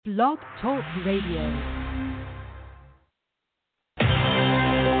Blog Talk Radio.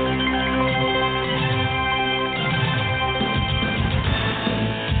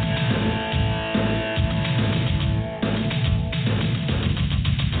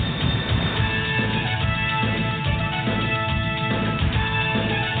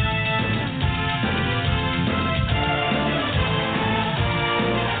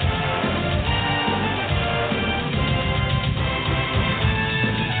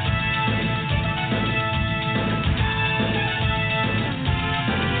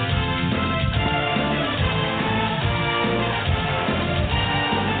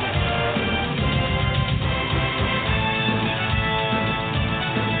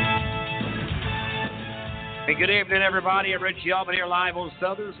 Good evening, everybody. I'm Richie Alvin here live on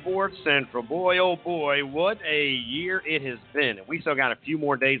Southern Sports Central. Boy, oh boy, what a year it has been. And we still got a few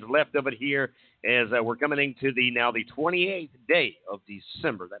more days left of it here as we're coming into the 28th day of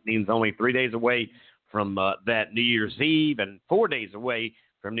December. That means only 3 days away from that New Year's Eve and 4 days away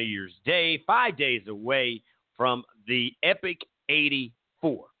from New Year's Day, 5 days away from the Epic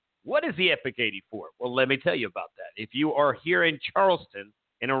 84. What is the Epic 84? Well, let me tell you about that. If you are here in Charleston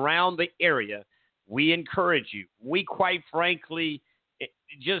and around the area, we encourage you. We quite frankly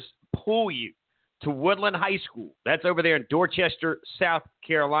just pull you to Woodland High School. That's over there in Dorchester, South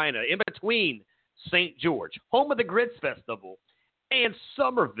Carolina, in between St. George, home of the Grits Festival, and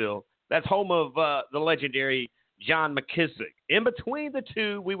Summerville. That's home of the legendary John McKissick. In between the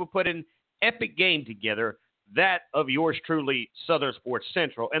two, we will put an epic game together, that of yours truly, Southern Sports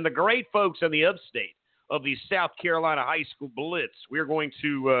Central, and the great folks in the upstate of the South Carolina High School Blitz. We're going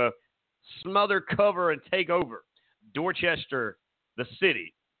to smother, cover, and take over Dorchester, the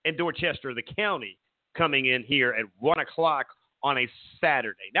city, and Dorchester, the county, coming in here at 1 o'clock on a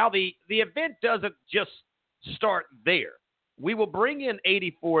Saturday. Now, the event doesn't just start there. We will bring in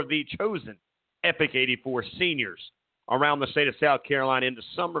 84 of the chosen Epic 84 seniors around the state of South Carolina into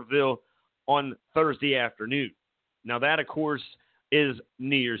Summerville on Thursday afternoon. Now, that, of course, is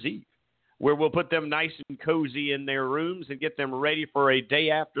New Year's Eve, where we'll put them nice and cozy in their rooms and get them ready for a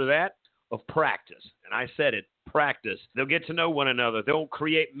day after that of practice. And I said it, practice. They'll get to know one another. They'll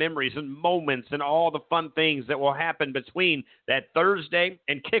create memories and moments and all the fun things that will happen between that Thursday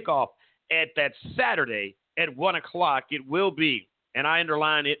and kickoff at that Saturday at 1 o'clock. It will be, and I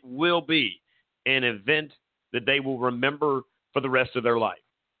underline it will be, an event that they will remember for the rest of their life.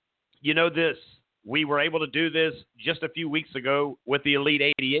 You know this, we were able to do this just a few weeks ago with the Elite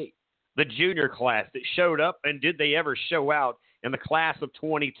 88, the junior class that showed up, and did they ever show out in the class of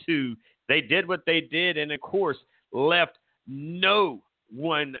 22? They did what they did, and, of course, left no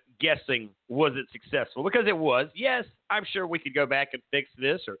one guessing, was it successful? Because it was. Yes, I'm sure we could go back and fix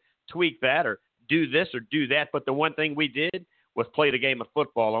this or tweak that or do this or do that, but the one thing we did was play the game of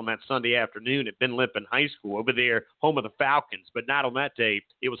football on that Sunday afternoon at Ben Lippen High School over there, home of the Falcons. But not on that day.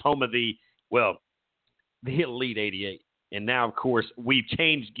 It was home of the Elite 88. And now, of course, we've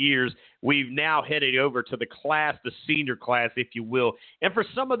changed gears. We've now headed over to the class, the senior class, if you will. And for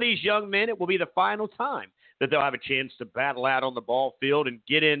some of these young men, it will be the final time that they'll have a chance to battle out on the ball field and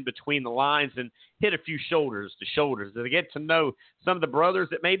get in between the lines and hit a few shoulders to shoulders. They get to know some of the brothers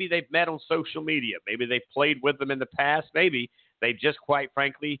that maybe they've met on social media. Maybe they've played with them in the past. Maybe they've just, quite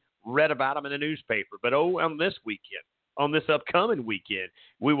frankly, read about them in the newspaper. But, on this weekend, on this upcoming weekend,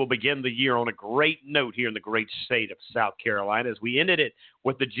 we will begin the year on a great note here in the great state of South Carolina. As we ended it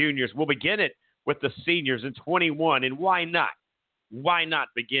with the juniors, we'll begin it with the seniors in 21. And why not? Why not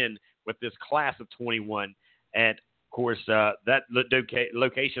begin with this class of 21? And, of course, that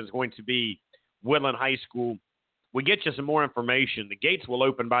location is going to be Woodland High School. We get you some more information. The gates will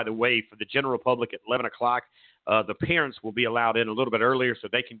open, by the way, for the general public at 11 o'clock. The parents will be allowed in a little bit earlier so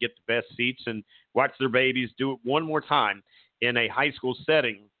they can get the best seats and watch their babies do it one more time in a high school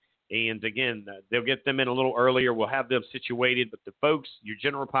setting. And, again, they'll get them in a little earlier. We'll have them situated. But the folks, your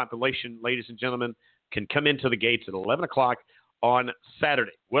general population, ladies and gentlemen, can come into the gates at 11 o'clock on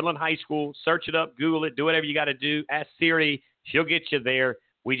Saturday. Woodland High School, search it up, Google it, do whatever you got to do. Ask Siri. She'll get you there.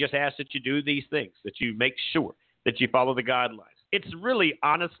 We just ask that you do these things, that you make sure that you follow the guidelines. It's really,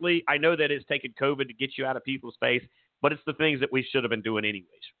 honestly, I know that it's taken COVID to get you out of people's face, but it's the things that we should have been doing anyways,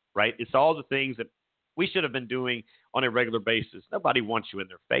 right? It's all the things that we should have been doing on a regular basis. Nobody wants you in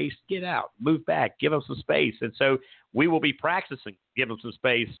their face. Get out. Move back. Give them some space. And so we will be practicing give them some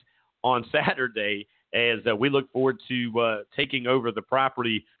space on Saturday as we look forward to taking over the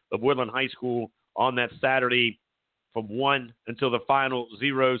property of Woodland High School on that Saturday from 1 until the final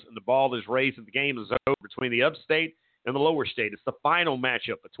zeros and the ball is raised and the game is over between the upstate and the lower state. It's the final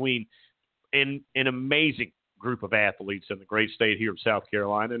matchup between an amazing group of athletes in the great state here of South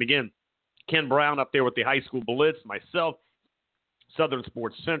Carolina. And again, Ken Brown up there with the high school blitz, myself, Southern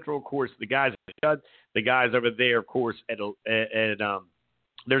Sports Central, of course, the guys over there, of course,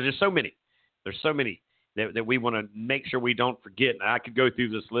 there's just so many. There's so many that we want to make sure we don't forget. And I could go through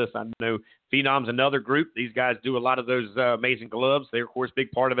this list. I know Phenom's another group. These guys do a lot of those amazing gloves. They're, of course, a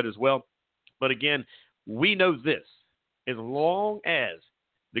big part of it as well. But again, we know this. As long as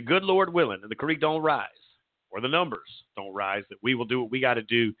the good Lord willing and the creek don't rise or the numbers don't rise, that we will do what we got to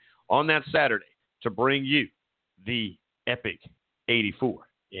do on that Saturday to bring you the Epic 84.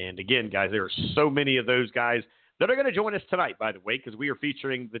 And again, guys, there are so many of those guys that are going to join us tonight, by the way, because we are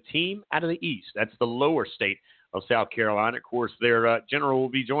featuring the team out of the East. That's the lower state of South Carolina. Of course, their general will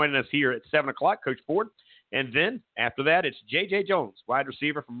be joining us here at 7 o'clock, Coach Ford. And then after that, it's J.J. Jones, wide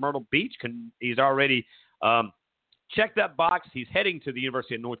receiver from Myrtle Beach. He's already checked that box. He's heading to the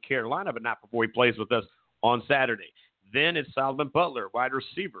University of North Carolina, but not before he plays with us on Saturday. Then it's Solomon Butler, wide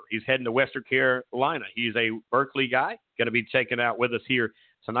receiver. He's heading to Western Carolina. He's a Berkeley guy, going to be checking out with us here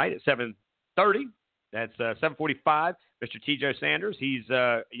tonight at 7:30. That's 7:45. Mr. T.J. Sanders, he's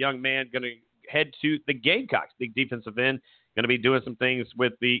a young man going to head to the Gamecocks, big defensive end, going to be doing some things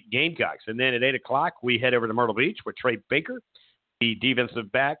with the Gamecocks. And then at 8 o'clock, we head over to Myrtle Beach with Trey Baker, the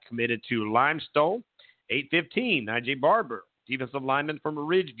defensive back committed to Limestone. 8:15, Najee Barber, defensive lineman from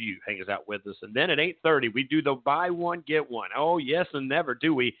Ridgeview, hangs out with us. And then at 8:30, we do the buy one, get one. Oh, yes, and never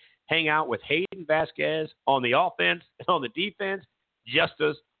do we hang out with Hayden Vasquez on the offense and on the defense.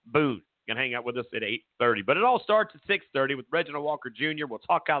 Justice Boone going to hang out with us at 8:30. But it all starts at 6:30 with Reginald Walker Jr. We'll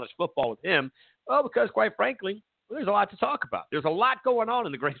talk college football with him. Well, because quite frankly, there's a lot to talk about. There's a lot going on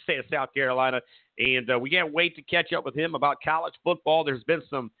in the great state of South Carolina, and we can't wait to catch up with him about college football. There's been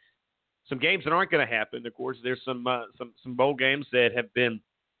some games that aren't going to happen. Of course, there's some bowl games that have been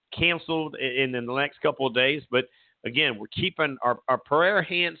canceled in the next couple of days. But, again, we're keeping our prayer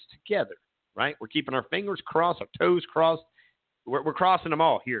hands together, right? We're keeping our fingers crossed, our toes crossed. We're crossing them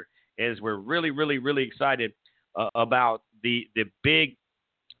all here as we're really, really, really excited about the big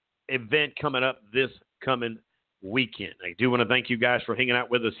event coming up this coming weekend. I do want to thank you guys for hanging out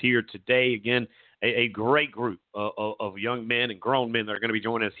with us here today. Again, a great group of young men and grown men that are going to be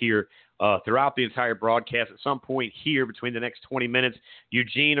joining us here throughout the entire broadcast. At some point here between the next 20 minutes,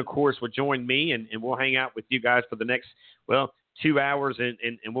 Eugene, of course, will join me, and we'll hang out with you guys for the next, 2 hours,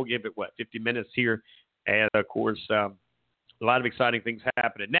 and we'll give it, 50 minutes here. And, of course, a lot of exciting things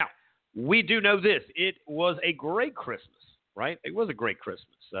happening. Now, we do know this. It was a great Christmas, right? It was a great Christmas.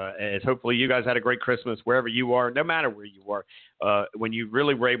 As hopefully you guys had a great Christmas wherever you are, no matter where you are, when you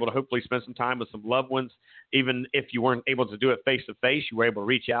really were able to hopefully spend some time with some loved ones. Even if you weren't able to do it face-to-face, you were able to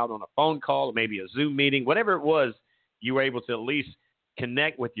reach out on a phone call or maybe a Zoom meeting. Whatever it was, you were able to at least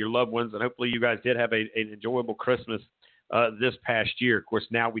connect with your loved ones, and hopefully you guys did have an enjoyable Christmas this past year. Of course,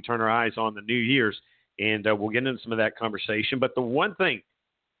 now we turn our eyes on the New Year's, and we'll get into some of that conversation. But the one thing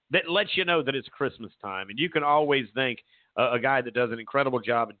that lets you know that it's Christmas time, and you can always thank a guy that does an incredible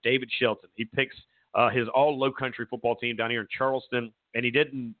job, David Shelton. He picks his all-low country football team down here in Charleston, and he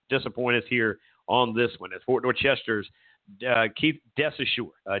didn't disappoint us here on this one. As Fort Dorchester's Keith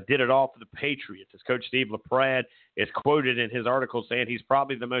Desashore did it all for the Patriots. As Coach Steve LaPrade is quoted in his article saying he's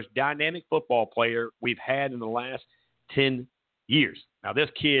probably the most dynamic football player we've had in the last 10 years. Now, this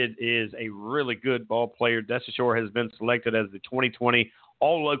kid is a really good ball player. Desashore has been selected as the 2020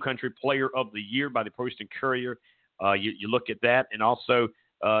 All-Low Country Player of the Year by the Post and Courier. You look at that, and also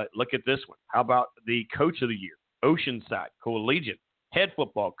look at this one. How about the Coach of the Year, Oceanside Collegiate head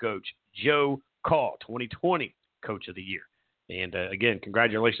football coach Joe Call, 2020 Coach of the Year. And, again,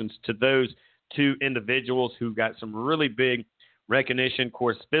 congratulations to those two individuals who got some really big recognition. Of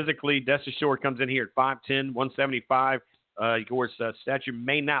course, physically, Desashore comes in here at 5'10", 175. Of course, stature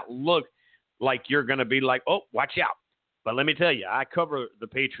may not look like you're going to be like, oh, watch out. But let me tell you, I cover the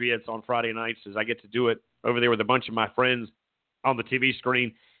Patriots on Friday nights as I get to do it over there with a bunch of my friends on the TV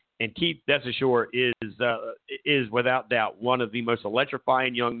screen. And Keith Desashore is without doubt one of the most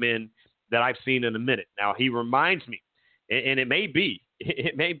electrifying young men that I've seen in a minute. Now, he reminds me, and it may be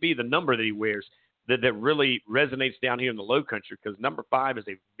the number that he wears that really resonates down here in the Low Country, because number 5 is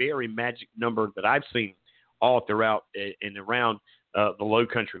a very magic number that I've seen all throughout and around the Low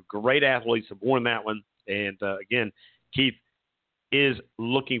Country. Great athletes have worn that one. And, again, Keith is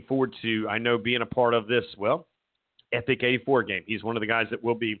looking forward to, I know, being a part of this, Epic 84 game. He's one of the guys that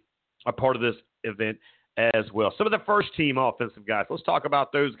will be a part of this event as well. Some of the first team offensive guys. Let's talk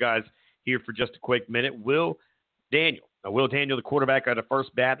about those guys here for just a quick minute. Will Daniel. Now, Will Daniel, the quarterback out of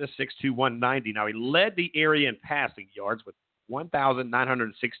First Baptist, 6'2", 190. Now, he led the area in passing yards with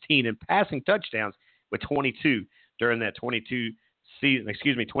 1,916 and passing touchdowns. with 22 during that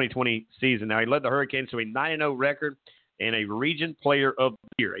 2020 season. Now, he led the Hurricanes to a 9-0 record and a Region Player of the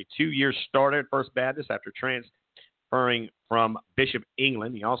Year, a 2-year starter at First Baptist after transferring from Bishop,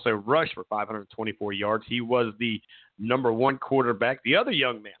 England. He also rushed for 524 yards. He was the number 1 quarterback. The other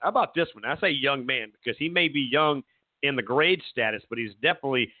young man, how about this one? I say young man because he may be young in the grade status, but he's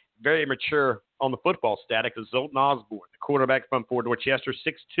definitely very mature on the football status, is Zoltan Osborne, the quarterback from Fort Dorchester,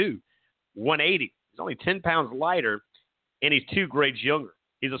 6'2", 180. He's only 10 pounds lighter, and he's 2 grades younger.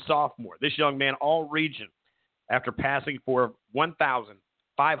 He's a sophomore. This young man, all region, after passing for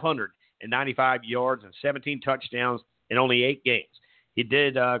 1,595 yards and 17 touchdowns in only 8 games. He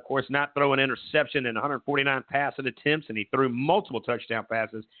did, of course, not throw an interception in 149 passing attempts, and he threw multiple touchdown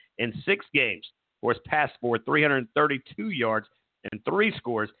passes in 6 games. Of course, passed for 332 yards and 3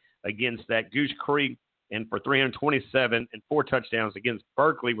 scores against that Goose Creek, and for 327 and 4 touchdowns against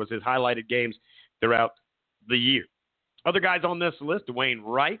Berkeley was his highlighted games throughout the year. Other guys on this list, Dwayne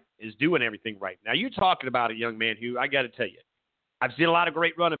Wright is doing everything right. Now, you're talking about a young man who, I got to tell you, I've seen a lot of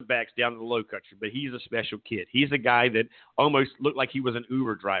great running backs down in the low country, but he's a special kid. He's a guy that almost looked like he was an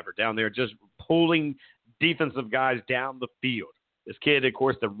Uber driver down there, just pulling defensive guys down the field. This kid, of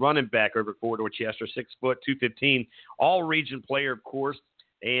course, the running back over at Fort Dorchester, 6 foot, 215, all-region player, of course.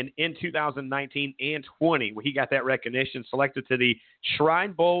 And in 2019 and 20, he got that recognition, selected to the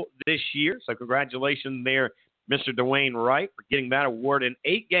Shrine Bowl this year. So congratulations there, Mr. Dwayne Wright, for getting that award. In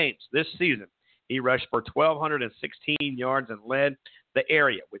 8 games this season, he rushed for 1,216 yards and led the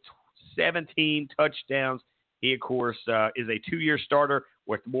area with 17 touchdowns. He, of course, is a 2-year starter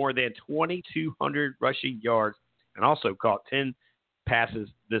with more than 2,200 rushing yards and also caught 10 passes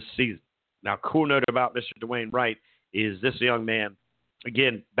this season. Now, cool note about Mr. Dwayne Wright is this young man,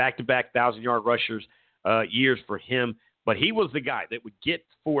 again, back-to-back 1,000-yard rushers years for him. But he was the guy that would get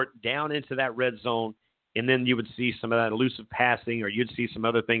Fort down into that red zone, and then you would see some of that elusive passing or you'd see some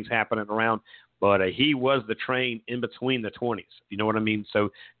other things happening around. But he was the train in between the 20s, if you know what I mean. So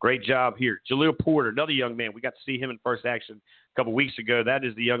great job here. Jaleel Porter, another young man. We got to see him in first action a couple weeks ago. That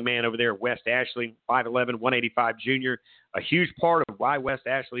is the young man over there at West Ashley, 5'11", 185 junior. A huge part of why West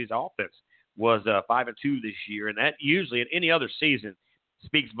Ashley's offense was 5-2 this year. And that usually in any other season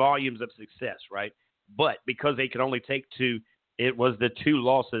speaks volumes of success, right? But because they could only take 2, it was the 2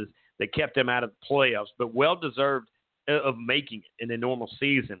 losses that kept them out of the playoffs, but well-deserved of making it in a normal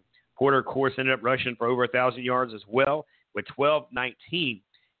season. Porter, of course, ended up rushing for over 1,000 yards as well with 12, 19,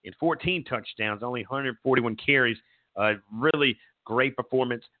 and 14 touchdowns, only 141 carries. Really great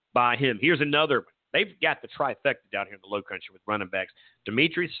performance by him. Here's another one. They've got the trifecta down here in the low country with running backs.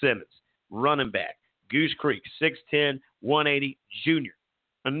 Demetri Simmons, running back. Goose Creek, 6'10", 180, junior.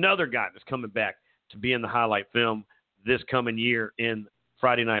 Another guy that's coming back to be in the highlight film this coming year in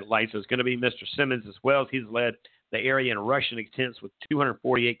Friday Night Lights is going to be Mr. Simmons as well. He's led the area in rushing attempts with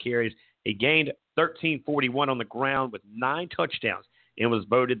 248 carries. He gained 1,341 on the ground with 9 touchdowns and was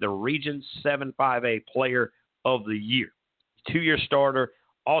voted the Region 7-5A Player of the Year. 2-year starter,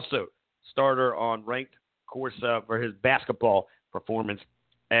 also starter on ranked, of course, for his basketball performance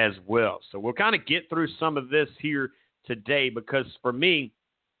as well. So we'll kind of get through some of this here today because for me,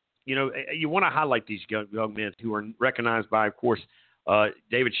 you know, you want to highlight these young men who are recognized by, of course,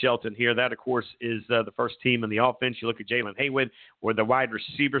 David Shelton here. That, of course, is the first team in the offense. You look at Jalen Haywood, or the wide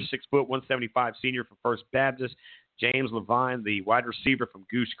receiver, 6 foot, 175 senior from First Baptist. James Levine, the wide receiver from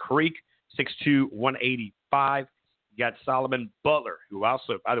Goose Creek, 6'2", 185. You got Solomon Butler, who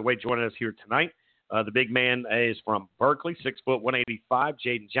also, by the way, joining us here tonight. The big man is from Berkeley, 6 foot, 185.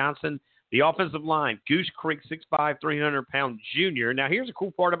 Jaden Johnson. The offensive line, Goose Creek, 6'5", 300-pound junior. Now, here's a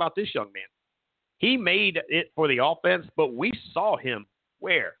cool part about this young man. He made it for the offense, but we saw him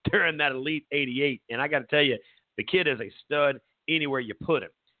where? During that Elite 88. And I got to tell you, the kid is a stud anywhere you put him.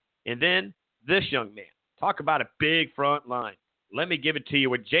 And then this young man. Talk about a big front line. Let me give it to you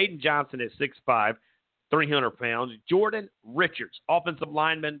with Jaden Johnson at 6'5", 300 pounds. Jordan Richards, offensive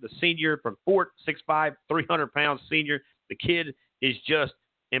lineman, the senior from Fort, 6'5", 300 pounds senior. The kid is just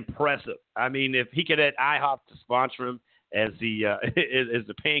impressive. I mean, if he could add IHOP to sponsor him as the as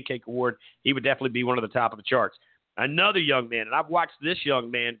the Pancake Award, he would definitely be one of the top of the charts. Another young man, and I've watched this young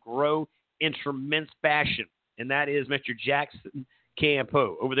man grow in tremendous fashion, and that is Mr. Jackson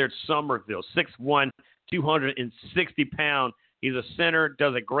Campo over there at Somerville, 6'1", 260 pounds. He's a center,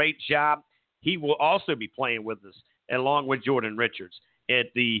 does a great job. He will also be playing with us along with Jordan Richards at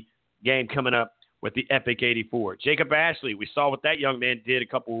the game coming up with the Epic 84. Jacob Ashley, we saw what that young man did a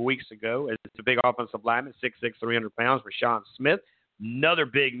couple of weeks ago as a big offensive lineman, 6'6", 300 pounds. Rashawn Smith, another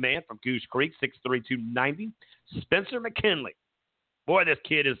big man from Goose Creek, 6'3", 290. Spencer McKinley. Boy, this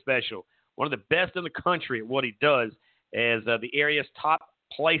kid is special. one of the best in the country at what he does as the area's top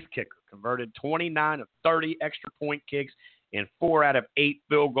place kicker. Converted 29 of 30 extra point kicks and 4 out of 8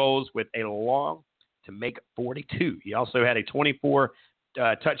 field goals with a long to make 42. He also had a 24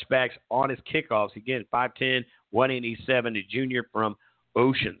 touchbacks on his kickoffs. Again, 5'10", 187, a junior from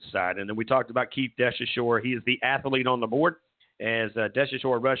Oceanside. And then we talked about Keith Descheshore. He is the athlete on the board as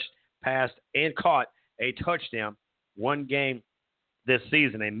Descheshore rushed, passed, and caught a touchdown one game this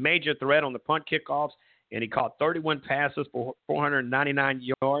season. A major threat on the punt kickoffs, and he caught 31 passes for 499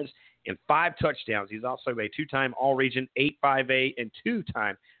 yards and 5 touchdowns. He's also a 2-time All-Region 8-5A and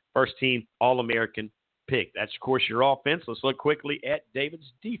 2-time first-team All-American pick. That's, of course, your offense. Let's look quickly at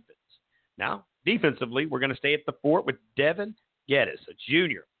David's defense. Now, defensively, we're going to stay at the fort with Devin Geddes, a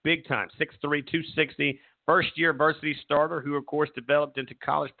junior, big-time, 6'3", 260, first-year varsity starter who, of course, developed into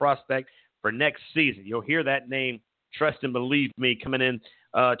college prospect for next season. You'll hear that name, trust and believe me, coming in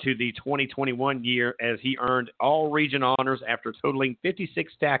to the 2021 year as he earned all-region honors after totaling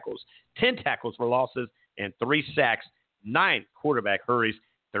 56 tackles, 10 tackles for losses, and 3 sacks, 9 quarterback hurries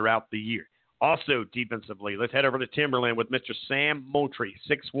throughout the year. Also defensively, let's head over to Timberland with Mr. Sam Moultrie,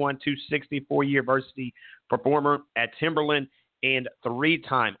 6'1", 260, 4-year varsity performer at Timberland and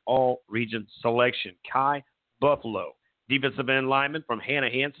 3-time all-region selection. Kai Buffalo, defensive end lineman from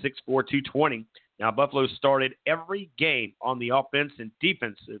Hanahan, 6'4", 220. Now, Buffalo started every game on the offense and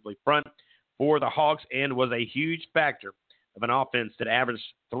defensively front for the Hawks and was a huge factor of an offense that averaged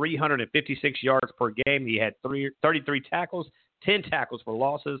 356 yards per game. He had 33 tackles, 10 tackles for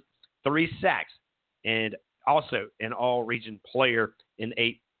losses, 3 sacks, and also an all-region player in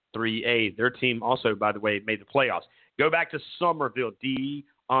 8-3A. Their team also, by the way, made the playoffs. Go back to Somerville.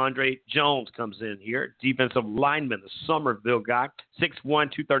 DeAndre Jones comes in here, defensive lineman, the Somerville guy, 6'1",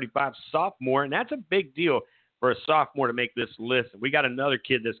 235, sophomore, and that's a big deal for a sophomore to make this list. And we got another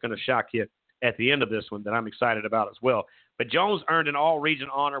kid that's going to shock you at the end of this one that I'm excited about as well. But Jones earned an all-region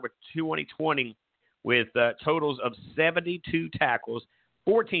honor with 2020 with totals of 72 tackles,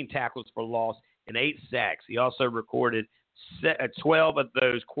 14 tackles for loss, and 8 sacks. He also recorded 12 of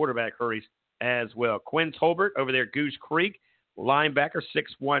those quarterback hurries as well. Quinn Tolbert over there at Goose Creek, linebacker, 6'1",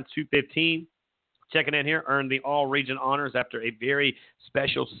 215. Checking in here, earned the all-region honors after a very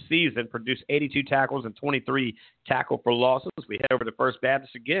special season, produced 82 tackles and 23 tackle for losses. We head over to First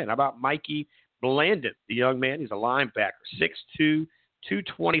Baptist again. How about Mikey Blandon, the young man? He's a linebacker, 6'2",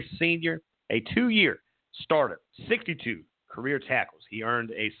 220 senior, a 2-year starter, 62 career tackles. He earned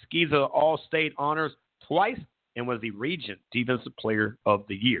a SCISA All-State honors twice and was the region defensive player of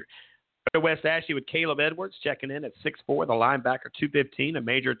the year. West Ashley with Caleb Edwards checking in at 6'4", the linebacker, 215, a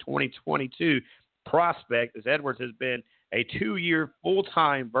major 2022 prospect, as Edwards has been a 2-year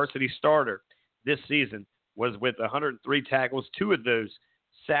full-time varsity starter this season, was with 103 tackles, 2 of those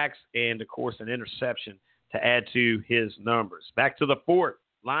sacks, and, of course, an interception to add to his numbers. Back to the fort,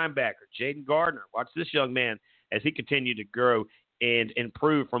 linebacker, Jaden Gardner. Watch this young man as he continued to grow and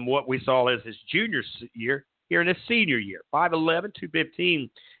improve from what we saw as his junior year here in his senior year. 5'11", 215,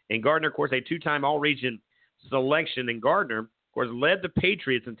 and Gardner, of course, a 2-time all-region selection. And Gardner, of course, led the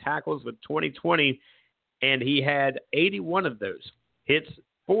Patriots in tackles with 2020, and he had 81 of those hits,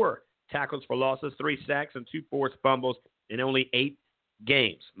 4 tackles for losses, 3 sacks, and 2 forced fumbles in only 8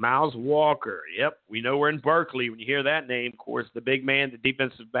 games. Miles Walker, yep, we know we're in Berkeley when you hear that name. Of course, the big man, the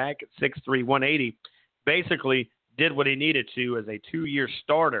defensive back at 6'3", 180, basically did what he needed to as a 2-year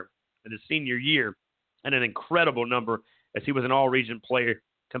starter in his senior year, and an incredible number as he was an all-region player,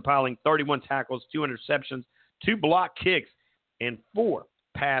 compiling 31 tackles, 2 interceptions, 2 block kicks, and 4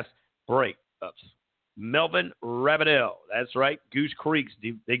 pass breakups. Melvin Rabadell, that's right, Goose Creek's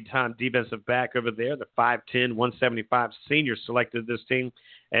big-time defensive back over there, the 5'10", 175 senior selected this team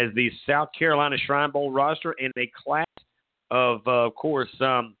as the South Carolina Shrine Bowl roster in a class of course,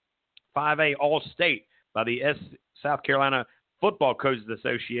 5A All-State by the South Carolina Football Coaches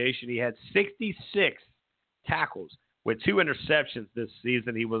Association. He had 66 tackles with 2 interceptions this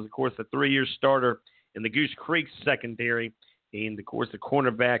season. He was, of course, a 3-year starter in the Goose Creek secondary, and, of course, the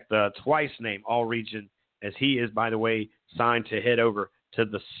cornerback, the twice-named All-Region, as he is, by the way, signed to head over to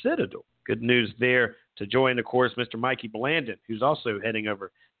the Citadel. Good news there to join, of course, Mr. Mikey Blandon, who's also heading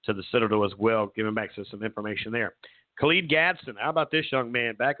over to the Citadel as well, giving back to some information there. Khalid Gadsden, how about this young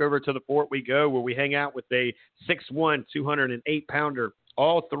man? Back over to the fort we go, where we hang out with a 6'1", 208-pounder,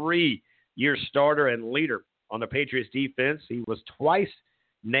 all 3-year starter and leader on the Patriots defense. He was twice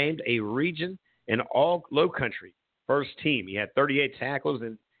named a region and all low country first team. He had 38 tackles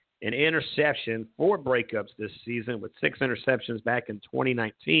and an interception, 4 breakups this season with 6 interceptions back in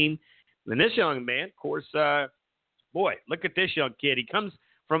 2019. And this young man, of course, boy, look at this young kid. He comes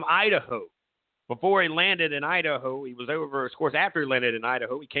from Idaho. Before he landed in Idaho, he was over, of course, after he landed in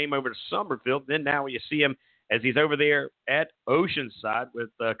Idaho, he came over to Summerville. Then now you see him as he's over there at Oceanside with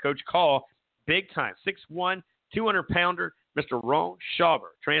Coach Call, big time, 6'1", 200-pounder, Mr. Ron Schauber.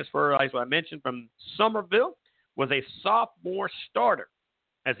 Transfer, as I mentioned, from Summerville, was a sophomore starter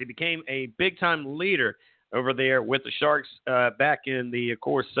as he became a big-time leader over there with the Sharks back in the, of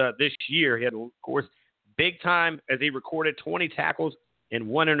course, this year. He had, of course, big time as he recorded 20 tackles and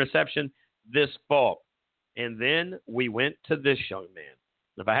 1 interception this fall. And then we went to this young man.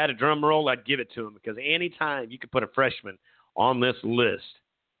 If I had a drum roll, I'd give it to him because anytime you could put a freshman on this list,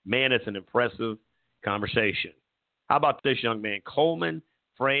 man, it's an impressive conversation. How about this young man, Coleman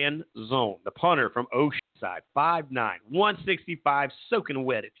Franzone, the punter from Oceanside, 5'9", 165, soaking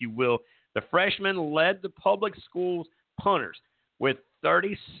wet, if you will. The freshman led the public schools punters with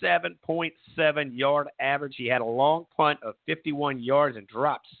 37.7 yard average. He had a long punt of 51 yards and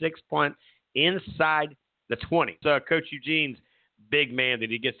dropped 6 punts inside the 20. So Coach Eugene's big man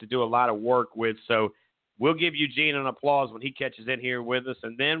that he gets to do a lot of work with. So we'll give Eugene an applause when he catches in here with us.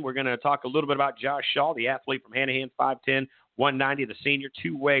 And then we're going to talk a little bit about Josh Shaw, the athlete from Hanahan, 5'10", 190, the senior,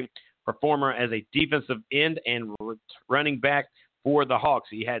 two-way performer as a defensive end and running back for the Hawks.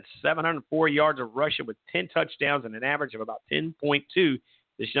 He had 704 yards of rushing with 10 touchdowns and an average of about 10.2.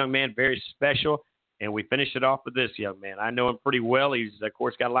 This young man, very special. And we finished it off with this young man. I know him pretty well. He's, of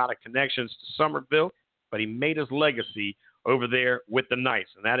course, got a lot of connections to Summerville, but he made his legacy over there with the Knights.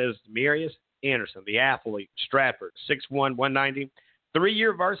 And that is Demarius Anderson, the athlete, Stratford, 6'1", 190,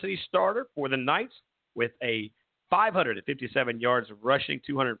 3-year varsity starter for the Knights with a 557 yards of rushing,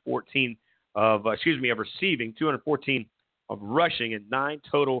 of receiving, 214 of rushing, and 9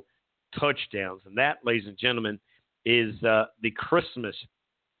 total touchdowns. And that, ladies and gentlemen, is the Christmas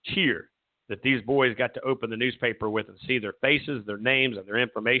cheer that these boys got to open the newspaper with and see their faces, their names, and their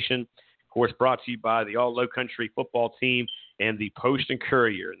information. Of course, brought to you by the All Low Country football team and the Post and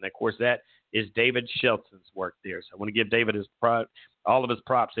Courier. And, of course, that is David Shelton's work there. So I want to give David all of his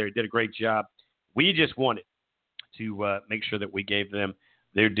props there. He did a great job. We just wanted to make sure that we gave them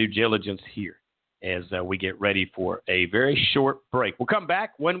their due diligence here as we get ready for a very short break. We'll come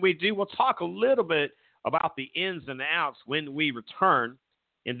back. When we do, we'll talk a little bit about the ins and outs when we return.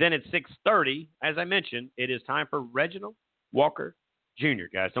 And then at 6:30, as I mentioned, it is time for Reginald Walker Jr.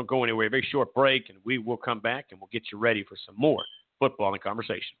 Guys, don't go anywhere. Very short break, and we will come back, and we'll get you ready for some more football and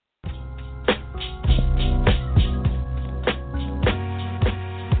conversation.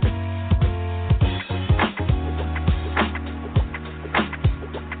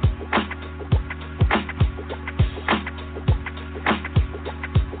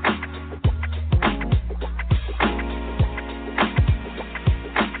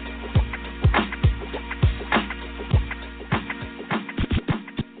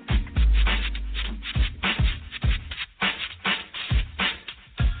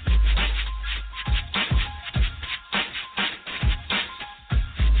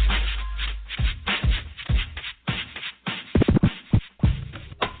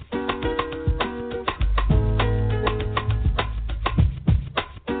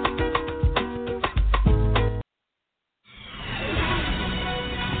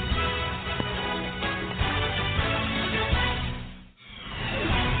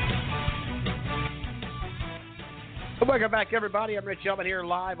 Welcome back, everybody. I'm Rich Elman here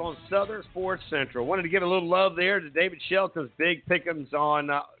live on Southern Sports Central. Wanted to give a little love there to David Shelton's big pick'ems on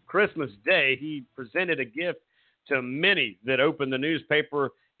Christmas Day. He presented a gift to many that opened the newspaper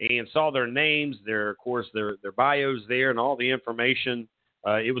and saw their names, their bios there, and all the information.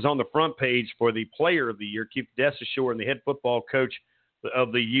 It was on the front page for the Player of the Year, Keith Desashore, and the head football coach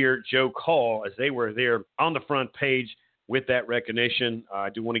of the year, Joe Call, as they were there on the front page with that recognition. I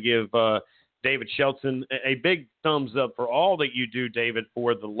do want to give David Shelton a big thumbs up for all that you do, David,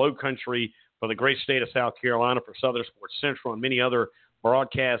 for the Low Country, for the great state of South Carolina, for Southern Sports Central, and many other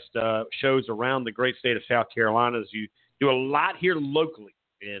broadcast shows around the great state of South Carolina. As you do a lot here locally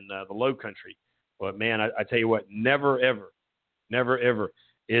in the Low Country. But, man, I tell you what, never, ever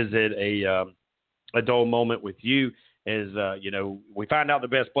is it a dull moment with you. As, we find out the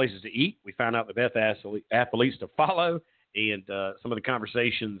best places to eat. We find out the best athletes to follow. And some of the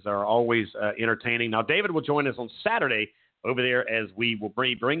conversations are always entertaining. Now, David will join us on Saturday over there as we will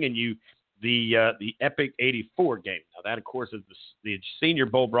be bringing you the Epic 84 game. Now, that, of course, is the Senior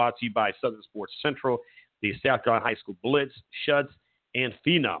Bowl brought to you by Southern Sports Central, the South Carolina High School Blitz, Shuds, and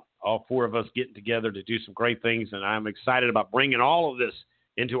Phenom. All four of us getting together to do some great things, and I'm excited about bringing all of this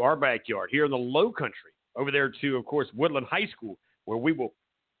into our backyard here in the Low Country, over there to, of course, Woodland High School, where we will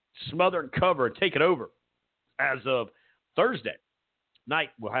smother and cover and take it over as of Thursday. night,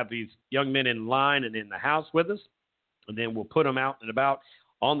 we'll have these young men in line and in the house with us, and then we'll put them out and about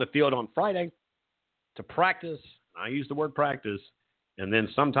on the field on Friday to practice. I use the word practice. And then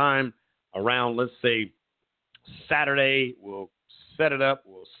sometime around, let's say, Saturday, we'll set it up,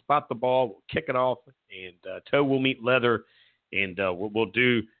 we'll spot the ball, we'll kick it off, and toe will meet leather, and we'll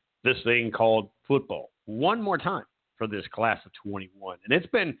do this thing called football one more time for this class of 21. And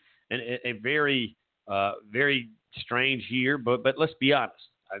it's been a very, very strange year, but let's be honest.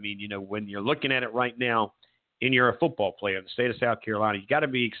 I mean, when you're looking at it right now, and you're a football player in the state of South Carolina, you got to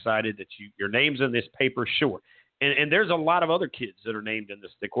be excited that your name's in this paper, sure. And there's a lot of other kids that are named in this.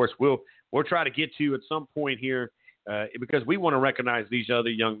 Of course, we'll try to get to at some point here because we want to recognize these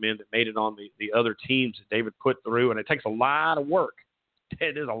other young men that made it on the other teams that David put through, and it takes a lot of work.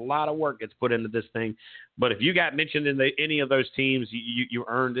 There's a lot of work that's put into this thing. But if you got mentioned in any of those teams, you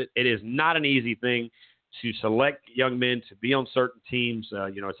earned it. It is not an easy thing to select young men to be on certain teams.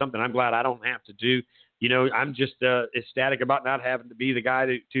 It's something I'm glad I don't have to do. I'm just ecstatic about not having to be the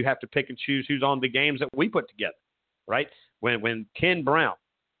guy to have to pick and choose who's on the games that we put together, right? When Ken Brown,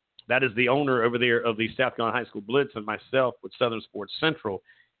 that is the owner over there of the South Carolina High School Blitz, and myself with Southern Sports Central,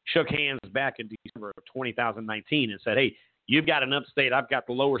 shook hands back in December of 2019 and said, hey, you've got an upstate, I've got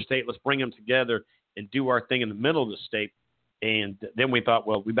the lower state, let's bring them together and do our thing in the middle of the state. And then we thought,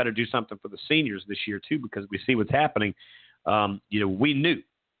 well, we better do something for the seniors this year too, because we see what's happening. We knew,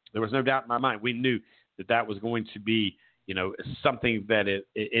 there was no doubt in my mind, we knew that was going to be, something that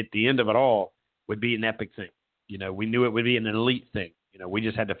at the end of it all would be an epic thing. We knew it would be an elite thing. We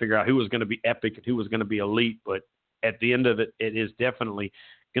just had to figure out who was going to be epic and who was going to be elite. But at the end of it, it is definitely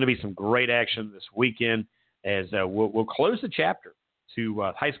going to be some great action this weekend as we'll close the chapter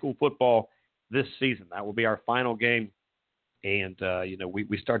to high school football this season. That will be our final game. And,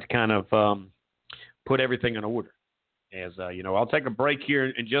 we start to kind of put everything in order. As I'll take a break here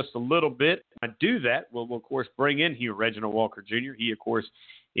in just a little bit. When I do that, we'll of course bring in here Reginald Walker Jr. He, of course,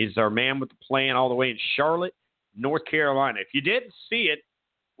 is our man with the plan all the way in Charlotte, North Carolina. If you didn't see it,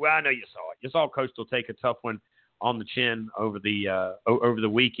 well, I know you saw it. You saw Coastal take a tough one on the chin over the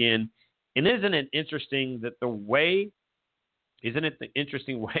weekend. And isn't it interesting that the way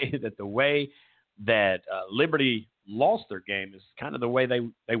that Liberty lost their game is kind of the way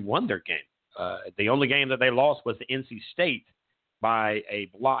they won their game. The only game that they lost was to NC State by a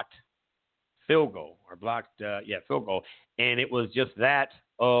blocked field goal. And it was just that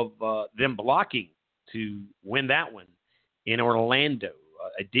of them blocking to win that one in Orlando.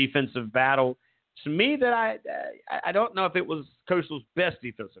 A defensive battle. To me, that I don't know if it was Coastal's best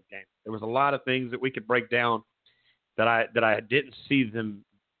defensive game. There was a lot of things that we could break down that I didn't see them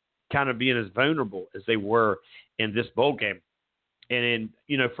kind of being as vulnerable as they were in this bowl game. And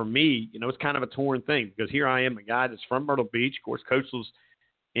for me, it's kind of a torn thing because here I am, a guy that's from Myrtle Beach. Of course, Coastal's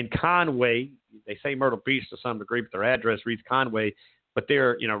in Conway. They say Myrtle Beach to some degree, but their address reads Conway. But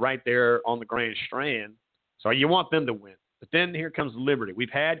they're, right there on the Grand Strand. So you want them to win. But then here comes Liberty. We've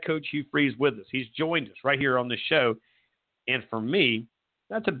had Coach Hugh Freeze with us. He's joined us right here on this show. And for me,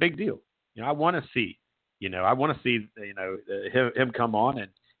 that's a big deal. I want to see, him come on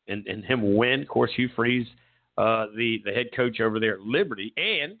and him win. Of course, Hugh Freeze, the head coach over there at Liberty,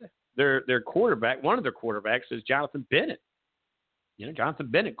 and their quarterback, one of their quarterbacks is Jonathan Bennett. Jonathan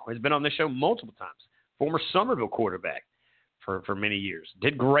Bennett has been on this show multiple times, former Somerville quarterback for many years.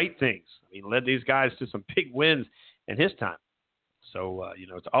 Did great things. Led these guys to some big wins in his time. So,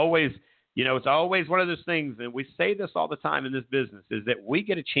 it's always one of those things, and we say this all the time in this business, is that we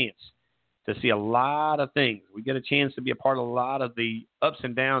get a chance to see a lot of things. We get a chance to be a part of a lot of the ups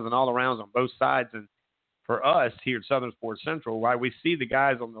and downs and all arounds on both sides. And for us here at Southern Sports Central, while we see the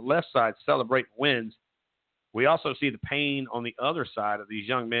guys on the left side celebrating wins, we also see the pain on the other side of these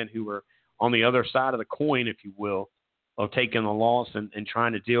young men who are on the other side of the coin, if you will, of taking the loss and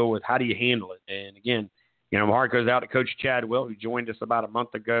trying to deal with how do you handle it. And again, my heart goes out to Coach Chadwell, who joined us about a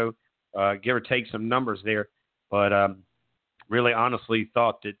month ago, give or take some numbers there. But really honestly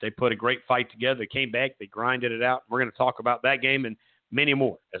thought that they put a great fight together. They came back, they grinded it out. We're going to talk about that game and many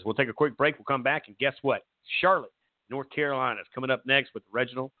more. As we'll take a quick break, we'll come back, and guess what? Charlotte, North Carolina is coming up next with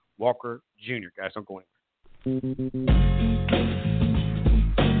Reginald Walker Jr. Guys, don't go anywhere.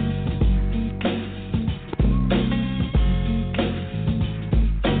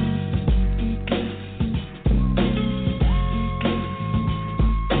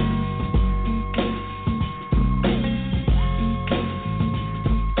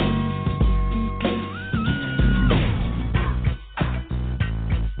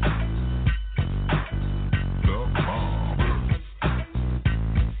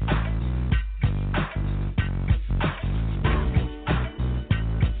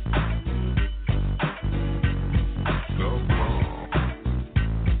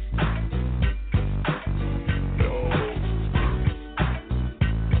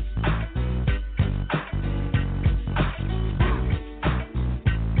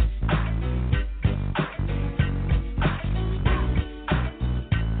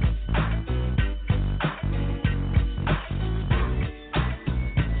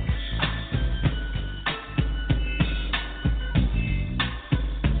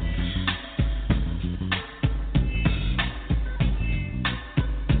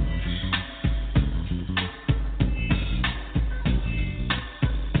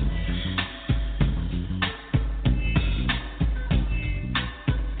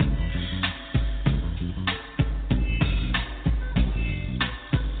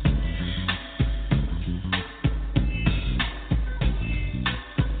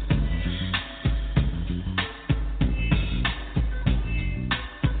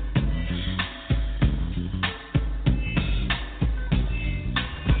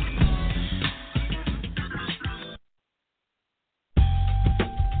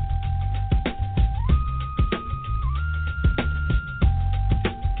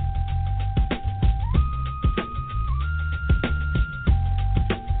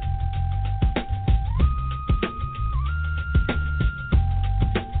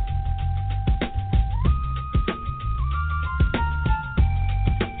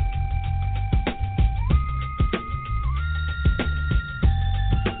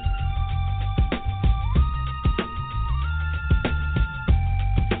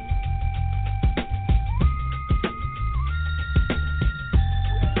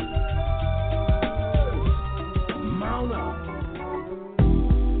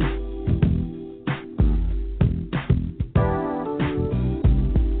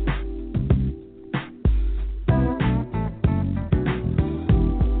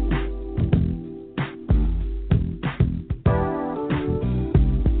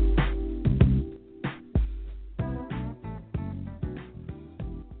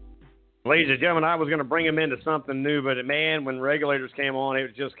 Ladies and gentlemen, I was going to bring him into something new, but, man, when regulators came on, it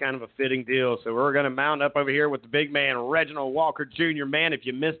was just kind of a fitting deal. So we're going to mount up over here with the big man, Reginald Walker Jr. Man, if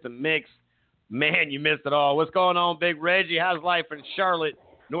you missed the mix, man, you missed it all. What's going on, Big Reggie? How's life in Charlotte,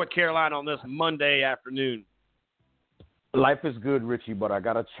 North Carolina on this Monday afternoon? Life is good, Richie, but I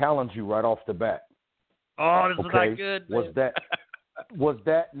got to challenge you right off the bat. Oh, this is not good, man. Was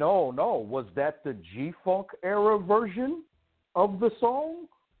that the G-Funk era version of the song?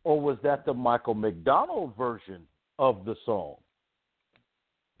 Or was that the Michael McDonald version of the song?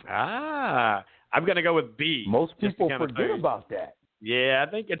 I'm going to go with B. Most people forget about that. Yeah, I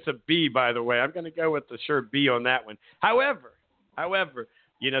think it's a B, by the way. I'm going to go with the sure B on that one. However,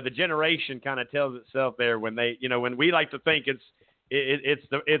 the generation kind of tells itself there when they, when we like to think it's A,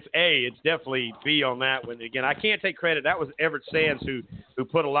 it's definitely B on that one. Again, I can't take credit. That was Everett Sands who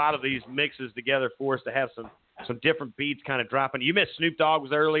put a lot of these mixes together for us to have some different beats kind of dropping. You missed Snoop Dogg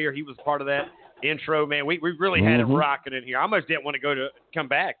was earlier. He was part of that intro, man. We really had it rocking in here. I almost didn't want to come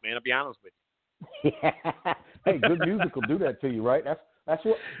back, man. I'll be honest with you. Yeah. Hey, good music will do that to you, right? That's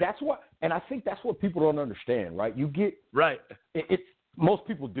what, and I think that's what people don't understand, right? You get right. It's most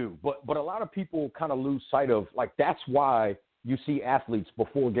people do, but a lot of people kind of lose sight of, like, that's why you see athletes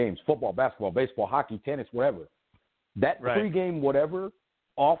before games, football, basketball, baseball, hockey, tennis, whatever. That pregame whatever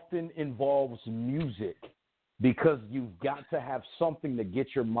often involves music. Because you've got to have something to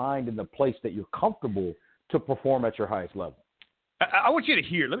get your mind in the place that you're comfortable to perform at your highest level. I want you to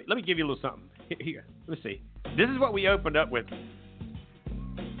hear. Let me give you a little something. Here, let me see. This is what we opened up with,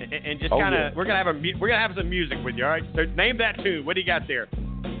 and just kind of we're gonna have some music with you. All right. So name that tune. What do you got there?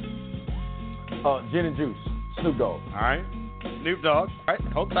 Gin and Juice, Snoop Dogg. All right, Snoop Dogg. All right,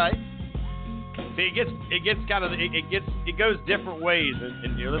 hold tight. See, it goes different ways,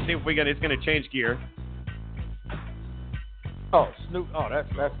 and let's see if it's gonna change gear. Oh, Snoop. Oh, that's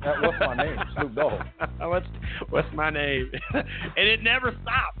what's my name? Snoop Dogg. What's my name? And it never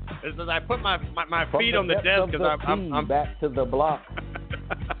stops. As I put my feet on the desk because I'm back to the block.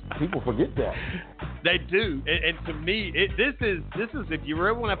 People forget that. They do, and to me, this is if you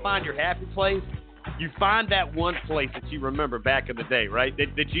really want to find your happy place, you find that one place that you remember back in the day, right?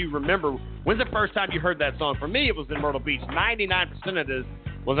 That you remember. When's the first time you heard that song? For me, it was in Myrtle Beach. 99% of this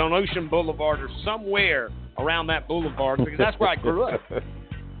was on Ocean Boulevard or somewhere around that boulevard because that's where I grew up.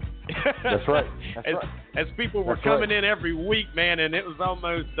 That's right. As people were coming in every week, man, and it was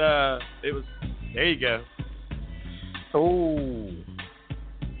almost, there you go. Oh.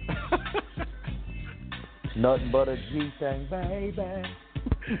 Nothing but a G thing, baby.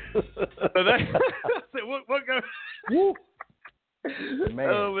 So what go? Woo. Man.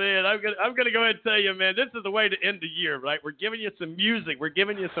 Oh man, I'm gonna go ahead and tell you, man, this is the way to end the year, right? We're giving you some music, we're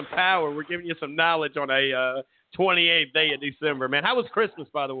giving you some power, we're giving you some knowledge on a 28th day of December, man. How was Christmas,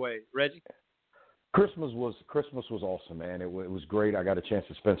 by the way, Reggie? Christmas was awesome, man. It was great. I got a chance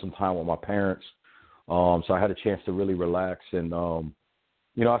to spend some time with my parents, so I had a chance to really relax. And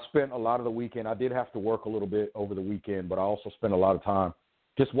I spent a lot of the weekend. I did have to work a little bit over the weekend, but I also spent a lot of time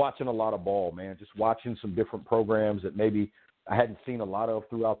just watching a lot of ball, man. Just watching some different programs that maybe I hadn't seen a lot of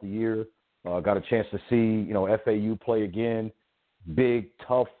throughout the year. Got a chance to see, FAU play again. Big,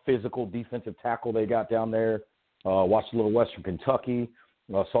 tough, physical defensive tackle they got down there. Watched a little Western Kentucky.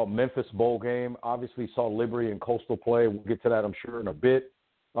 Saw Memphis bowl game. Obviously saw Liberty and Coastal play. We'll get to that, I'm sure, in a bit.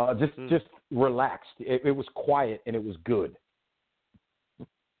 Just relaxed. It was quiet, and it was good.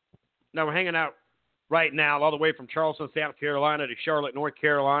 Now we're hanging out right now all the way from Charleston, South Carolina to Charlotte, North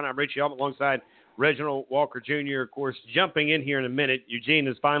Carolina. I'm Richie Albert alongside Reginald Walker Jr., of course, jumping in here in a minute. Eugene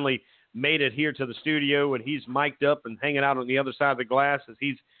has finally made it here to the studio, and he's mic'd up and hanging out on the other side of the glass as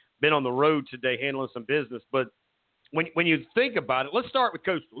he's been on the road today handling some business. But when you think about it, let's start with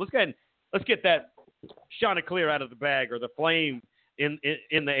Coastal. Let's get that Chanticleer out of the bag, or the flame in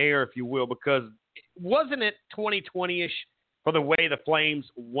the air, if you will, because wasn't it 2020-ish for the way the Flames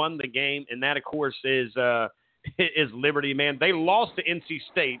won the game? And that, of course, is Liberty, man. They lost to NC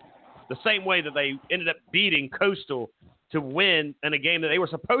State the same way that they ended up beating Coastal to win in a game that they were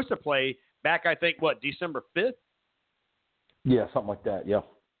supposed to play back, I think, December 5th? Yeah, something like that, yeah.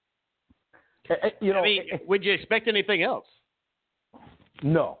 Would you expect anything else?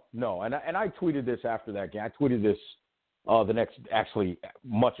 No. And I tweeted this after that game. I tweeted this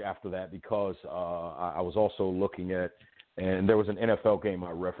much after that, because I was also looking at, and there was an NFL game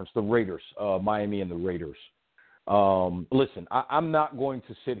I referenced, the Raiders, Miami and the Raiders. Listen, I'm not going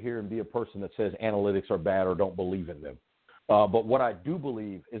to sit here and be a person that says analytics are bad or don't believe in them. But what I do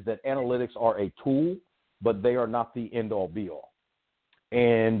believe is that analytics are a tool, but they are not the end-all, be-all.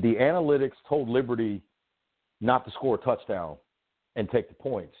 And the analytics told Liberty not to score a touchdown and take the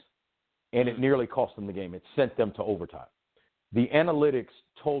points. and it nearly cost them the game. It sent them to overtime. The analytics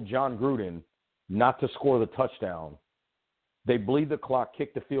told John Gruden not to score the touchdown. They bleed the clock,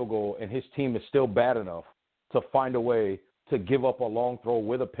 kick the field goal, and his team is still bad enough to find a way to give up a long throw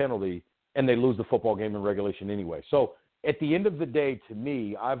with a penalty, and they lose the football game in regulation anyway. So at the end of the day, to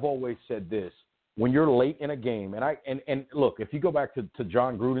me, I've always said this: when you're late in a game, and look, if you go back to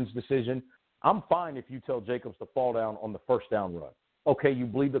John Gruden's decision, I'm fine if you tell Jacobs to fall down on the first down run. Okay, you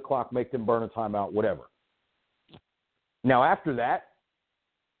bleed the clock, make them burn a timeout, whatever. Now, after that,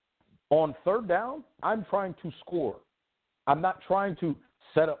 on third down, I'm trying to score. I'm not trying to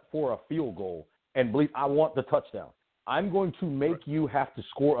set up for a field goal and believe I want the touchdown. I'm going to make you have to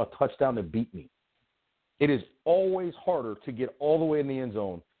score a touchdown to beat me. It is always harder to get all the way in the end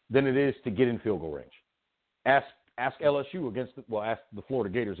zone than it is to get in field goal range. Ask LSU ask the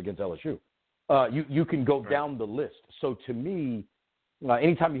Florida Gators against LSU. You can go down the list. So to me,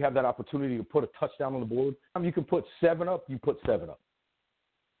 anytime you have that opportunity to put a touchdown on the board, you can put 7 up, you put 7 up.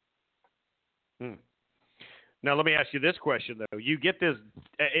 Now, let me ask you this question, though. You get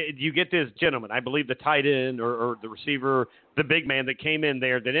this gentleman, I believe the tight end or the receiver, the big man that came in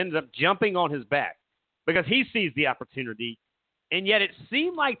there that ended up jumping on his back because he sees the opportunity, and yet it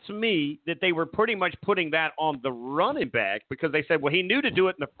seemed like to me that they were pretty much putting that on the running back because they said, well, he knew to do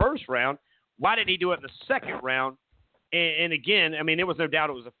it in the first round. Why did he do it in the second round? And again, I mean, there was no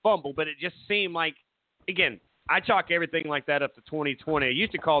doubt it was a fumble, but it just seemed like, again, I chalk everything like that up to 2020. I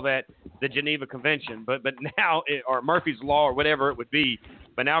used to call that the Geneva Convention, but now, or Murphy's Law or whatever it would be,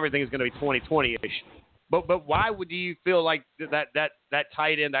 but now everything is going to be 2020-ish. But why would you feel like that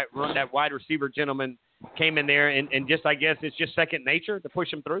tight end, that wide receiver gentleman came in there and just, I guess, it's just second nature to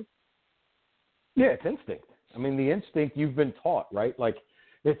push him through? Yeah, it's instinct. I mean, the instinct you've been taught, right? Like,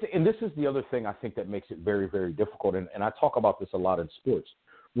 and this is the other thing I think that makes it very, very difficult, and I talk about this a lot in sports.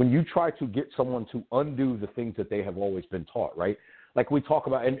 When you try to get someone to undo the things that they have always been taught, right? Like we talk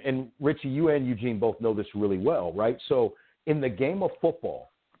about, and Richie, you and Eugene both know this really well, right? So in the game of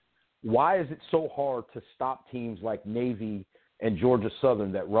football, why is it so hard to stop teams like Navy and Georgia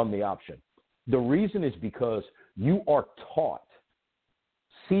Southern that run the option? The reason is because you are taught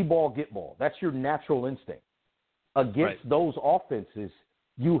see ball, get ball. That's your natural instinct. Against those offenses,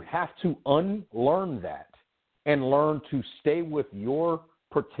 you have to unlearn that and learn to stay with your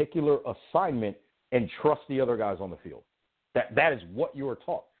particular assignment and trust the other guys on the field. That is what you are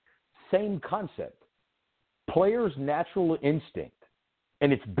taught. Same concept. Players' natural instinct,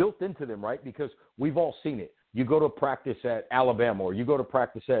 and it's built into them, right? Because we've all seen it. You go to practice at Alabama, or you go to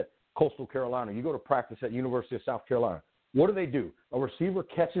practice at Coastal Carolina, you go to practice at University of South Carolina. What do? A receiver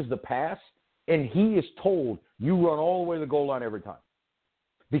catches the pass, and he is told, you run all the way to the goal line every time.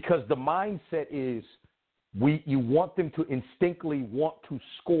 Because the mindset is, you want them to instinctively want to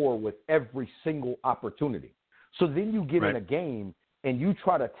score with every single opportunity. So then you get in a game and you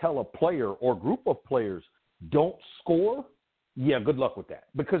try to tell a player or group of players, don't score. Yeah, good luck with that.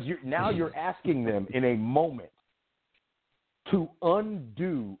 Because you're asking them in a moment to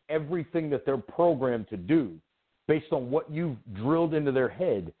undo everything that they're programmed to do based on what you've drilled into their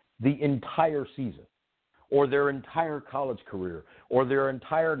head the entire season, or their entire college career, or their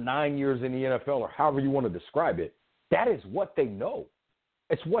entire 9 years in the NFL, or however you want to describe it. That is what they know.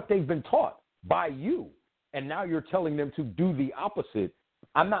 It's what they've been taught by you. And now you're telling them to do the opposite.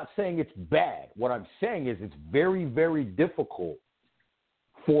 I'm not saying it's bad. What I'm saying is it's very, very difficult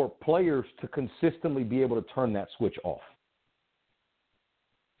for players to consistently be able to turn that switch off.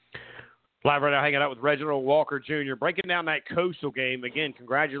 Live right now, hanging out with Reginald Walker Jr., breaking down that Coastal game. Again,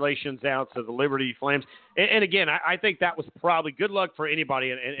 congratulations out to the Liberty Flames. And again, I think that was probably good luck for anybody,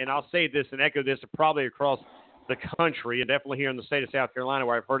 and I'll say this and echo this probably across the country, and definitely here in the state of South Carolina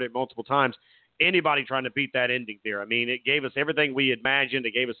where I've heard it multiple times, anybody trying to beat that ending there. I mean, it gave us everything we imagined.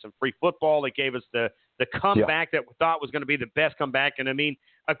 It gave us some free football. It gave us the comeback that we thought was going to be the best comeback. And, I mean,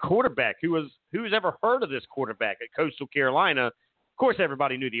 a quarterback who's ever heard of this quarterback at Coastal Carolina. Of course,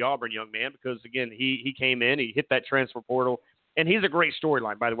 everybody knew the Auburn young man because, again, he came in, he hit that transfer portal, and he's a great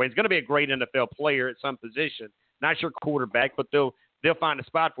storyline, by the way. He's going to be a great NFL player at some position. Not sure quarterback, but they'll find a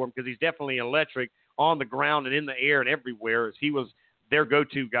spot for him because he's definitely electric on the ground and in the air and everywhere, as he was their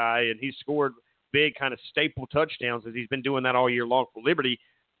go-to guy, and he scored big kind of staple touchdowns as he's been doing that all year long for Liberty.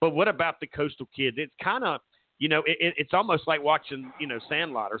 But what about the Coastal kids? It's kind of, it's almost like watching,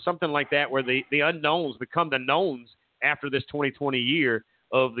 Sandlot or something like that, where the unknowns become the knowns after this 2020 year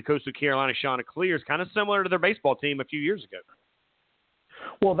of the Coastal Carolina Chanticleers, kind of similar to their baseball team a few years ago.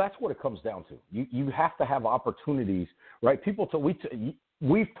 Well, that's what it comes down to. You have to have opportunities, right?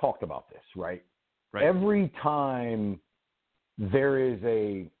 We've talked about this, right? Every time there is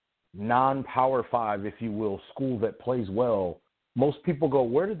a non-Power 5, if you will, school that plays well, most people go,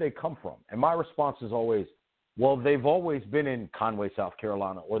 where did they come from? And my response is always, well, they've always been in Conway, South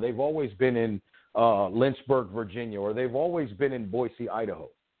Carolina, or they've always been in Lynchburg, Virginia, or they've always been in Boise, Idaho.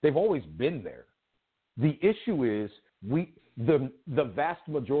 They've always been there. The issue is the vast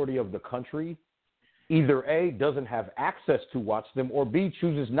majority of the country either A, doesn't have access to watch them, or B,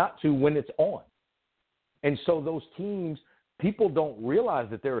 chooses not to when it's on. And so those teams, people don't realize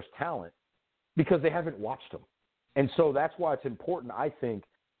that there is talent because they haven't watched them. And so that's why it's important, I think,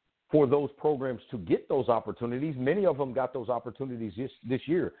 for those programs to get those opportunities. Many of them got those opportunities this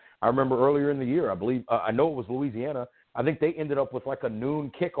year. I remember earlier in the year, I know it was Louisiana, I think they ended up with like a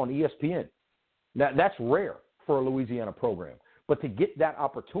noon kick on ESPN. That's rare for a Louisiana program. But to get that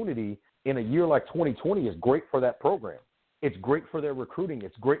opportunity in a year like 2020 is great for that program. It's great for their recruiting.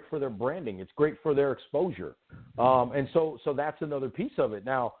 It's great for their branding. It's great for their exposure. And so that's another piece of it.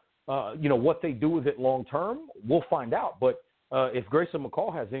 Now, what they do with it long term, we'll find out. But if Grayson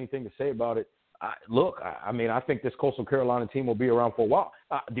McCall has anything to say about it, I think this Coastal Carolina team will be around for a while.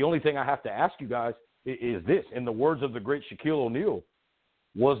 The only thing I have to ask you guys is this. In the words of the great Shaquille O'Neal,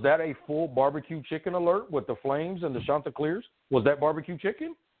 was that a full barbecue chicken alert with the Flames and the Chanticleers? Was that barbecue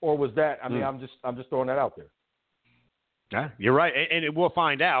chicken? Or was that, I'm just throwing that out there. Yeah, you're right. And we'll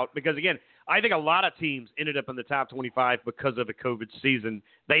find out because, again, I think a lot of teams ended up in the top 25 because of the COVID season.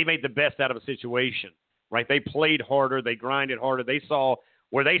 They made the best out of a situation, right? They played harder. They grinded harder. They saw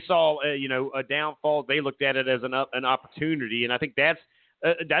a downfall. They looked at it as an opportunity. And I think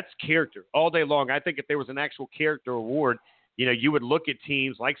that's character all day long. I think if there was an actual character award, you would look at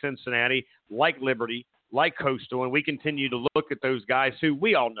teams like Cincinnati, like Liberty, like Coastal, and we continue to look at those guys who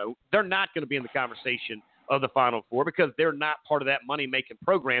we all know they're not going to be in the conversation of the Final Four because they're not part of that money-making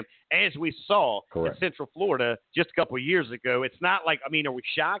program, as we saw in Central Florida just a couple of years ago. It's not like, are we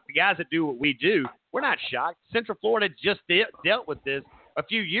shocked? The guys that do what we do, we're not shocked. Central Florida just dealt with this a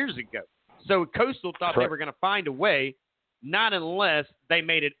few years ago. So Coastal thought they were going to find a way, not unless they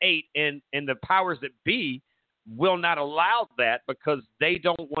made it 8, and the powers that be will not allow that because they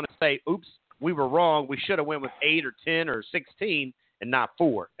don't want to say, oops, we were wrong. We should have went with 8 or 10 or 16 and not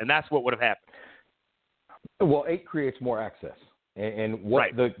 4. And that's what would have happened. Well, 8 creates more access. And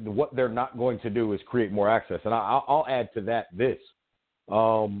what they're not going to do is create more access. And I'll add to that this.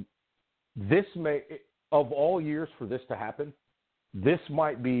 This may, of all years for this to happen, this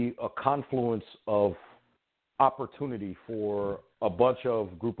might be a confluence of opportunity for a bunch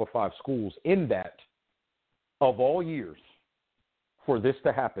of Group of 5 schools in that, of all years, for this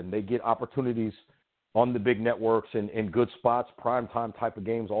to happen, they get opportunities on the big networks and in good spots, primetime type of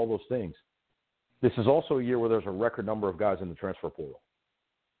games, all those things. This is also a year where there's a record number of guys in the transfer portal.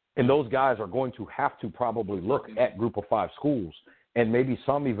 And those guys are going to have to probably look at Group of 5 schools and maybe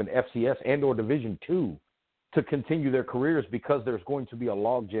some even FCS and or Division II to continue their careers because there's going to be a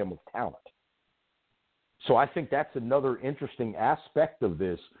logjam of talent. So I think that's another interesting aspect of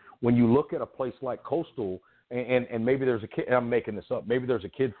this. When you look at a place like Coastal, and maybe there's a kid, and I'm making this up, maybe there's a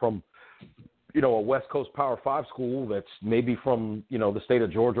kid from, a West Coast Power 5 school that's maybe from, the state of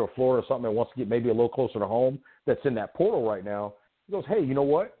Georgia or Florida or something that wants to get maybe a little closer to home that's in that portal right now. He goes, hey, you know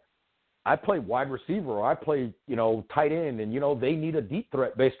what? I play wide receiver or I play, tight end, and, they need a deep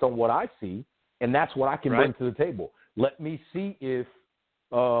threat based on what I see, and that's what I can bring to the table. Let me see if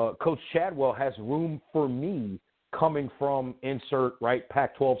Coach Chadwell has room for me coming from insert,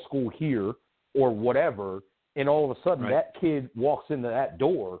 Pac-12 school here or whatever, and all of a sudden that kid walks into that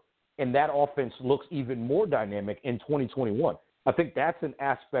door and that offense looks even more dynamic in 2021. I think that's an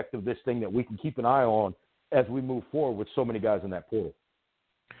aspect of this thing that we can keep an eye on as we move forward with so many guys in that portal.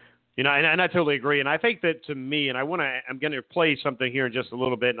 And I totally agree. And I think that to me, and I'm going to play something here in just a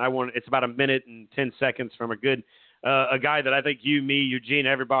little bit, and it's about a minute and 10 seconds from a guy that I think you, me, Eugene,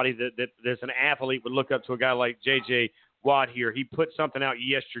 everybody that there's an athlete would look up to, a guy like J.J. Watt here. He put something out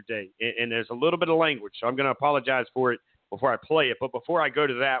yesterday, and there's a little bit of language, so I'm going to apologize for it before I play it. But before I go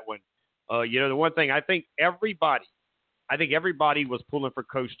to that one, the one thing, I think everybody was pulling for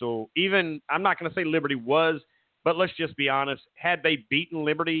Coastal. Even, I'm not going to say Liberty was, but let's just be honest. Had they beaten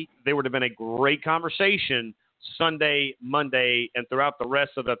Liberty, there would have been a great conversation Sunday, Monday, and throughout the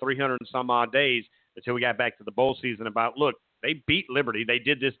rest of the 300 and some odd days until we got back to the bowl season about, look, they beat Liberty. They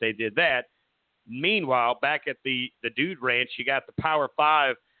did this, they did that. Meanwhile, back at the Dude Ranch, you got the Power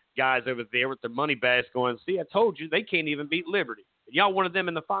 5 guys over there with their money bags going, see, I told you, they can't even beat Liberty. Y'all wanted them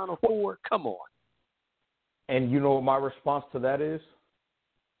in the Final Four? Come on. And you know what my response to that is?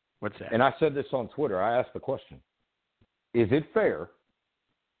 What's that? And I said this on Twitter. I asked the question, is it fair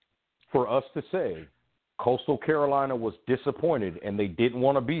for us to say Coastal Carolina was disappointed and they didn't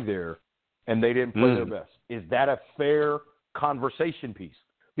want to be there and they didn't play their best. Is that a fair conversation piece?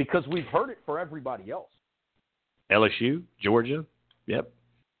 Because we've heard it for everybody else. LSU, Georgia, yep.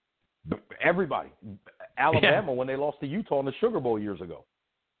 Everybody. Alabama when they lost to Utah in the Sugar Bowl years ago.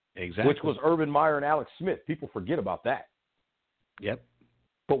 Exactly. Which was Urban Meyer and Alex Smith. People forget about that. Yep.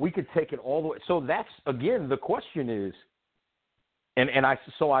 But we could take it all the way. So that's, again, the question is, and I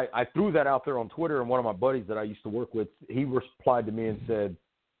threw that out there on Twitter, and one of my buddies that I used to work with, he replied to me and said,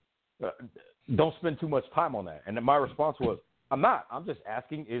 don't spend too much time on that. And then my response was, I'm not. I'm just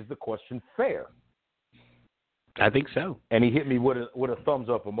asking, is the question fair? I think so. And he hit me with a thumbs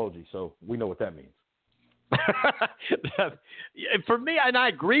up emoji, so we know what that means. For me, and I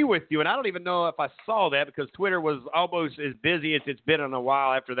agree with you, and I don't even know if I saw that because Twitter was almost as busy as it's been in a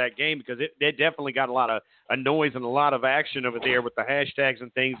while after that game because it definitely got a lot of a noise and a lot of action over there with the hashtags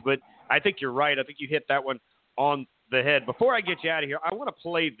and things. But I think you're right. I think you hit that one on the head. Before I get you out of here, I want to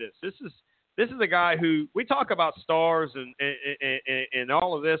play this. This is a guy who we talk about stars and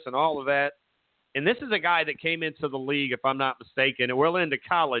all of this and all of that. And this is a guy that came into the league, if I'm not mistaken, and well into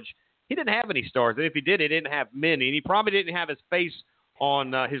college. He didn't have any stars. And if he did, he didn't have many. And he probably didn't have his face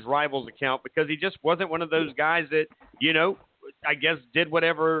on his rival's account because he just wasn't one of those guys that, I guess did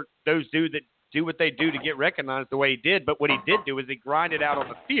whatever those do that do what they do to get recognized the way he did. But what he did do is he grinded out on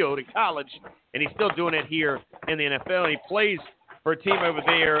the field in college, and he's still doing it here in the NFL. And he plays for a team over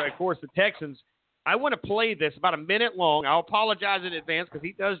there, of course, the Texans. I want to play this about a minute long. I'll apologize in advance because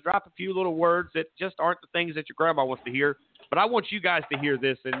he does drop a few little words that just aren't the things that your grandma wants to hear. But I want you guys to hear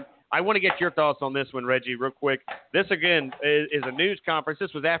this, and I want to get your thoughts on this one, Reggie, real quick. This, again, is a news conference.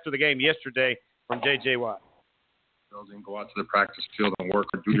 This was after the game yesterday from J.J. Watt. And go out to the practice field and work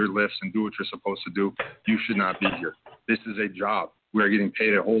or do your lifts and do what you're supposed to do. You should not be here. This is a job. We are getting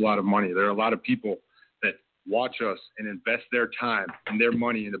paid a whole lot of money. There are a lot of people that watch us and invest their time and their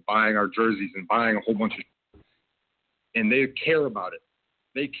money into buying our jerseys and buying a whole bunch of and they care about it.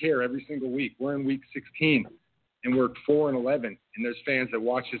 They care every single week. We're in week 16. And we're 4-11, and there's fans that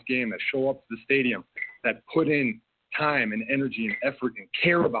watch this game, that show up to the stadium, that put in time and energy and effort and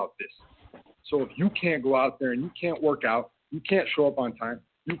care about this. So if you can't go out there and you can't work out, you can't show up on time,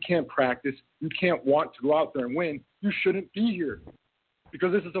 you can't practice, you can't want to go out there and win, you shouldn't be here.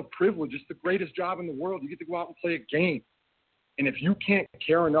 Because this is a privilege. It's the greatest job in the world. You get to go out and play a game. And if you can't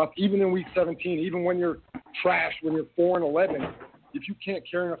care enough, even in week 17, even when you're trash, when you're 4-11, if you can't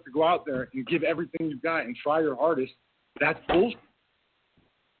care enough to go out there and give everything you've got and try your hardest, that's bullshit.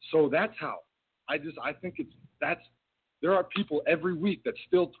 So that's how. I think there are people every week that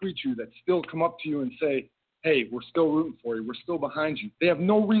still tweet you, that still come up to you and say, hey, we're still rooting for you. We're still behind you. They have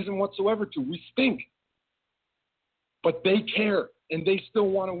no reason whatsoever to. We stink. But they care, and they still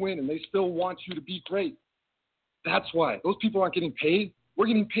want to win, and they still want you to be great. That's why. Those people aren't getting paid. We're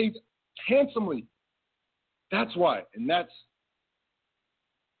getting paid handsomely. That's why. And that's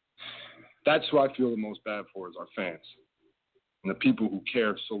who I feel the most bad for is our fans and the people who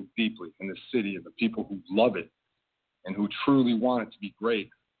care so deeply in this city and the people who love it and who truly want it to be great.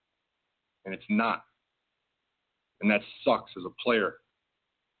 And it's not. And that sucks as a player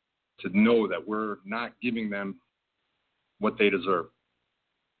to know that we're not giving them what they deserve.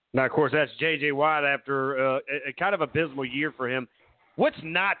 Now, of course, that's J.J. Watt after a kind of abysmal year for him. What's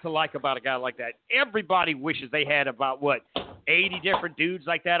not to like about a guy like that? Everybody wishes they had about, 80 different dudes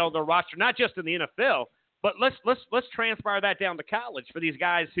like that on their roster, not just in the NFL, but let's transpire that down to college for these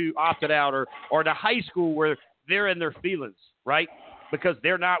guys who opted out or to high school where they're in their feelings, right? Because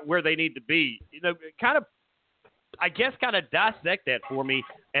they're not where they need to be. Kind of dissect that for me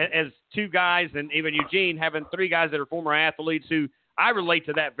as two guys and even Eugene having three guys that are former athletes who I relate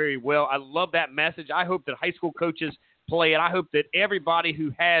to that very well. I love that message. I hope that high school coaches play it. I hope that everybody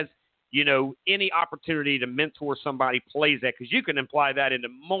who has any opportunity to mentor somebody plays that because you can apply that into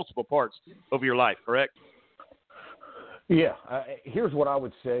multiple parts of your life, correct? Yeah. Here's what I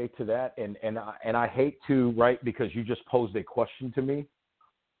would say to that, and I hate to, right, because you just posed a question to me,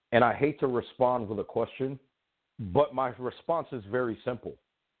 and I hate to respond with a question, but my response is very simple.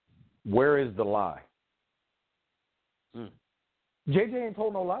 Where is the lie? JJ ain't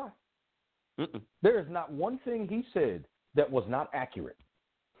told no lie. There is not one thing he said that was not accurate.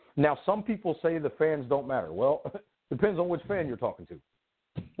 Now, some people say the fans don't matter. Well, depends on which fan you're talking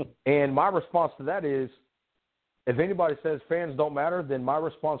to. And my response to that is, if anybody says fans don't matter, then my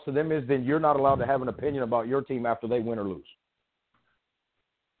response to them is then you're not allowed to have an opinion about your team after they win or lose.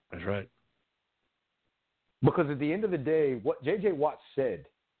 That's right. Because at the end of the day, what J.J. Watt said,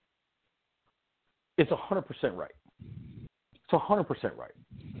 it's 100% right. It's 100% right.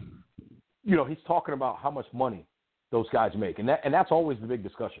 he's talking about how much money those guys make, and that's always the big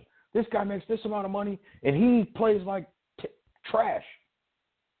discussion. This guy makes this amount of money, and he plays like trash.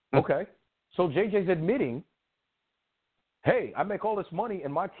 Okay, so JJ's admitting, hey, I make all this money,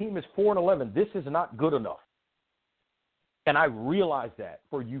 and my team is 4-11. This is not good enough, and I realize that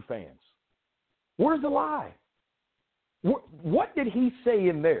for you fans. Where's the lie? What did he say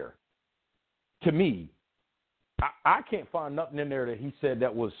in there? To me, I can't find nothing in there that he said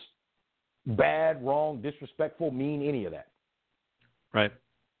that was bad, wrong, disrespectful, mean, any of that. Right.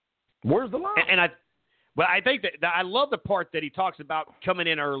 Where's the line? But I think that I love the part that he talks about coming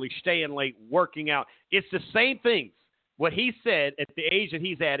in early, staying late, working out. It's the same things. What he said at the age that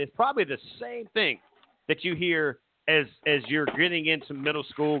he's at is probably the same thing that you hear as you're getting into middle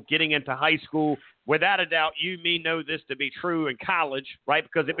school, getting into high school. Without a doubt, you know this to be true in college, right?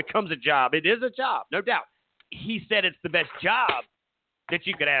 Because it becomes a job. It is a job, no doubt. He said it's the best job that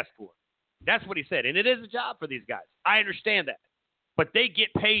you could ask for. That's what he said. And it is a job for these guys. I understand that. But they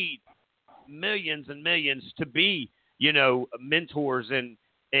get paid millions and millions to be, mentors and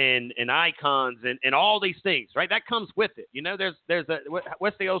icons and all these things, right? That comes with it. There's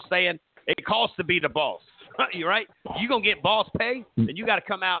what's the old saying? It costs to be the boss. You're right. You're going to get boss pay, and you got to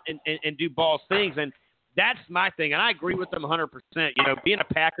come out and do boss things. And that's my thing. And I agree with them 100%. Being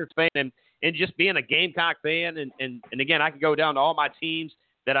a Packers fan and just being a Gamecock fan. And again, I could go down to all my teams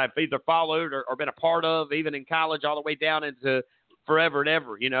that I've either followed or been a part of, even in college, all the way down into forever and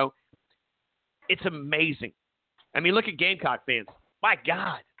ever. It's amazing. I mean, look at Gamecock fans. My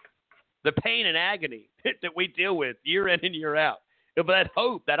God, the pain and agony that we deal with year in and year out. But that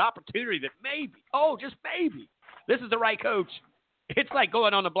hope, that opportunity that maybe, just maybe, this is the right coach. It's like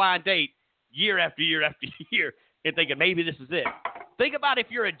going on a blind date year after year after year and thinking maybe this is it. Think about if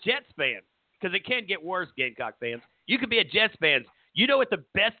you're a Jets fan, because it can get worse, Gamecock fans. You could be a Jets fan. You know what the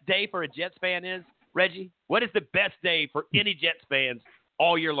best day for a Jets fan is, Reggie? What is the best day for any Jets fans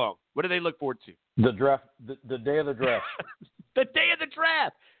all year long? What do they look forward to? The draft, the day of the draft. The day of the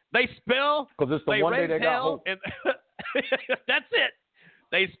draft. They spell. Because it's the one day they got hope. And that's it.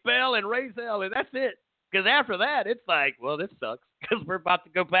 They spell and raise hell, and that's it. Because after that, it's like, well, this sucks. Because we're about to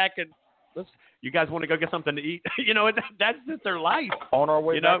go back and you guys want to go get something to eat. That's just their life. On our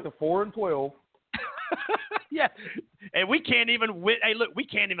way back to 4-12. Yeah. And we can't even win. Hey, look, we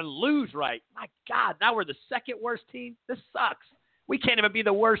can't even lose right. My God, now we're the second worst team. This sucks. We can't even be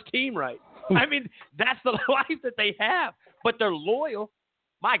the worst team right. I mean, that's the life that they have. But they're loyal.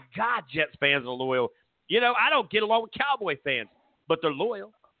 My God, Jets fans are loyal. I don't get along with Cowboy fans, but they're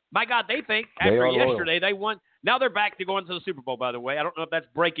loyal. My God, they think after yesterday they won. Now they're back to going to the Super Bowl, by the way. I don't know if that's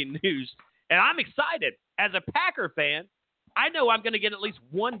breaking news. And I'm excited. As a Packer fan, I know I'm going to get at least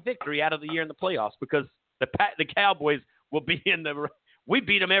one victory out of the year in the playoffs because the Cowboys will be in the – we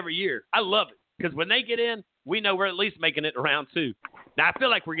beat them every year. I love it because when they get in, we know we're at least making it to round 2. Now, I feel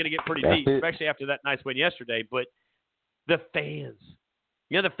like we're going to get pretty deep, especially after that nice win yesterday. But the fans –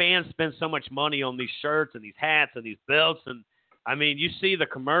 the fans spend so much money on these shirts and these hats and these belts. And, I mean, you see the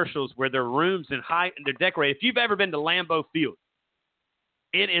commercials where their rooms and they're decorated. If you've ever been to Lambeau Field,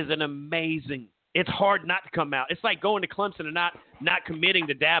 it is an amazing – it's hard not to come out. It's like going to Clemson and not committing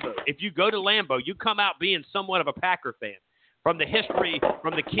to Dabo. If you go to Lambeau, you come out being somewhat of a Packer fan. From the history,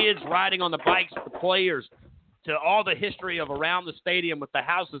 from the kids riding on the bikes, the players, to all the history of around the stadium with the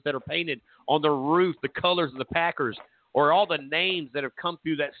houses that are painted on the roof, the colors of the Packers, or all the names that have come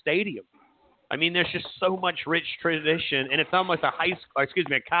through that stadium. I mean, there's just so much rich tradition, and it's almost a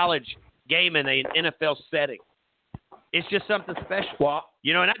college game in an NFL setting. It's just something special. Well,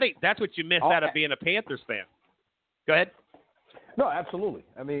 and I think that's what you miss out of being a Panthers fan. Go ahead. No, absolutely.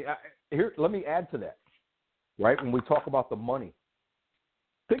 I mean, let me add to that, right? When we talk about the money,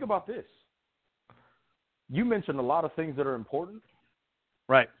 think about this. You mentioned a lot of things that are important.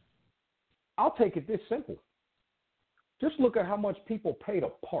 Right. I'll take it this simple. Just look at how much people pay to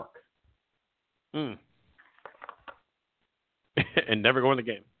park. And never go in the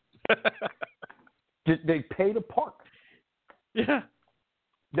game. They pay to park. Yeah.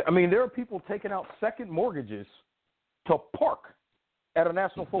 I mean, there are people taking out second mortgages to park at a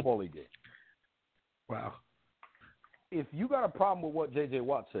National Football League game. Wow. If you got a problem with what J.J.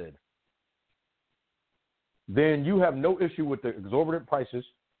 Watt said, then you have no issue with the exorbitant prices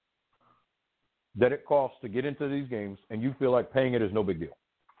that it costs to get into these games, and you feel like paying it is no big deal.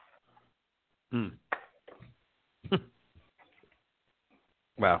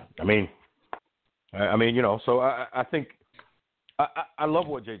 Wow. I mean, so I think I love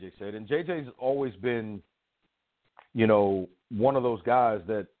what JJ said, and JJ's always been, one of those guys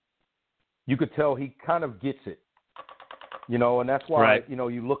that you could tell he kind of gets it. You know, and that's why, Right. you know,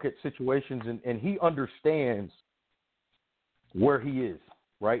 you look at situations and he understands where he is,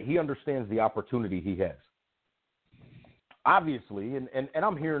 right? He understands the opportunity he has. Obviously, and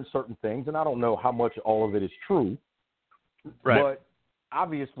I'm hearing certain things, and I don't know how much all of it is true, Right. but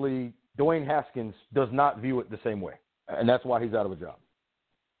obviously Dwayne Haskins does not view it the same way, and that's why he's out of a job.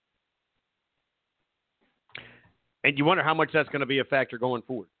 And you wonder how much that's going to be a factor going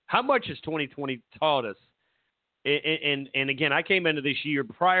forward. How much has 2020 taught us? And again, I came into this year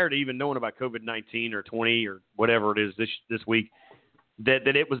prior to even knowing about COVID-19 or 20 or whatever it is this week, that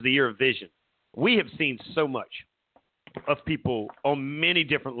it was the year of vision. We have seen so much of people on many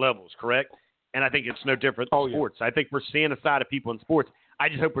different levels, correct? And I think it's no different in sports. I think we're seeing a side of people in sports. I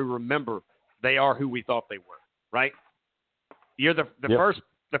just hope we remember they are who we thought they were, right? You're the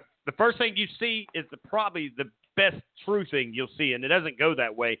first thing you see is probably the best true thing you'll see, and it doesn't go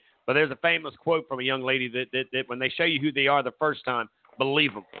that way. But there's a famous quote from a young lady that when they show you who they are the first time,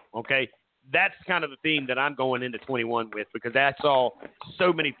 believe them, okay? That's kind of the theme that I'm going into 21 with, because I saw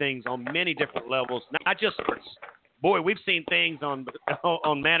so many things on many different levels, not just sports. Boy, we've seen things on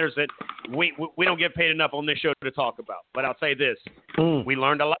matters that we don't get paid enough on this show to talk about. But I'll say this. We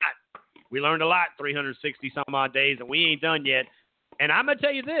learned a lot. We learned a lot 360-some-odd days, and we ain't done yet. And I'm going to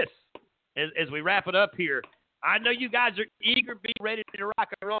tell you this, as we wrap it up here, I know you guys are eager, be ready to rock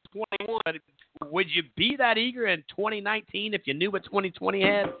and roll 21. Would you be that eager in 2019 if you knew what 2020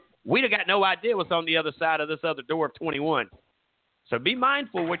 had? We'd have got no idea what's on the other side of this other door of 21. So be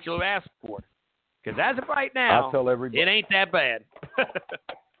mindful what you'll ask for. Because as of right now, it ain't that bad.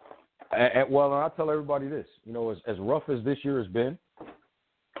 and I'll tell everybody this. You know, as rough as this year has been,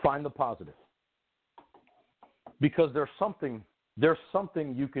 find the positive. Because there's something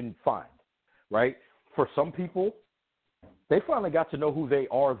you can find, right? For some people, they finally got to know who they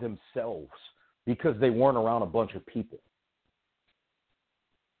are themselves because they weren't around a bunch of people.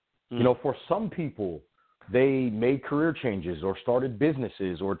 You know, for some people, they made career changes or started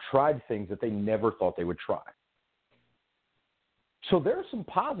businesses or tried things that they never thought they would try. So there are some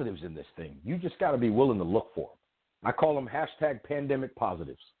positives in this thing. You just got to be willing to look for them. I call them #pandemic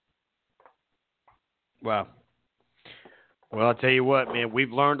positives. Wow. Well, I'll tell you what, man,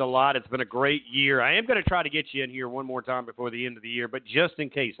 we've learned a lot. It's been a great year. I am going to try to get you in here one more time before the end of the year, but just in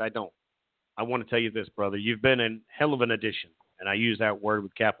case I don't, I want to tell you this, brother. You've been a hell of an addition, and I use that word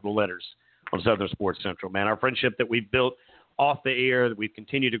with capital letters, on Southern Sports Central, man. Our friendship that we've built off the air, that we've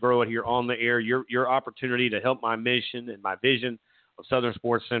continued to grow it here on the air, your opportunity to help my mission and my vision of Southern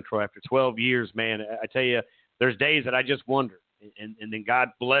Sports Central after 12 years, man, I tell you, there's days that I just wonder. And then God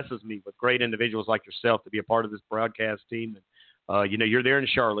blesses me with great individuals like yourself to be a part of this broadcast team. And, you know, you're there in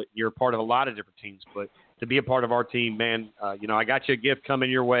Charlotte. You're a part of a lot of different teams. But to be a part of our team, man, you know, I got you a gift coming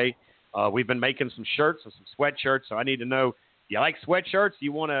your way. We've been making some shirts and some sweatshirts, so I need to know, do you like sweatshirts? Do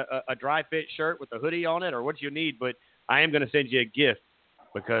you want a dry fit shirt with a hoodie on it, or what do you need? But I am going to send you a gift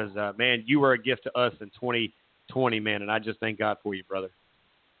because, man, you were a gift to us in 2020, man, and I just thank God for you, brother.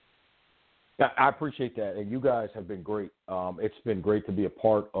 I appreciate that, and you guys have been great. It's been great to be a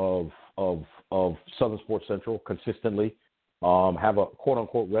part of Southern Sports Central consistently. Have a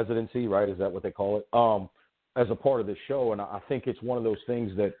quote-unquote residency, right? Is that what they call it? As a part of this show, and I think it's one of those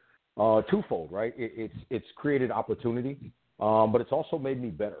things that twofold, right? It's created opportunity, but it's also made me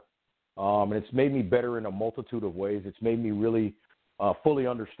better, and it's made me better in a multitude of ways. It's made me really fully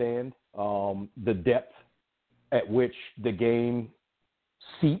understand the depth at which the game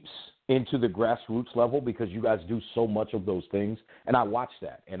seeps into the grassroots level, because you guys do so much of those things, and I watch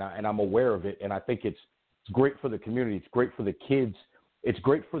that, and I'm aware of it, and I think it's great for the community, it's great for the kids, it's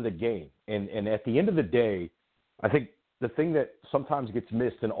great for the game, and at the end of the day, I think the thing that sometimes gets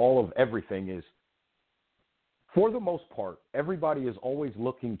missed in all of everything is, for the most part, everybody is always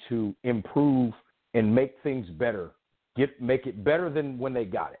looking to improve and make things better, make it better than when they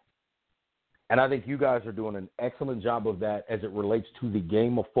got it. And I think you guys are doing an excellent job of that as it relates to the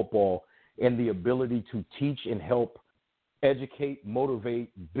game of football and the ability to teach and help educate,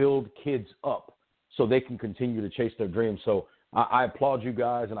 motivate, build kids up so they can continue to chase their dreams. So I applaud you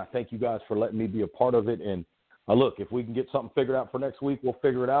guys, and I thank you guys for letting me be a part of it. And look, if we can get something figured out for next week, we'll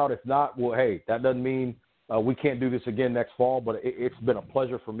figure it out. If not, well, hey, that doesn't mean we can't do this again next fall, but it's been a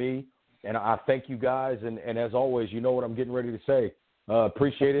pleasure for me. And I thank you guys. And as always, you know what I'm getting ready to say.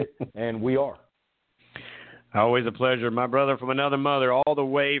 Appreciate it, and we are. Always a pleasure. My brother from another mother, all the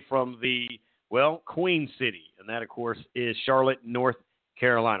way from the, Queen City. And that, of course, is Charlotte, North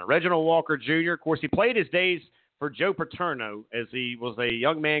Carolina. Reginald Walker Jr., of course, he played his days for Joe Paterno as he was a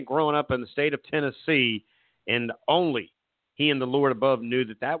young man growing up in the state of Tennessee, and only he and the Lord above knew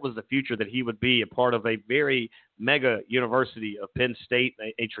that that was the future, that he would be a part of a very mega university of Penn State,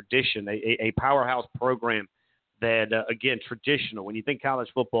 a tradition, a powerhouse program that, again, traditional. When you think college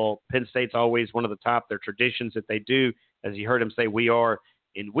football, Penn State's always one of the top. Their traditions that they do, as you heard him say, we are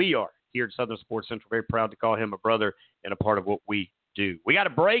here at Southern Sports Central. Very proud to call him a brother and a part of what we do. We got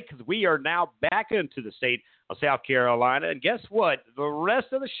a break because we are now back into the state of South Carolina. And guess what? The rest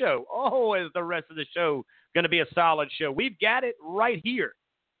of the show, is the rest of the show going to be a solid show. We've got it right here.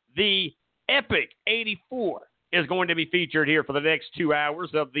 The Epic 84 is going to be featured here for the next 2 hours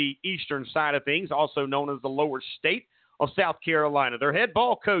of the eastern side of things, also known as the lower state of South Carolina. Their head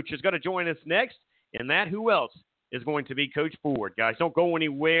ball coach is going to join us next, and that who else is going to be Coach Ford. Guys, don't go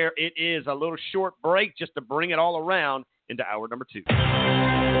anywhere. It is a little short break just to bring it all around into hour number 2.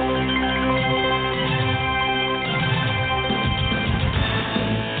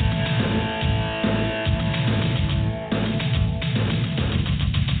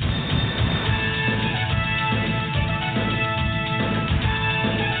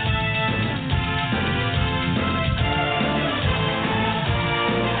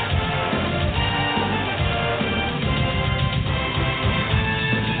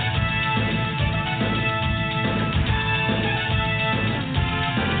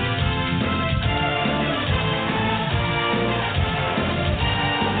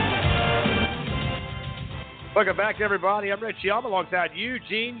 Welcome back, everybody. I'm Rich Yelm alongside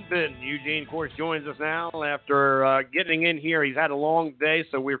Eugene Benton. Eugene, of course, joins us now after getting in here. He's had a long day,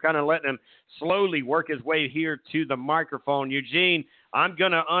 so we're kind of letting him slowly work his way here to the microphone. Eugene, I'm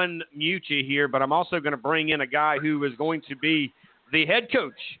going to unmute you here, but I'm also going to bring in a guy who is going to be the head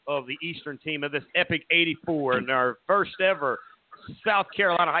coach of the Eastern team of this Epic 84 and our first ever South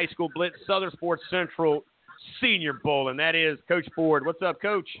Carolina High School Blitz Southern Sports Central Senior Bowl, and that is Coach Ford. What's up,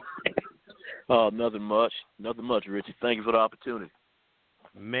 Coach? Nothing much, Richie. Thank you for the opportunity.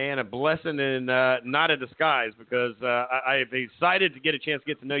 Man, a blessing and not a disguise, because I'm excited to get a chance to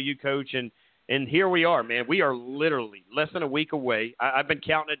get to know you, Coach, and here we are, man. We are literally less than a week away. I've been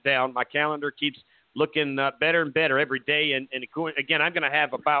counting it down. My calendar keeps looking better and better every day, and again, I'm going to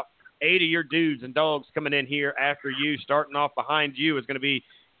have about 8 of your dudes and dogs coming in here after you. Starting off behind you is going to be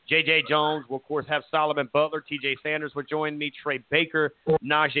J.J. Jones. We'll, of course, have Solomon Butler. T.J. Sanders will join me. Trey Baker,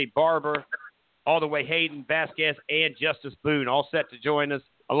 Najee Barber, all the way Hayden Vasquez and Justice Boone, all set to join us,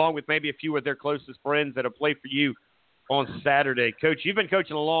 along with maybe a few of their closest friends that'll play for you on Saturday. Coach, you've been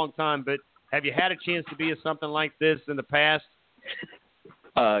coaching a long time, but have you had a chance to be at something like this in the past?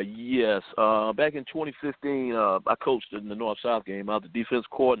 Yes. Back in 2015, I coached in the North-South game. I was the defense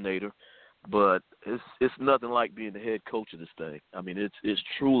coordinator, but it's nothing like being the head coach of this thing. I mean, it's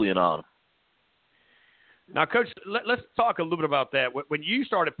truly an honor. Now, Coach, let's talk a little bit about that. When you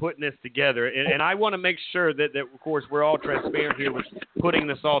started putting this together, and I want to make sure that, of course, we're all transparent here with putting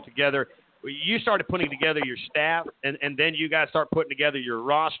this all together. You started putting together your staff, and then you guys start putting together your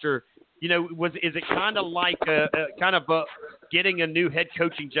roster. You know, is it kind of like getting a new head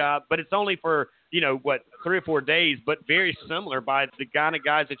coaching job, but it's only for, 3 or 4 days, but very similar by the kind of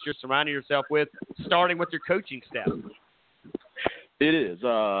guys that you're surrounding yourself with, starting with your coaching staff? It is.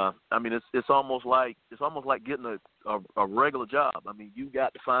 I mean, it's almost like getting a regular job. I mean, you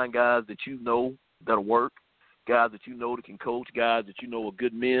got to find guys that you know that'll work, guys that you know that can coach, guys that you know are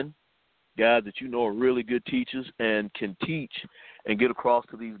good men, guys that you know are really good teachers and can teach and get across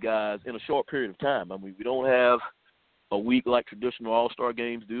to these guys in a short period of time. I mean, we don't have a week like traditional All-Star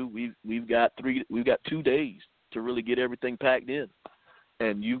games do. We've got 2 days to really get everything packed in.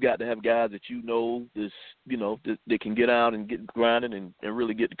 And you've got to have guys that that can get out and get grinding and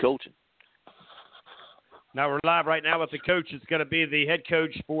really get to coaching. Now we're live right now with the coach. It's going to be the head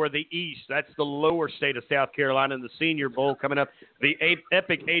coach for the East. That's the lower state of South Carolina in the Senior Bowl coming up. The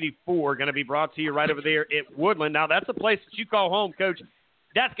Epic 84 going to be brought to you right over there at Woodland. Now that's a place that you call home, Coach.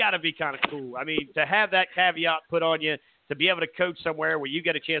 That's got to be kind of cool. I mean, to have that caveat put on you, to be able to coach somewhere where you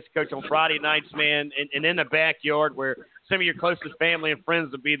get a chance to coach on Friday nights, man, and in the backyard where some of your closest family and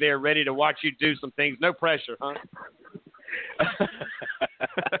friends will be there ready to watch you do some things. No pressure, huh?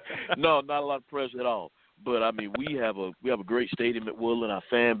 No, not a lot of pressure at all. But I mean, we have a great stadium at Woodland. Our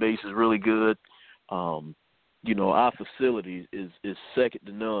fan base is really good. Our facility is second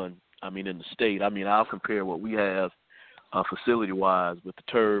to none. I mean, in the state. I mean, I'll compare what we have facility-wise with the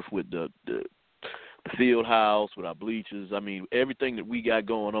turf, with the field house, with our bleachers. I mean, everything that we got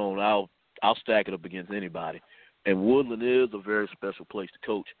going on, I'll stack it up against anybody. And Woodland is a very special place to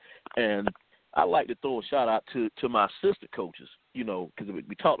coach. And I like to throw a shout out to my assistant coaches, because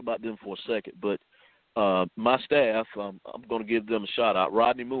we talked about them for a second. But my staff, I'm going to give them a shout out.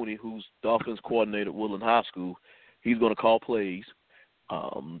 Rodney Mooney, who's the offense coordinator at Woodland High School, He's going to call plays.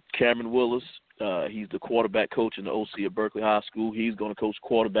 Cameron Willis, he's the quarterback coach in the OC at Berkeley High School. He's going to coach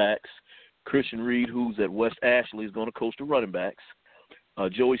quarterbacks. Christian Reed, who's at West Ashley, is going to coach the running backs.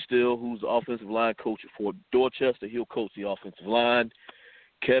 Joey Still, who's the offensive line coach at Fort Dorchester, he'll coach the offensive line.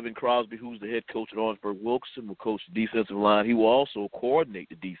 Kevin Crosby, who's the head coach at Orangeburg Wilkinson, will coach the defensive line. He will also coordinate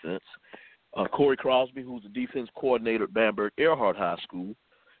the defense. Corey Crosby, who's the defense coordinator at Bamberg Earhart High School,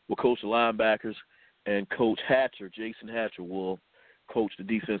 will coach the linebackers. And Coach Hatcher, Jason Hatcher, will coach the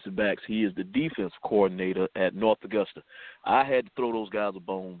defensive backs. He is the defense coordinator at North Augusta. I had to throw those guys a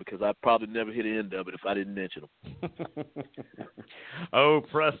bone because I'd probably never hit the end of it if I didn't mention them. Oh,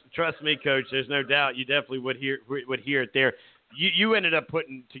 trust me, Coach. There's no doubt you definitely would hear it there. You ended up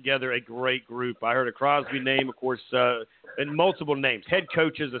putting together a great group. I heard a Crosby name, of course, and multiple names, head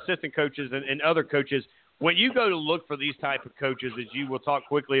coaches, assistant coaches, and other coaches. When you go to look for these type of coaches, as you will talk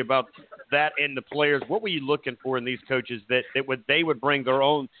quickly about that and the players, what were you looking for in these coaches that they would bring their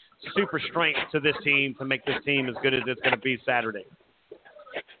own super strength to this team to make this team as good as it's going to be Saturday?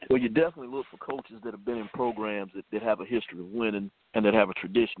 Well, you definitely look for coaches that have been in programs that have a history of winning and that have a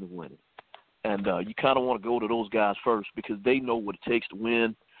tradition of winning. And you kind of want to go to those guys first because they know what it takes to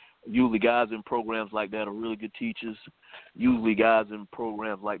win. Usually guys in programs like that are really good teachers. Usually guys in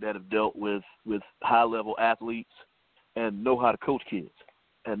programs like that have dealt with high-level athletes and know how to coach kids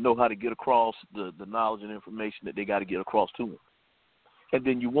and know how to get across the knowledge and information that they got to get across to them. And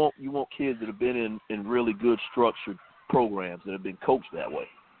then you want kids that have been in really good structured programs that have been coached that way.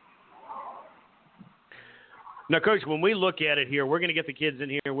 Now, Coach, when we look at it here, we're going to get the kids in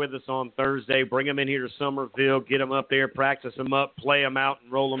here with us on Thursday, bring them in here to Somerville, get them up there, practice them up, play them out,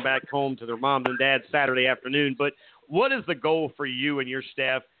 and roll them back home to their mom and dad Saturday afternoon. But what is the goal for you and your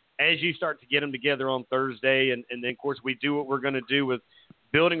staff as you start to get them together on Thursday? And then, of course, we do what we're going to do with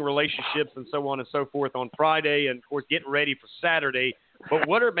building relationships and so on and so forth on Friday and, of course, getting ready for Saturday. But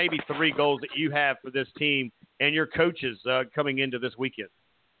what are maybe 3 goals that you have for this team and your coaches coming into this weekend?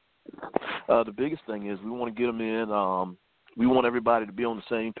 The biggest thing is we want to get them in. We want everybody to be on the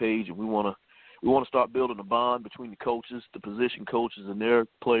same page, and we want to start building a bond between the coaches, the position coaches, and their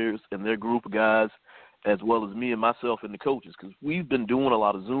players and their group of guys, as well as me and myself and the coaches, because we've been doing a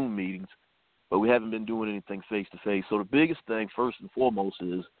lot of Zoom meetings, but we haven't been doing anything face-to-face. So the biggest thing, first and foremost,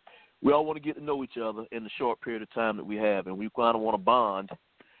 is we all want to get to know each other in the short period of time that we have, and we kind of want to bond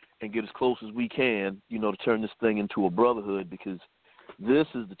and get as close as we can, to turn this thing into a brotherhood, because this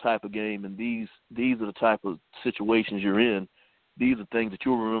is the type of game, and these are the type of situations you're in. These are things that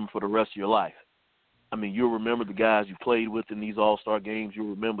you'll remember for the rest of your life. I mean, you'll remember the guys you played with in these all-star games.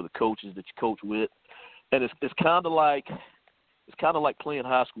 You'll remember the coaches that you coach with, and it's kind of like playing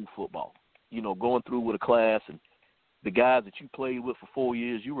high school football. Going through with a class and the guys that you played with for 4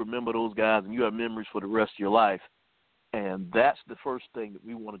 years. You remember those guys, and you have memories for the rest of your life. And that's the first thing that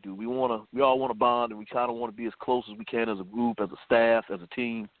we want to do. We all want to bond, and we kind of want to be as close as we can as a group, as a staff, as a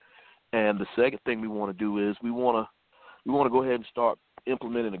team. And the second thing we want to do is we want to go ahead and start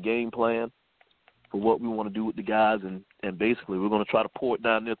implementing a game plan for what we want to do with the guys, and basically we're going to try to pour it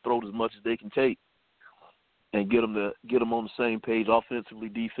down their throat as much as they can take, and get them on the same page, offensively,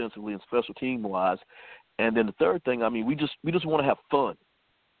 defensively, and special team wise. And then the third thing, I mean, we just want to have fun.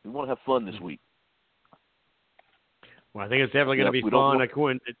 We want to have fun this week. Well, I think it's definitely going to be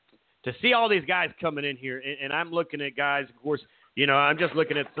fun. To see all these guys coming in here, and I'm looking at guys, of course, I'm just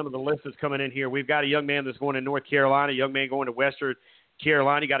looking at some of the lists that's coming in here. We've got a young man that's going to North Carolina, a young man going to Western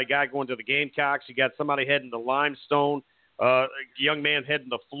Carolina. You got a guy going to the Gamecocks. You got somebody heading to Limestone. A young man heading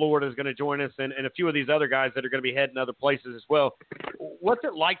to Florida is going to join us, and a few of these other guys that are going to be heading other places as well. What's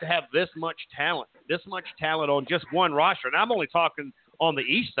it like to have this much talent on just one roster? And I'm only talking on the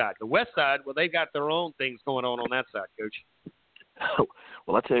east side. The west side, well, they've got their own things going on that side, Coach.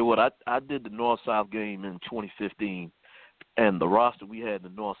 Well, I tell you what, I did the North-South game in 2015, and the roster we had in the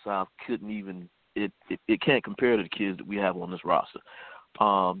North-South couldn't even it can't compare to the kids that we have on this roster.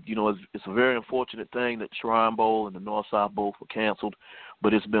 It's a very unfortunate thing that Shrine Bowl and the North-South Bowl were canceled,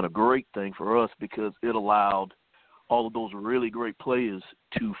 but it's been a great thing for us because it allowed all of those really great players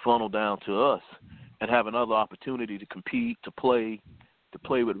to funnel down to us and have another opportunity to compete, to play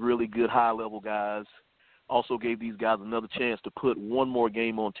with really good high-level guys. Also gave these guys another chance to put one more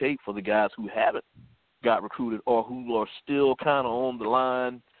game on tape for the guys who haven't got recruited or who are still kind of on the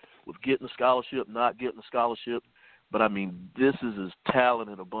line with getting a scholarship, not getting a scholarship. But, I mean, this is as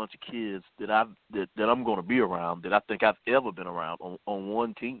talented a bunch of kids that I'm going to be around that I think I've ever been around on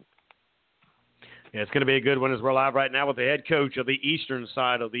one team. Yeah, it's going to be a good one as we're live right now with the head coach of the eastern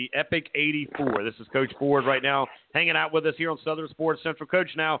side of the Epic 84. This is Coach Ford right now hanging out with us here on Southern Sports Central. Coach,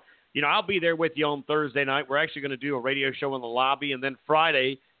 now I'll be there with you on Thursday night. We're actually going to do a radio show in the lobby, and then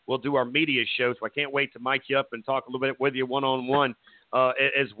Friday we'll do our media show. So I can't wait to mic you up and talk a little bit with you one-on-one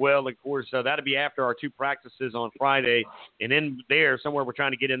as well. Of course, that'll be after our 2 practices on Friday, and in there somewhere we're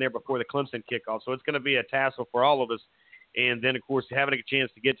trying to get in there before the Clemson kickoff. So it's going to be a tassel for all of us. And then, of course, having a chance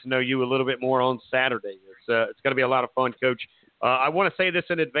to get to know you a little bit more on Saturday. It's going to be a lot of fun, Coach. I want to say this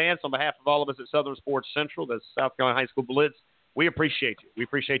in advance on behalf of all of us at Southern Sports Central, the South Carolina High School Blitz. We appreciate you. We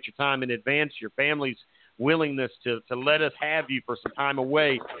appreciate your time in advance, your family's willingness to let us have you for some time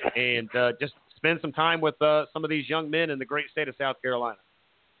away and just spend some time with some of these young men in the great state of South Carolina.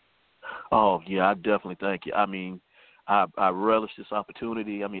 Oh, yeah, I definitely thank you. I mean, I relish this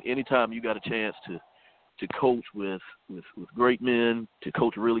opportunity. I mean, anytime you got a chance to coach with great men, to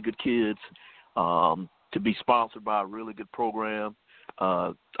coach really good kids, to be sponsored by a really good program.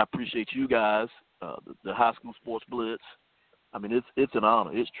 I appreciate you guys, the High School Sports Blitz. I mean, it's an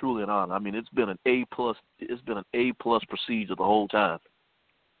honor. It's truly an honor. I mean, it's been an A+. It's been an A+ procedure the whole time.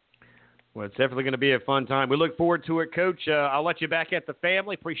 Well, it's definitely going to be a fun time. We look forward to it, Coach. I'll let you back at the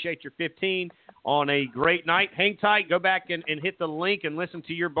family. Appreciate your 15 on a great night. Hang tight. Go back and hit the link and listen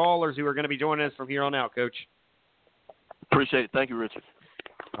to your ballers who are going to be joining us from here on out, Coach. Appreciate it. Thank you, Richard.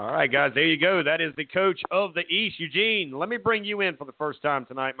 All right, guys, there you go. That is the coach of the East, Eugene. Let me bring you in for the first time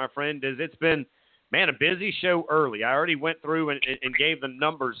tonight, my friend, as it's been, man, a busy show early. I already went through and gave the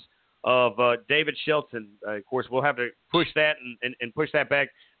numbers of David Shelton. Of course, we'll have to push that and push that back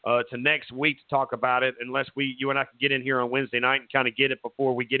to next week to talk about it, unless you and I can get in here on Wednesday night and kind of get it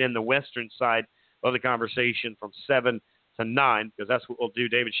before we get in the western side of the conversation from 7 to 9, because that's what we'll do.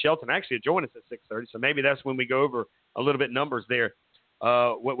 David Shelton actually will join us at 6:30, so maybe that's when we go over a little bit numbers there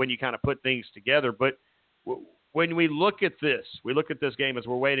when you kind of put things together. But when we look at this game as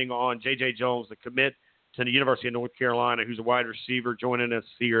we're waiting on J.J. Jones to commit to the University of North Carolina, who's a wide receiver, joining us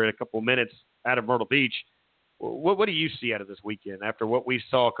here in a couple of minutes out of Myrtle Beach. What do you see out of this weekend after what we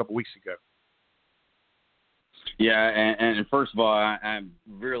saw a couple weeks ago? Yeah, and first of all, I'm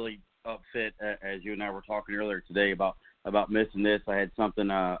really upset, as you and I were talking earlier today about missing this. I had something.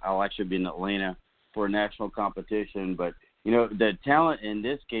 I'll actually be in Atlanta for a national competition, but the talent in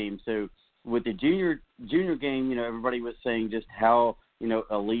this game. So with the junior game, everybody was saying just how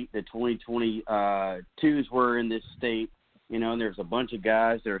elite the 2022s were in this state. And there's a bunch of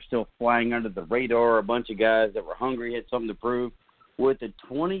guys that are still flying under the radar, a bunch of guys that were hungry, had something to prove. With the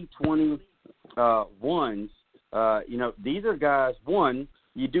 2020 ones, these are guys,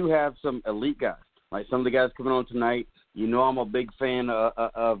 you do have some elite guys. Like some of the guys coming on tonight, I'm a big fan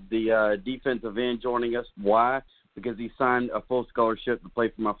of the defensive end joining us. Why? Because he signed a full scholarship to play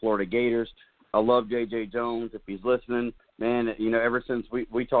for my Florida Gators. I love J.J. Jones. If he's listening, man, ever since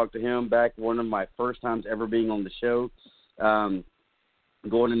we talked to him back, one of my first times ever being on the show,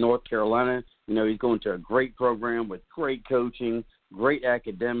 going to North Carolina, he's going to a great program with great coaching, great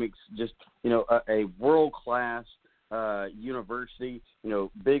academics, just, a world-class university,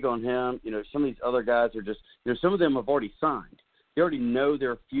 big on him. Some of these other guys are just, some of them have already signed. They already know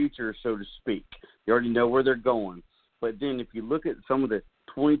their future, so to speak. They already know where they're going. But then if you look at some of the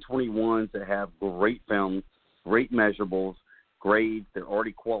 2021s that have great film, great measurables, grades, they're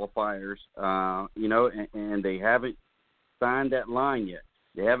already qualifiers, and they haven't signed that line yet.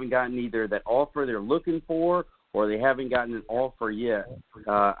 They haven't gotten either that offer they're looking for or they haven't gotten an offer yet.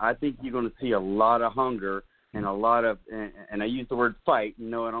 I think you're going to see a lot of hunger and a lot of, and I use the word fight. I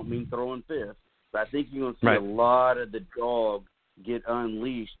don't mean throwing fists, but I think you're going to see a lot of the dog get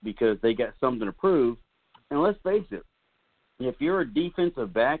unleashed because they got something to prove. And let's face it, if you're a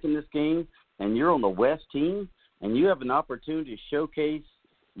defensive back in this game and you're on the West team and you have an opportunity to showcase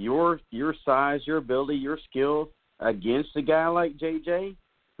your size, your ability, your skills against a guy like JJ,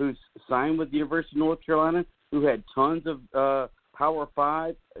 who's signed with the University of North Carolina, who had tons of Power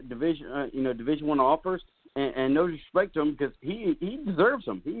 5 Division I offers, and no disrespect to him because he deserves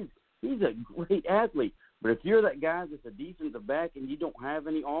them. He's a great athlete. But if you're that guy that's a defensive back and you don't have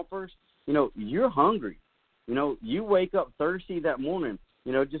any offers, you're hungry. You wake up thirsty that morning,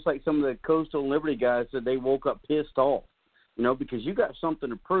 just like some of the Coastal and Liberty guys said they woke up pissed off, because you got something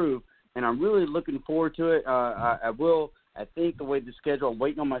to prove. And I'm really looking forward to it. I think the way the schedule, I'm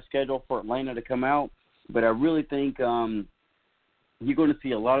waiting on my schedule for Atlanta to come out, but I really think you're going to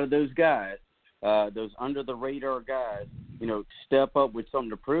see a lot of those guys, those under-the-radar guys, step up with something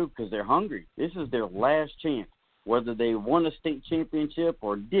to prove because they're hungry. This is their last chance. Whether they won a state championship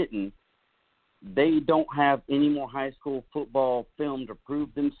or didn't, they don't have any more high school football film to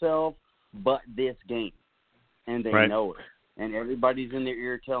prove themselves but this game, and they know it. And everybody's in their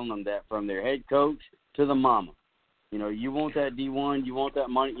ear telling them that, from their head coach to the mama. You know, you want that D1, you want that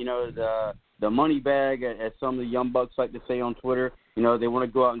money, you know, the money bag, as some of the young bucks like to say on Twitter. You know, they want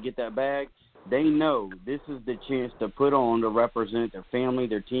to go out and get that bag. They know this is the chance to put on to represent their family,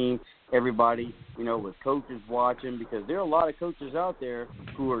 their team, everybody, you know, with coaches watching, because there are a lot of coaches out there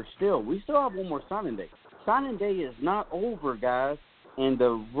who are we still have one more signing day. Signing day is not over, guys. And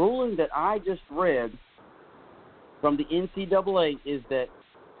the ruling that I just read from the NCAA is that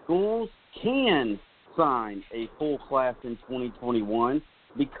schools can sign a full class in 2021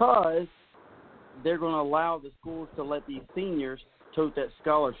 because they're going to allow the schools to let these seniors tote that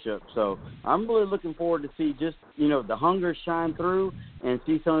scholarship. So I'm really looking forward to see just, you know, the hunger shine through and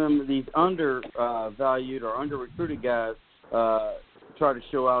see some of these undervalued or under-recruited guys try to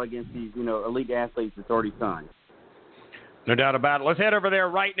show out against these, you know, elite athletes that's already signed. No doubt about it. Let's head over there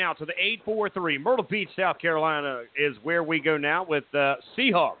right now to the 843. Myrtle Beach, South Carolina is where we go now with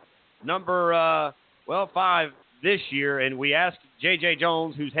Seahawks, number 5 this year. And we asked J.J.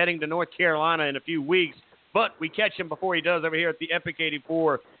 Jones, who's heading to North Carolina in a few weeks, but we catch him before he does over here at the Epic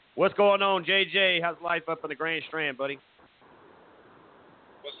 84. What's going on, J.J.? How's life up in the Grand Strand, buddy?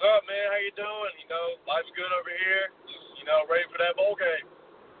 What's up, man? How you doing? You know, life's good over here. Just, you know, ready for that bowl game.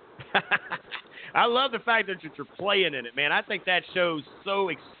 I love the fact that you're playing in it, man. I think that shows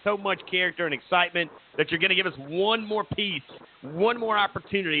so much character and excitement that you're going to give us one more piece, one more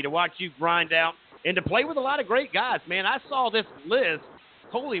opportunity to watch you grind out and to play with a lot of great guys, man. I saw this list.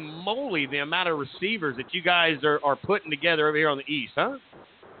 Holy moly, the amount of receivers that you guys are putting together over here on the East, huh?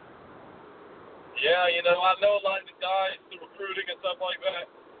 Yeah, you know, I know a lot of the guys, the recruiting and stuff like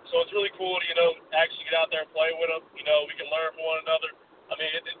that. So it's really cool to, you know, actually get out there and play with them. You know, we can learn from one another. I mean,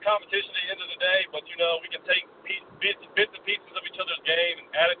 it's competition at the end of the day, but, you know, we can take bits and pieces of each other's game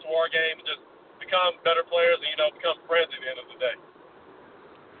and add it to our game and just become better players and, you know, become friends at the end of the day.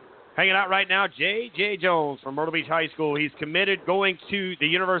 Hanging out right now, J.J. Jones from Myrtle Beach High School. He's committed going to the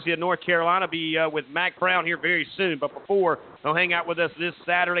University of North Carolina, be with Mac Brown here very soon. But before, he'll hang out with us this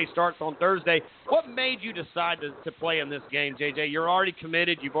Saturday, starts on Thursday. What made you decide to play in this game, J.J.? You're already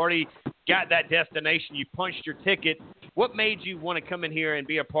committed. You've already got that destination. You punched your ticket. What made you want to come in here and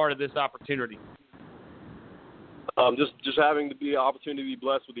be a part of this opportunity? Just having the opportunity to be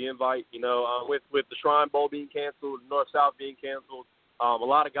blessed with the invite. You know, with the Shrine Bowl being canceled, North-South being canceled, a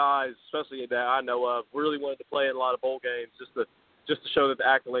lot of guys, especially that I know of, really wanted to play in a lot of bowl games just to show that the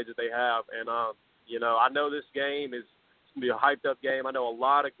accolades that they have. And, you know, I know this game is going to be a hyped-up game. I know a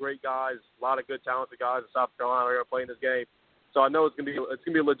lot of great guys, a lot of good, talented guys in South Carolina are going to play in this game. So I know it's going to be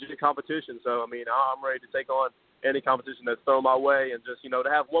a legit competition. So, I mean, I'm ready to take on any competition that's thrown my way and just, you know,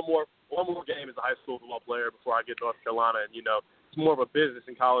 to have one more game as a high school football player before I get to North Carolina. And, you know, it's more of a business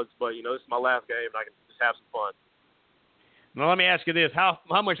in college, but, you know, this is my last game and I can just have some fun. Now, let me ask you this. How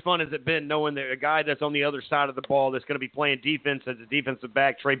much fun has it been knowing that a guy that's on the other side of the ball that's going to be playing defense as a defensive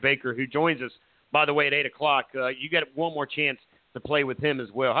back, Trey Baker, who joins us, by the way, at 8 o'clock, you get one more chance to play with him as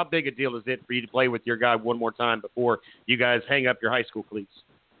well. How big a deal is it for you to play with your guy one more time before you guys hang up your high school cleats?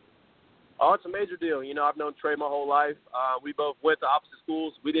 Oh, it's a major deal. You know, I've known Trey my whole life. We both went to opposite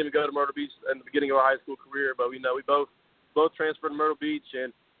schools. We didn't even go to Myrtle Beach in the beginning of our high school career, but we both transferred to Myrtle Beach,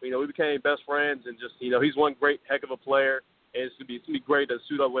 and, you know, we became best friends. And just, you know, he's one great heck of a player. And it's going to be great to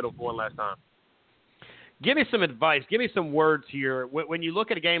suit up with him for one last time. Give me some advice. Give me some words here. When you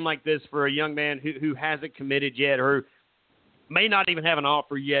look at a game like this for a young man who hasn't committed yet or may not even have an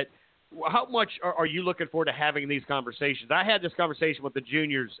offer yet, how much are you looking forward to having these conversations? I had this conversation with the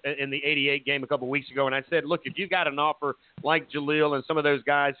juniors in the 88 game a couple of weeks ago, and I said, look, if you've got an offer like Jaleel and some of those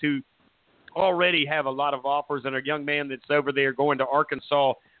guys who already have a lot of offers and a young man that's over there going to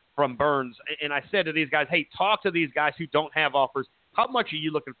Arkansas from Burns, and I said to these guys, hey, talk to these guys who don't have offers. How much are you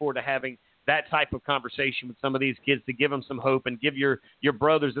looking forward to having that type of conversation with some of these kids to give them some hope and give your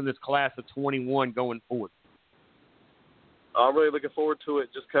brothers in this class of 21 going forward? I'm really looking forward to it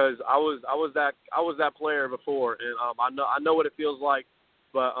just because I was that player before, and I know what it feels like,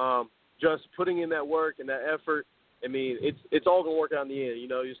 but just putting in that work and that effort, I mean, it's all gonna work out in the end. You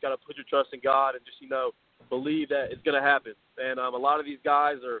know, you just gotta put your trust in God and just, you know, believe that it's gonna happen. And a lot of these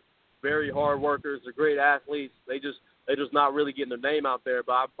guys are very hard workers. They're great athletes. They're just not really getting their name out there.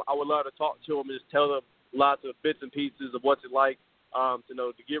 But I would love to talk to them and just tell them lots of bits and pieces of what's it like,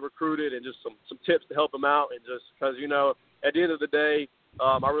 to get recruited and just some tips to help them out. And just because, you know, at the end of the day,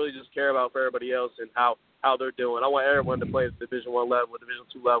 I really just care about for everybody else and how they're doing. I want everyone to play at the Division I level, Division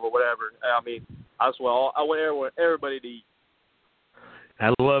II level, whatever. I mean, I want everybody to eat.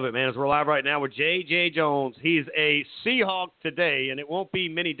 I love it, man. As we're live right now with J.J. Jones. He's a Seahawk today, and it won't be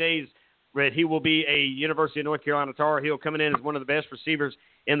many days but he will be a University of North Carolina Tar Heel, coming in as one of the best receivers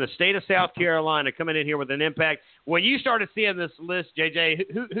in the state of South Carolina, coming in here with an impact. When you started seeing this list,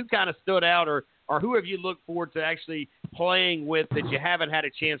 JJ, who kind of stood out, or who have you looked forward to actually playing with that you haven't had a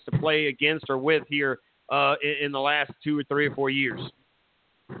chance to play against or with here in the last 2 or 3 or 4 years?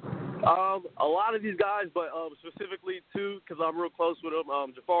 A lot of these guys, but specifically two, because I'm real close with them.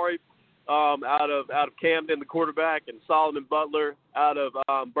 Jafari out of Camden, the quarterback, and Solomon Butler out of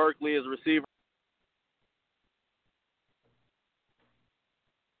Berkeley as a receiver.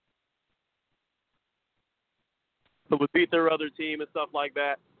 So we beat their other team and stuff like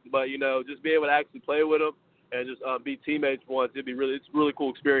that. But just be able to actually play with them and just be teammates once, it's a really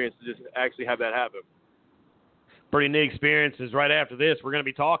cool experience to just actually have that happen. Pretty neat experiences. Right after this, we're going to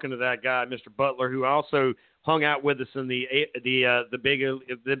be talking to that guy, Mr. Butler, who also hung out with us in the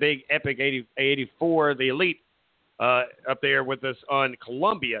big Epic 84, the Elite, up there with us on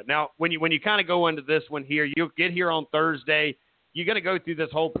Columbia. Now, when you kind of go into this one here, you'll get here on Thursday. You're going to go through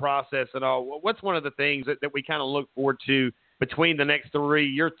this whole process and all. What's one of the things that we kind of look forward to between the next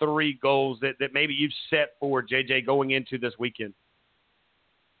your 3 goals that maybe you've set for JJ going into this weekend?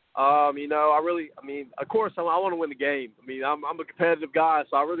 Of course, I want to win the game. I'm a competitive guy,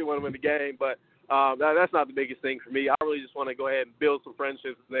 so I really want to win the game, but that's not the biggest thing for me. I really just want to go ahead and build some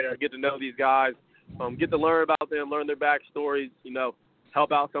friendships there, get to know these guys, get to learn about them, learn their backstories,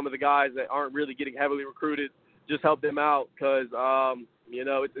 help out some of the guys that aren't really getting heavily recruited, just help them out because,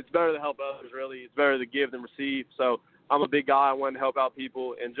 it's better to help others, really. It's better to give than receive. So I'm a big guy. I want to help out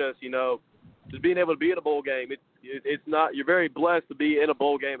people and just being able to be in a bowl game. It's not, you're very blessed to be in a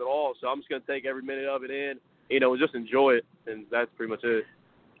bowl game at all. So I'm just going to take every minute of it in, and just enjoy it. And that's pretty much it.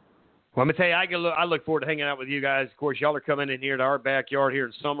 Well, let me tell you, I look forward to hanging out with you guys. Of course, y'all are coming in here to our backyard here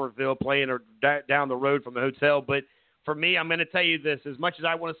in Summerville, playing down the road from the hotel. But for me, I'm going to tell you this. As much as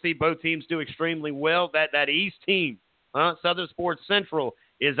I want to see both teams do extremely well, that East team, Southern Sports Central,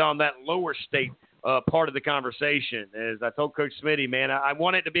 is on that lower state part of the conversation. As I told Coach Smitty, man, I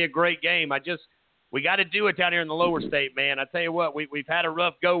want it to be a great game. We got to do it down here in the lower state, man. I tell you what, we've had a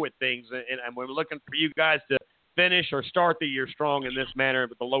rough go with things, and we're looking for you guys to finish or start the year strong in this manner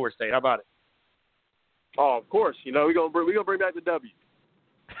with the lower state. How about it? Oh, of course. We're gonna bring back the W.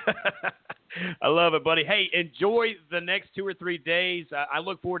 I love it, buddy. Hey, enjoy the next 2 or 3 days. I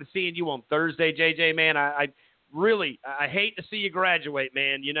look forward to seeing you on Thursday, JJ, man. I hate to see you graduate,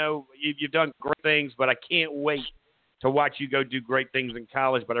 man. You've done great things, but I can't wait to watch you go do great things in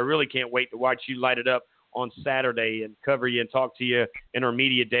college. But I really can't wait to watch you light it up on Saturday and cover you and talk to you in our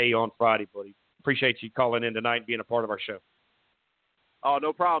media day on Friday, buddy. Appreciate you calling in tonight and being a part of our show. Oh,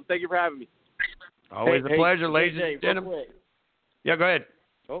 no problem. Thank you for having me. Always a pleasure, ladies and gentlemen. Yeah, go ahead.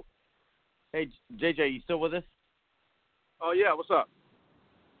 Oh, hey, JJ, you still with us? Oh, yeah. What's up?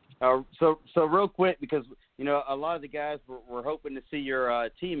 So real quick, because, a lot of the guys were hoping to see your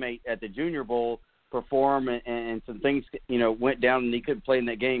teammate at the Junior Bowl perform, and some things, went down and he couldn't play in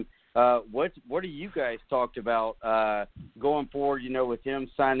that game. What do you guys talked about going forward, with him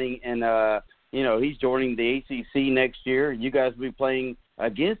signing and, he's joining the ACC next year. You guys will be playing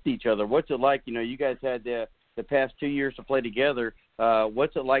against each other. What's it like? You guys had the past 2 years to play together.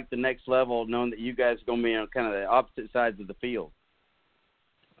 What's it like the next level, knowing that you guys are going to be on kind of the opposite sides of the field?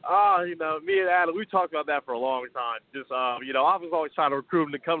 Me and Adam, we talked about that for a long time. Just, I was always trying to recruit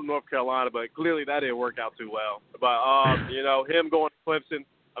him to come to North Carolina, but clearly that didn't work out too well. But, him going to Clemson,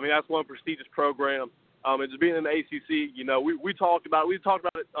 that's one prestigious program. And just being in the ACC, we talked about it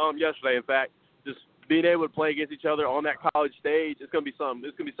yesterday. In fact, just being able to play against each other on that college stage, it's gonna be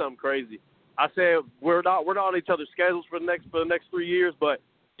something crazy. I said we're not on each other's schedules for the next 3 years, but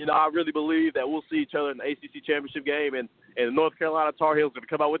I really believe that we'll see each other in the ACC championship game, and the North Carolina Tar Heels are gonna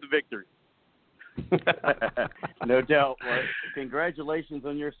come out with the victory. No doubt. Well, congratulations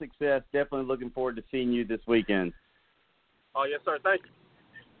on your success. Definitely looking forward to seeing you this weekend. Oh yes, sir. Thank you.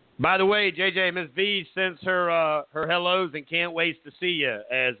 By the way, JJ, Ms. V sends her hellos and can't wait to see you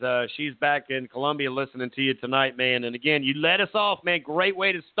as she's back in Columbia listening to you tonight, man. And, again, you let us off, man. Great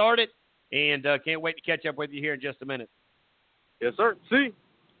way to start it, and can't wait to catch up with you here in just a minute. Yes, sir. See.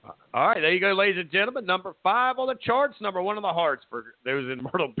 All right, there you go, ladies and gentlemen. Number 5 on the charts, number 1 on the hearts for those in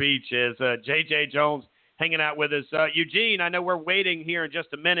Myrtle Beach is J.J. Jones hanging out with us. Eugene, I know we're waiting here in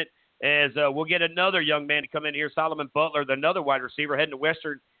just a minute as we'll get another young man to come in here, Solomon Butler, another wide receiver heading to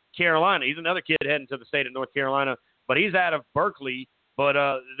Western Carolina. He's another kid heading to the state of North Carolina, but he's out of Berkeley. But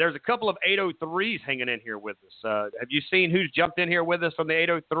there's a couple of 803s hanging in here with us. Have you seen who's jumped in here with us from the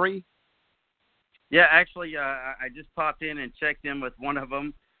 803? Yeah, actually, I just popped in and checked in with one of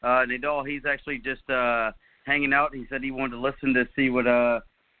them. Nadal, he's actually just hanging out. He said he wanted to listen to see what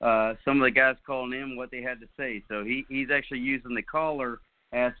some of the guys calling in what they had to say. So he's actually using the caller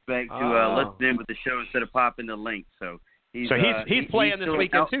aspect to listen in with the show instead of popping the link. So he's playing this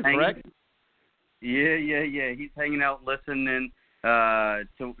weekend too, correct? Yeah. He's hanging out listening to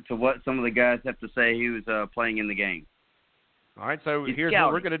what some of the guys have to say. He was playing in the game. All right, so here's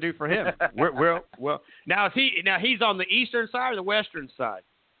what we're going to do for him. Now he's on the eastern side or the western side?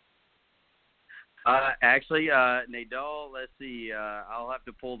 Actually, Nadal, let's see. I'll have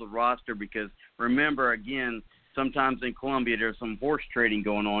to pull the roster because remember, again, sometimes in Columbia there's some horse trading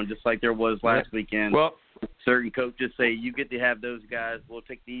going on, just like there was last weekend. Well, certain coaches say you get to have those guys, we'll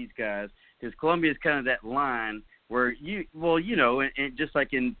take these guys, because Columbia is kind of that line where and just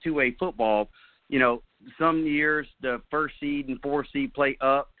like in 2A football, some years the first seed and 4 seed play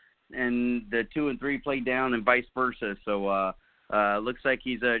up, and the 2 and 3 play down, and vice versa. So looks like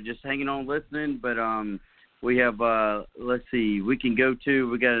he's just hanging on listening. But we have let's see, we can go to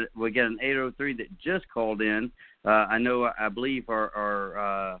we got an 803 that just called in. I believe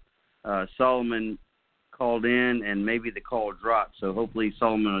our Solomon called in, and maybe the call dropped. So hopefully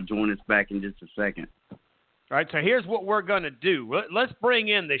Solomon will join us back in just a second. All right, so here's what we're going to do. Let's bring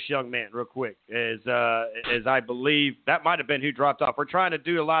in this young man real quick, as I believe that might have been who dropped off. We're trying to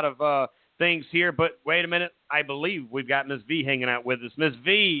do a lot of things here, but wait a minute. I believe we've got Ms. V hanging out with us. Ms.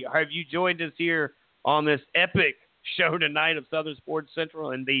 V, have you joined us here on this epic show tonight of Southern Sports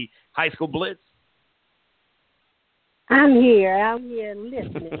Central and the High School Blitz? I'm here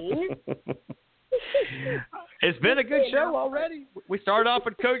listening. It's been a good show already. We started off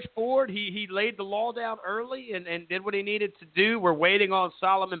with Coach Ford. He laid the law down early and did what he needed to do. We're waiting on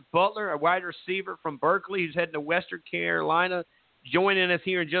Solomon Butler, a wide receiver from Berkeley who's heading to Western Carolina, joining us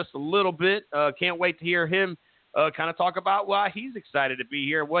here in just a little bit. Can't wait to hear him kind of talk about why he's excited to be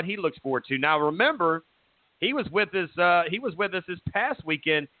here and what he looks forward to. Now, remember, he was with us this past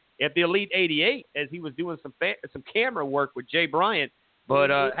weekend at the Elite 88 as he was doing some camera work with Jay Bryant, but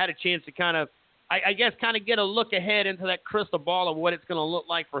had a chance to kind of get a look ahead into that crystal ball of what it's going to look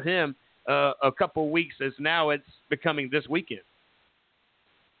like for him a couple of weeks as now it's becoming this weekend.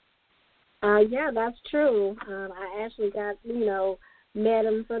 Yeah, that's true. I actually got, met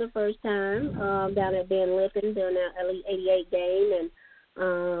him for the first time down at Ben Lippin during that Elite 88 game. And,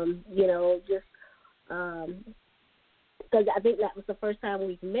 just because I think that was the first time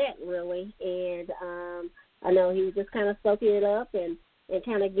we've met, really. And I know he was just kind of soaking it up and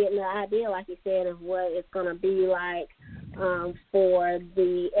kind of getting the idea, like you said, of what it's going to be like for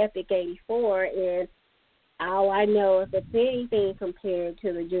the Epic 84. And all I know, if it's anything compared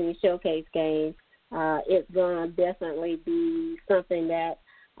to the Junior Showcase game, it's going to definitely be something that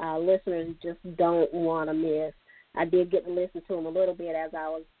listeners just don't want to miss. I did get to listen to him a little bit as I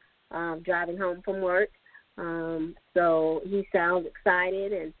was driving home from work. So he sounds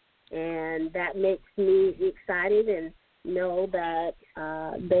excited, and that makes me excited and know that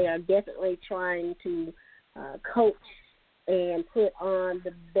they are definitely trying to coach and put on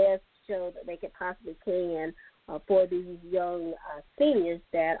the best show that they could possibly can for these young seniors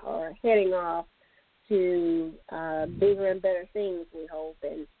that are heading off to bigger and better things, we hope.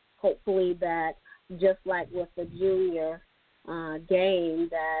 And hopefully that, just like with the junior game,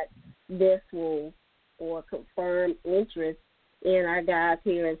 that this will confirm interest in our guys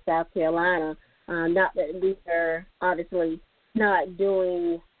here in South Carolina. Not that we are obviously not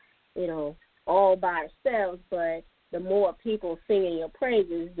doing, all by ourselves, but the more people singing your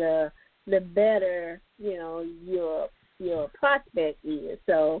praises, the better, your prospect is.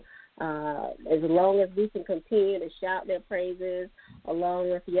 So as long as we can continue to shout their praises, along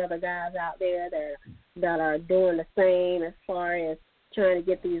with the other guys out there that are doing the same as far as trying to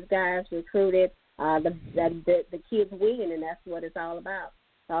get these guys recruited, the kids win, and that's what it's all about.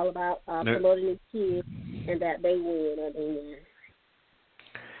 It's all about promoting these kids and that they win at the end.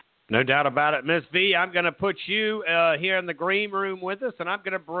 No doubt about it. Miss V, I'm going to put you here in the green room with us, and I'm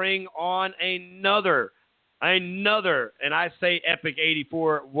going to bring on another, and I say Epic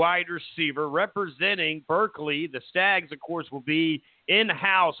 84 wide receiver representing Berkeley. The Stags, of course, will be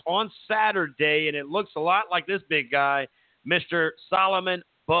in-house on Saturday, and it looks a lot like this big guy, Mr. Solomon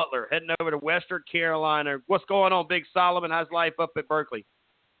Butler, heading over to Western Carolina. What's going on, Big Solomon? How's life up at Berkeley?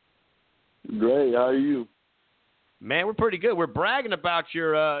 Great. How are you? Man, we're pretty good. We're bragging about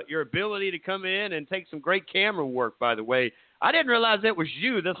your ability to come in and take some great camera work, by the way. I didn't realize that was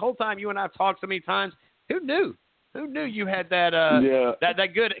you. This whole time you and I have talked so many times. Who knew? Who knew you had that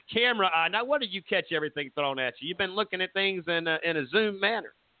that good camera eye? Now, what did you catch everything thrown at you? You've been looking at things in a zoom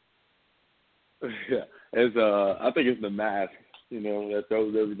manner. Yeah, it's I think it's the mask, that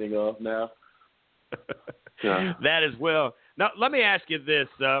throws everything off now. Yeah. That as well. Now, let me ask you this.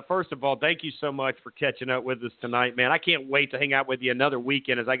 First of all, thank you so much for catching up with us tonight, man. I can't wait to hang out with you another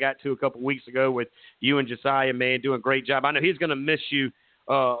weekend, as I got to a couple weeks ago with you and Josiah, man, doing a great job. I know he's going to miss you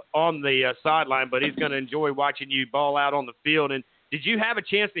on the sideline, but he's going to enjoy watching you ball out on the field. And did you have a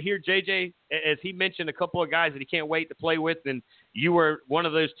chance to hear JJ, as he mentioned a couple of guys that he can't wait to play with, and you were one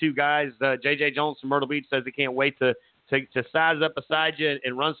of those two guys. JJ Jones from Myrtle Beach says he can't wait to size up beside you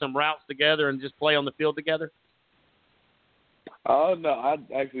and run some routes together and just play on the field together? Oh, no, I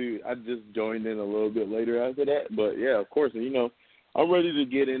just joined in a little bit later after that. But, yeah, of course, I'm ready to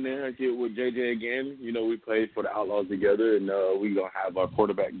get in there and get with JJ again. We played for the Outlaws together, and we're going to have our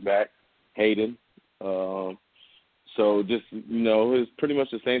quarterback back, Hayden. So just, it's pretty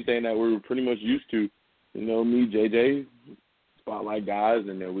much the same thing that we were pretty much used to. Me, JJ, spotlight guys,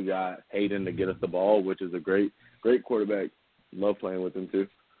 and then we got Hayden to get us the ball, which is a great quarterback. Love playing with him too.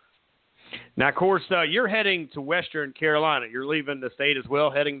 Now, of course, you're heading to Western Carolina. You're leaving the state as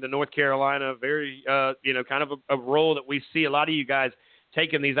well, heading to North Carolina. Very, kind of a role that we see a lot of you guys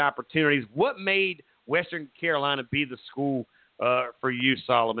taking these opportunities. What made Western Carolina be the school for you,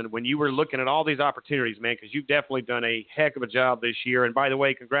 Solomon, when you were looking at all these opportunities, man? Because you've definitely done a heck of a job this year. And by the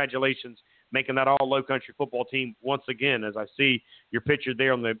way, congratulations making that all-low country football team once again, as I see your picture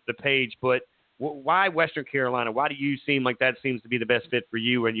there on the page. But why Western Carolina? Why do you seem like that seems to be the best fit for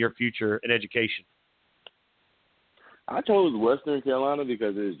you and your future in education? I chose Western Carolina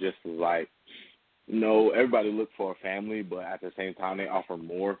because it's just like, everybody looks for a family, but at the same time they offer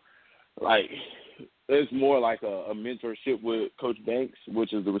more. Like, it's more like a mentorship with Coach Banks,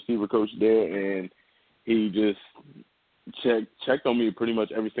 which is the receiver coach there, and he just checked on me pretty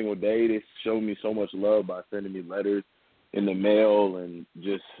much every single day. They showed me so much love by sending me letters in the mail and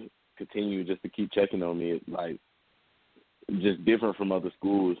just continue just to keep checking on me. It's like just different from other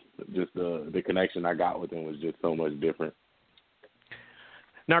schools. Just the connection I got with them was just so much different.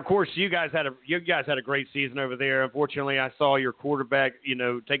 Now, of course, you guys had a great season over there. Unfortunately, I saw your quarterback,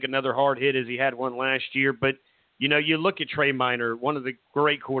 take another hard hit as he had one last year. But you look at Trey Minor, one of the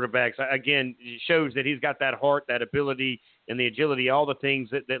great quarterbacks. Again, it shows that he's got that heart, that ability, and the agility, all the things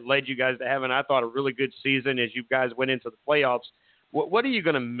that led you guys to having, I thought, a really good season as you guys went into the playoffs. What are you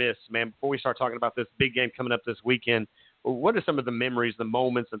going to miss, man, before we start talking about this big game coming up this weekend? What are some of the memories, the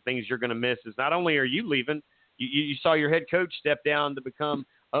moments, and things you're going to miss? Is not only are you leaving, you saw your head coach step down to become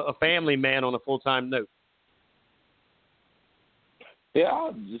a family man on a full-time note.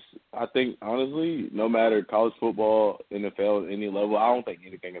 Yeah, I think, honestly, no matter college football, NFL, at any level, I don't think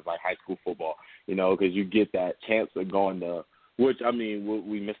anything is like high school football, because you get that chance of going to, which,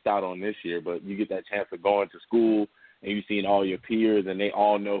 we missed out on this year, but you get that chance of going to school and you've seen all your peers and they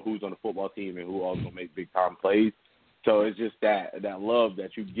all know who's on the football team and who all going to make big-time plays. So it's just that love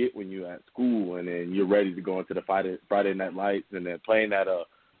that you get when you're at school, and then you're ready to go into the Friday Night Lights, and then playing at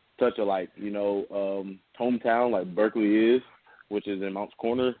such a hometown like Berkeley is, which is in Mounts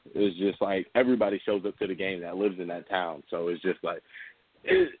Corner, is just like everybody shows up to the game that lives in that town. So it's just like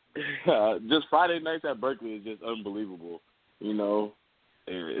just Friday nights at Berkeley is just unbelievable.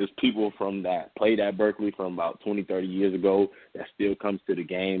 It's people from that played at Berkeley from about 20, 30 years ago that still comes to the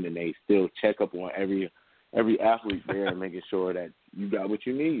game, and they still check up on every athlete there and making sure that you got what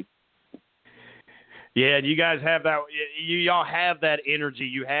you need. Yeah, and you guys have that. Y'all have that energy.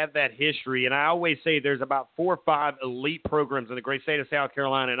 You have that history. And I always say there's about 4 or 5 elite programs in the great state of South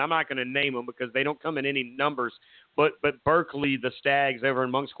Carolina, and I'm not going to name them because they don't come in any numbers. But Berkeley, the Stags over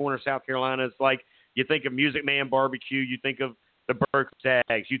in Moncks Corner, South Carolina, it's like you think of Music Man Barbecue, you think of the Berkeley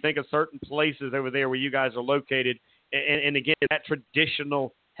Stags, you think of certain places over there where you guys are located. And again, that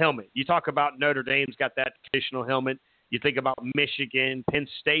traditional helmet. You talk about Notre Dame's got that traditional helmet. You think about Michigan, Penn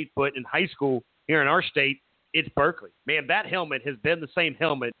State, but in high school, here in our state, it's Berkeley. Man, that helmet has been the same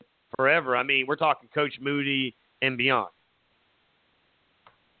helmet forever. We're talking Coach Moody and beyond.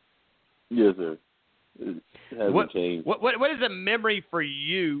 Yes, sir. It hasn't changed. What is a memory for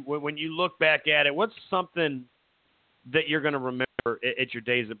you when you look back at it? What's something that you're going to remember at your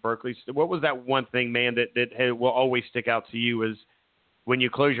days at Berkeley? What was that one thing, man, that will always stick out to you as when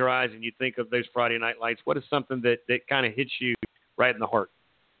you close your eyes and you think of those Friday Night Lights? What is something that kind of hits you right in the heart?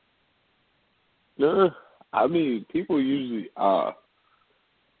 People usually my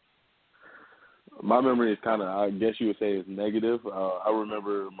memory is kind of, I guess you would say, is negative. I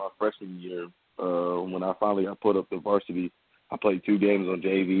remember my freshman year when I put up the varsity. I played 2 games on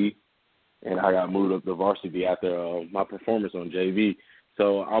JV, and I got moved up to varsity after my performance on JV.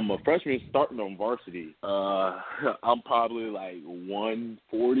 So I'm a freshman starting on varsity. I'm probably like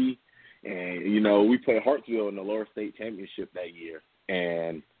 140, and we played Hartsville in the lower state championship that year,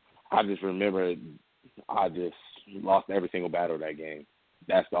 and I just remember I just lost every single battle that game.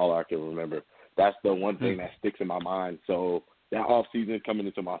 That's all I can remember. That's the one thing that sticks in my mind. So that off season coming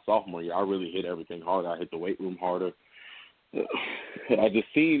into my sophomore year, I really hit everything harder. I hit the weight room harder. I just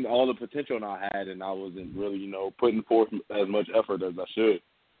seen all the potential I had, and I wasn't really, putting forth as much effort as I should.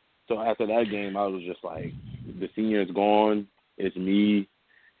 So after that game, I was just like, the senior is gone. It's me.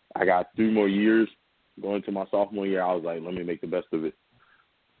 I got 3 more years. Going to my sophomore year, I was like, let me make the best of it.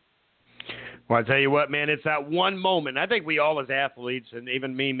 Well, I tell you what, man, it's that one moment. I think we all as athletes, and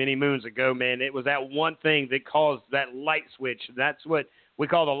even me many moons ago, man, it was that one thing that caused that light switch. That's what we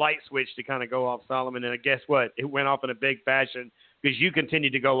call the light switch to kind of go off, Solomon. And guess what? It went off in a big fashion because you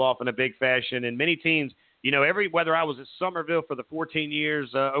continued to go off in a big fashion. And many teams, whether I was at Somerville for the 14 years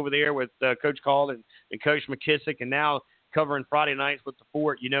over there with Coach Call and Coach McKissick, and now covering Friday nights with the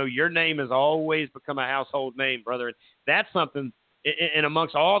Fort, your name has always become a household name, brother. And that's something. And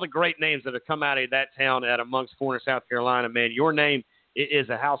amongst all the great names that have come out of that town at amongst Florida, South Carolina, man, your name is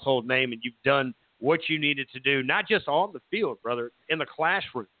a household name, and you've done what you needed to do, not just on the field, brother, in the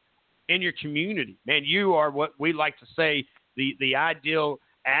classroom, in your community. Man, you are what we like to say the ideal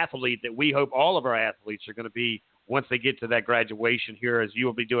athlete that we hope all of our athletes are going to be once they get to that graduation here, as you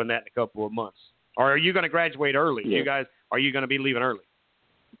will be doing that in a couple of months. Or are you going to graduate early? Yeah. You guys, are you going to be leaving early?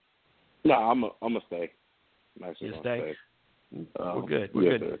 No, I'm gonna stay. I'm actually You gonna stay? We're good.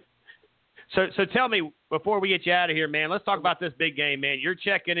 We're good. So tell me, before we get you out of here, man, let's talk about this big game, man. You're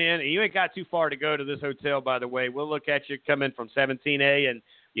checking in, and you ain't got too far to go to this hotel, by the way. We'll look at you coming from 17A, and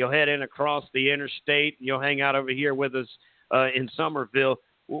you'll head in across the interstate, and you'll hang out over here with us in Somerville.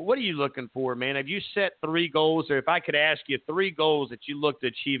 What are you looking for, man? Have you set 3 goals, or if I could ask you 3 goals that you look to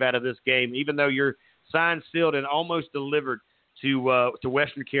achieve out of this game, even though you're signed, sealed, and almost delivered to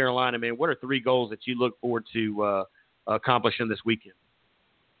Western Carolina, man? What are 3 goals that you look forward to accomplishing this weekend?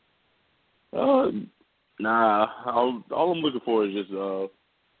 All I'm looking for is just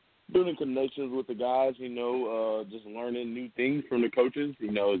building connections with the guys, just learning new things from the coaches.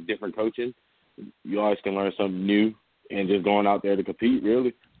 It's different coaching. You always can learn something new, and just going out there to compete,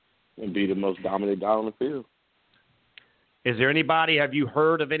 really, and be the most dominant guy on the field. Is there anybody, have you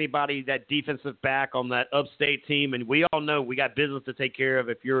heard of anybody, that defensive back on that upstate team? And we all know we got business to take care of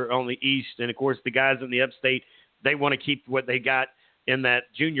if you're on the east. And, of course, the guys in the upstate, they want to keep what they got in that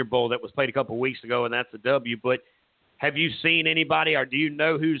Junior Bowl that was played a couple of weeks ago, and that's a W. But have you seen anybody, or do you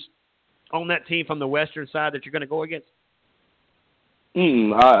know who's on that team from the western side that you're going to go against?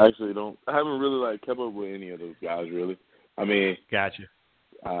 I actually don't. I haven't really kept up with any of those guys, really. I mean, gotcha.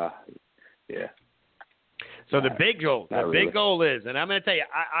 Yeah. So the big goal is, and I'm going to tell you,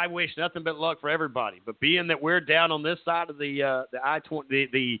 I wish nothing but luck for everybody. But being that we're down on this side of the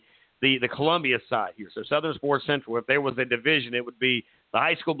I-20, the Columbia side here, so Southern Sports Central, if there was a division, it would be the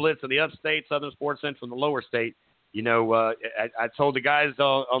high school blitz in the upstate, Southern Sports Central in the lower state. I told the guys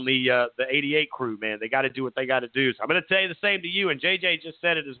on the 88 crew, man, they got to do what they got to do. So I'm going to tell you the same to you, and JJ just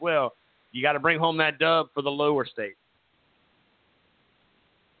said it as well. You got to bring home that dub for the lower state.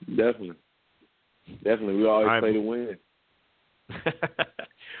 Definitely. We always play to win.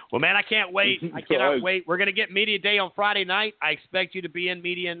 Well, man, I can't wait. I cannot wait. We're going to get Media Day on Friday night. I expect you to be in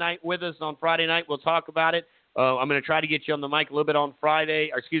Media Night with us on Friday night. We'll talk about it. I'm going to try to get you on the mic a little bit on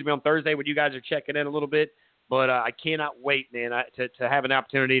Thursday when you guys are checking in a little bit. But I cannot wait, man, to have an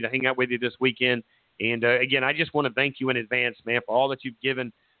opportunity to hang out with you this weekend. And, again, I just want to thank you in advance, man, for all that you've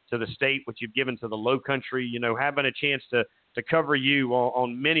given to the state, what you've given to the Low Country, having a chance to cover you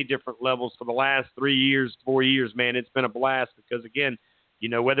on many different levels for the last 4 years, man. It's been a blast because, again,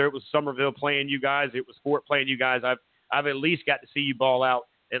 whether it was Somerville playing you guys, it was Fort playing you guys, I've at least got to see you ball out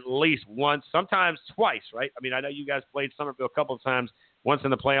at least once, sometimes twice, right? I mean, I know you guys played Somerville a couple of times, once in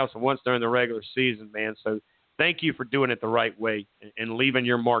the playoffs and once during the regular season, man. So thank you for doing it the right way and leaving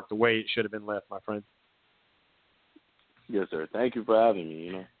your mark the way it should have been left, my friend. Yes, sir. Thank you for having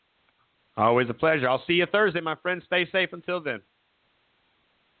me, Always a pleasure. I'll see you Thursday, my friend. Stay safe until then.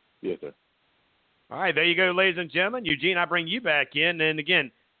 Yes, sir. All right, there you go, ladies and gentlemen. Eugene, I bring you back in. And,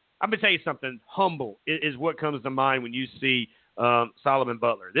 again, I'm going to tell you something. Humble is what comes to mind when you see Solomon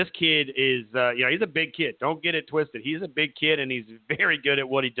Butler. This kid is, he's a big kid. Don't get it twisted. He's a big kid, and he's very good at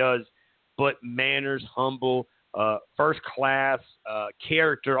what he does. But manners, humble, first class,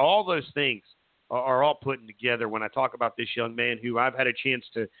 character, all those things are all put together when I talk about this young man who I've had a chance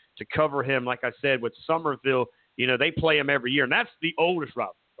to cover him, like I said, with Somerville. They play him every year, and that's the oldest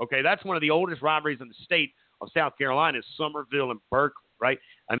rivalry. Okay, that's one of the oldest rivalries in the state of South Carolina is Somerville and Berkeley, right?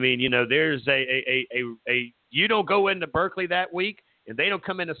 I mean, there's you don't go into Berkeley that week, and they don't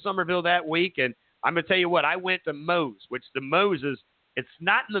come into Somerville that week. And I'm going to tell you what, I went to Mose, which the Mose is, it's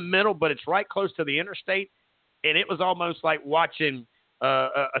not in the middle, but it's right close to the interstate. and it was almost like watching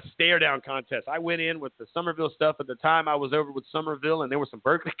a stare-down contest. I went in with the Somerville stuff at the time. I was over with Somerville, and there were some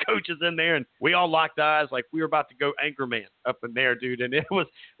Berkeley coaches in there, and we all locked eyes like we were about to go Anchorman up in there, dude. And it was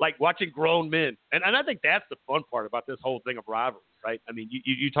like watching grown men. And I think that's the fun part about this whole thing of rivalry, right? I mean,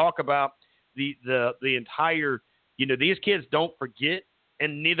 you talk about the entire, these kids don't forget,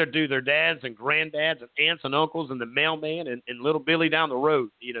 and neither do their dads and granddads and aunts and uncles and the mailman and little Billy down the road.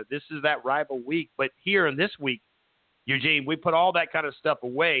 This is that rival week. But here in this week, Eugene, we put all that kind of stuff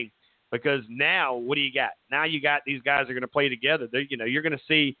away because now what do you got? Now you got these guys are going to play together. You're going to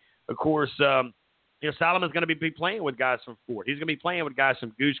see, of course, Solomon's going to be playing with guys from Fort. He's going to be playing with guys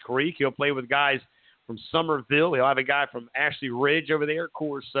from Goose Creek. He'll play with guys from Somerville. He'll have a guy from Ashley Ridge over there. Of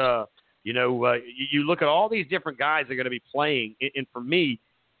course, you look at all these different guys that are going to be playing, and for me,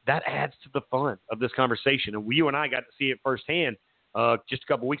 that adds to the fun of this conversation. And you and I got to see it firsthand just a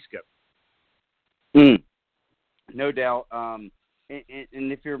couple weeks ago. No doubt. And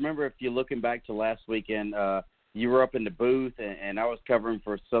if you remember, if you're looking back to last weekend, you were up in the booth, and I was covering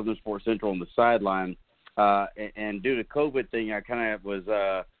for Southern Sports Central on the sideline. And due to COVID thing, I kind of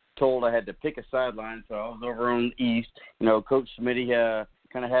was told I had to pick a sideline, so I was over on the east. Coach Smitty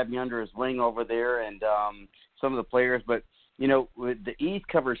kind of had me under his wing over there, and some of the players. But with the east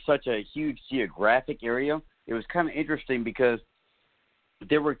covers such a huge geographic area, it was kind of interesting because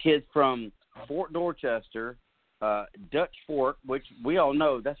there were kids from Fort Dorchester, Dutch Fork, which we all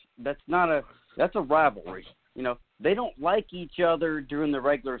know that's a rivalry. They don't like each other during the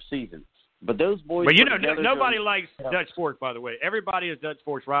regular season, but those boys. But nobody likes Dutch Fork, by the way. Everybody is Dutch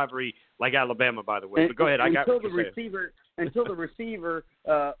Fork's rivalry, like Alabama, by the way. But go ahead. Until the receiver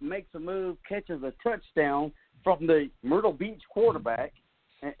makes a move, catches a touchdown from the Myrtle Beach quarterback,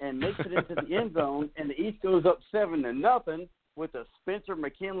 and makes it into the end zone, and the East goes up 7-0 with a Spencer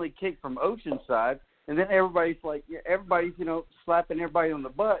McKinley kick from Oceanside. And then everybody's slapping everybody on the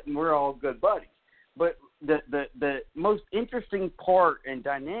butt, and we're all good buddies. But the most interesting part and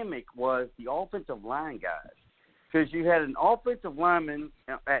dynamic was the offensive line guys, because you had an offensive lineman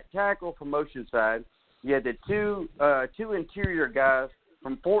at tackle from Oceanside. You had the two interior guys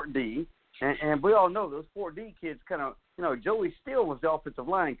from Fort D, and we all know those Fort D kids kind of, Joey Steele was the offensive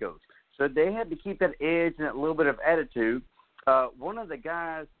line coach, so they had to keep that edge and that little bit of attitude. One of the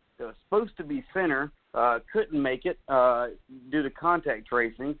guys that was supposed to be center couldn't make it due to contact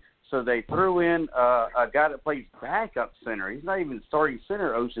tracing, so they threw in a guy that plays backup center. He's not even starting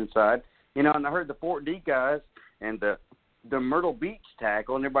center Oceanside. And I heard the Fort D guys and the Myrtle Beach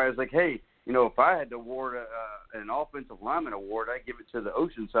tackle, and everybody was like, hey, if I had to award an offensive lineman award, I'd give it to the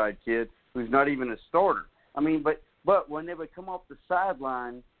Oceanside kid who's not even a starter. I mean, but when they would come off the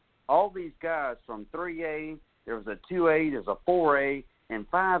sideline, all these guys from 3A, there was a 2A, there's a 4A, and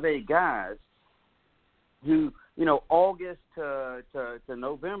 5A guys who, August to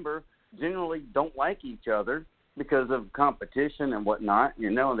November generally don't like each other because of competition and whatnot.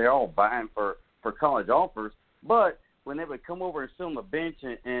 They're all vying for college offers. But when they would come over and sit on the bench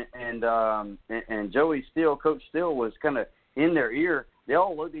and Joey Steele, Coach Steele, was kind of in their ear, they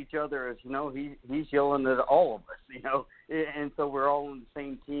all looked at each other as, he's yelling at all of us, and so we're all on the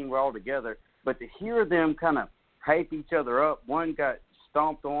same team, we're all together. But to hear them kind of hype each other up, one got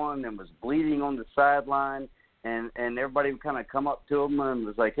stomped on and was bleeding on the sideline, and everybody would kind of come up to him and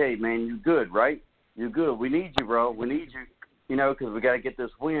was like, hey, man, you good, right? You good. We need you, bro. We need you, because we got to get this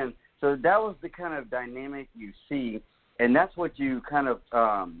win. So that was the kind of dynamic you see, and that's what you kind of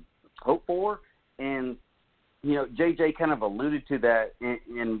hope for. And, JJ kind of alluded to that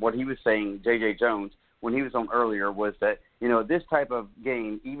in what he was saying, J.J. Jones, when he was on earlier, was that, this type of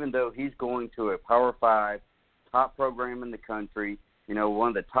game, even though he's going to a Power 5 top program in the country, one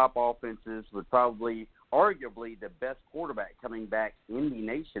of the top offenses with probably arguably the best quarterback coming back in the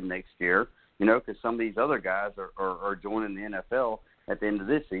nation next year, because some of these other guys are joining the NFL at the end of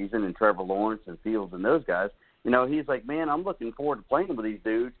this season, and Trevor Lawrence and Fields and those guys. He's like, man, I'm looking forward to playing with these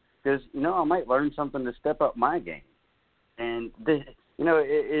dudes because, I might learn something to step up my game. And,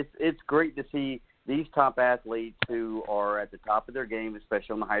 it's great to see these top athletes who are at the top of their game,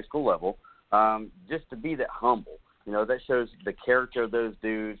 especially on the high school level, just to be that humble. That shows the character of those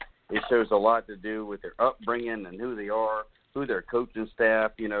dudes. It shows a lot to do with their upbringing and who they are, who their coaching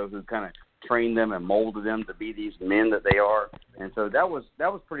staff, who kind of trained them and molded them to be these men that they are. And so that was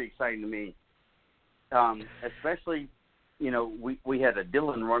pretty exciting to me, especially, we had a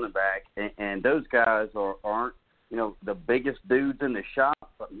Dillon running back, and those guys aren't, the biggest dudes in the shop,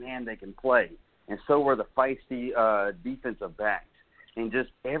 but, man, they can play. And so were the feisty defensive backs. And just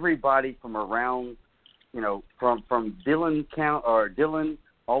everybody from around, from Dillon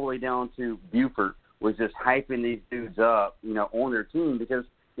all the way down to Beaufort was just hyping these dudes up, on their team because,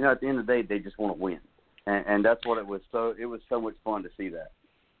 at the end of the day, they just want to win. And that's what it was. So it was so much fun to see that.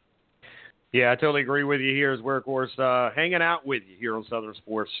 Yeah, I totally agree with you here as we're, of course, hanging out with you here on Southern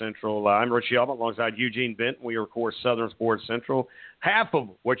Sports Central. I'm Rich Elba alongside Eugene Benton. We are, of course, Southern Sports Central. Half of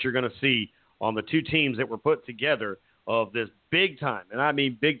what you're going to see on the two teams that were put together of this big time, and I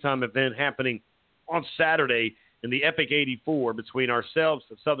mean big time event happening on Saturday in the Epic 84 between ourselves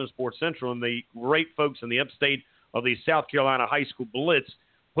at Southern Sports Central and the great folks in the upstate of the South Carolina High School Blitz,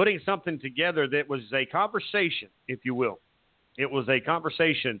 putting something together that was a conversation, if you will. It was a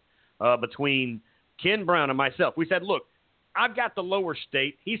conversation between Ken Brown and myself. We said, look, I've got the lower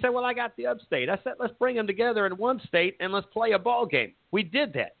state. He said, well, I got the upstate. I said, let's bring them together in one state and let's play a ball game. We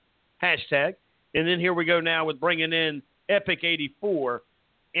did that. Hashtag. And then here we go now with bringing in Epic 84.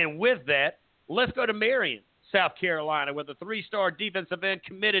 And with that, let's go to Marion, South Carolina, with a 3-star defensive end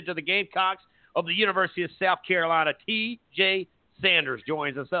committed to the Gamecocks of the University of South Carolina. T.J. Sanders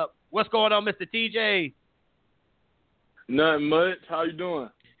joins us up. What's going on, Mr. T.J.? Nothing much. How you doing?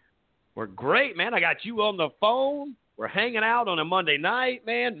 We're great, man. I got you on the phone. We're hanging out on a Monday night,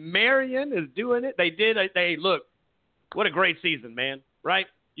 man. Marion is doing it. They look, what a great season, man, right?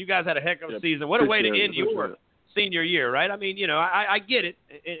 You guys had a heck of a season. What a way to end your senior year, right? I mean, I get it.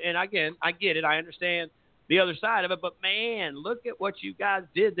 And again, I get it. I understand the other side of it. But, man, look at what you guys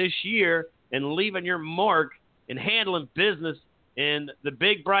did this year and leaving your mark and handling business in the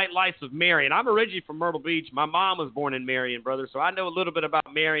big, bright lights of Marion. I'm originally from Myrtle Beach. My mom was born in Marion, brother, so I know a little bit about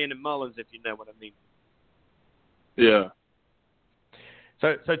Marion and Mullins, if you know what I mean. Yeah.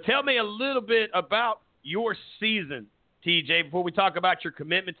 So tell me a little bit about your season, TJ, before we talk about your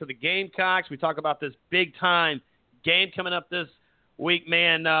commitment to the Gamecocks. We talk about this big-time game coming up this week,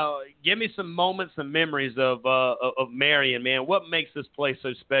 man. Give me some moments and memories of Marion, man. What makes this place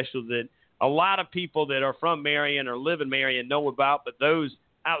so special that a lot of people that are from Marion or live in Marion know about, but those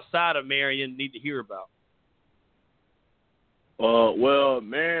outside of Marion need to hear about? Well,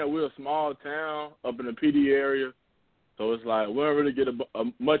 man, we're a small town up in the PD area, so it's like we don't really get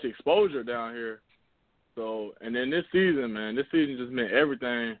much exposure down here. So, and then this season just meant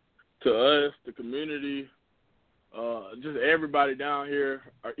everything to us, the community, just everybody down here,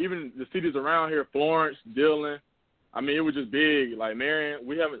 or even the cities around here, Florence, Dillon. I mean, it was just big. Like Marion,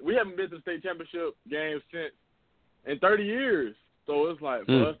 we haven't been to the state championship games in 30 years. So it's like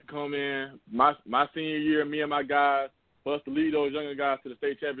for us to come in, my senior year, me and my guys, for us to lead those younger guys to the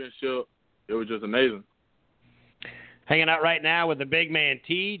state championship, it was just amazing. Hanging out right now with the big man,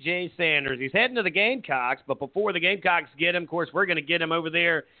 T.J. Sanders. He's heading to the Gamecocks, but before the Gamecocks get him, of course, we're going to get him over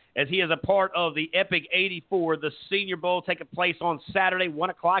there as he is a part of the Epic 84, the Senior Bowl taking place on Saturday, 1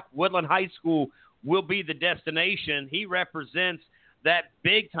 o'clock. Woodland High School will be the destination. He represents that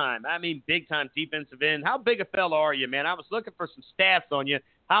big-time defensive end. How big a fella are you, man? I was looking for some stats on you.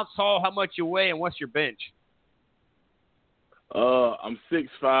 How tall, how much you weigh, and what's your bench? I'm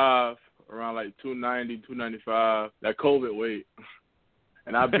 6'5", around like 290, 295, that COVID weight.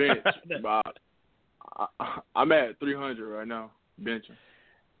 And I bench about – I'm at 300 right now, benching.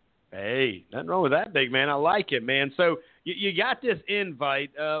 Hey, nothing wrong with that, big man. I like it, man. So you got this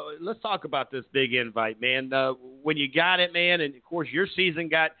invite. Let's talk about this big invite, man. When you got it, man, and, of course, your season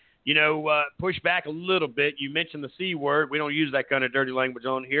got, pushed back a little bit. You mentioned the C word. We don't use that kind of dirty language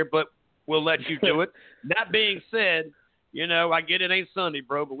on here, but we'll let you do it. That being said, I get it ain't Sunday,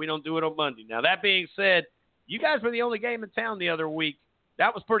 bro, but we don't do it on Monday. Now, that being said, you guys were the only game in town the other week.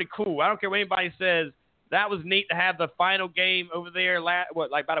 That was pretty cool. I don't care what anybody says. That was neat to have the final game over there,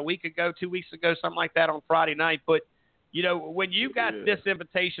 about a week ago, 2 weeks ago, something like that on Friday night. But, when you got this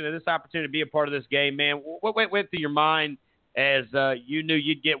invitation and this opportunity to be a part of this game, man, what went through your mind as you knew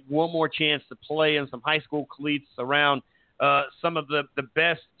you'd get one more chance to play in some high school cleats around some of the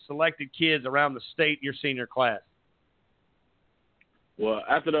best selected kids around the state in your senior class? Well,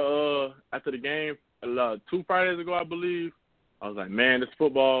 after the game, 2 Fridays ago, I believe, I was like, man, this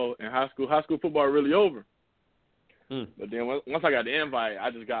football and high school football are really over. But then once I got the invite,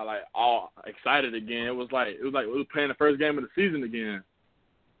 I just got like all excited again. It was like we were playing the first game of the season again.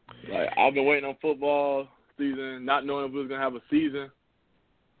 Like I've been waiting on football season, not knowing if we was gonna have a season.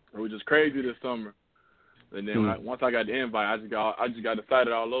 It was just crazy this summer. And then once I got the invite, I just got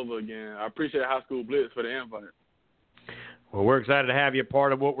excited all over again. I appreciate High School Blitz for the invite. Well, we're excited to have you a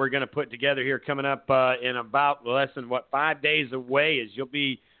part of what we're going to put together here coming up in about less than, 5 days away, as you'll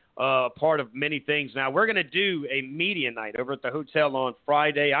be part of many things. Now, we're going to do a media night over at the hotel on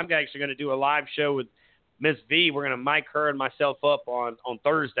Friday. I'm actually going to do a live show with Miss V. We're going to mic her and myself up on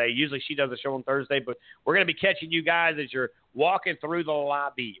Thursday. Usually she does a show on Thursday, but we're going to be catching you guys as you're walking through the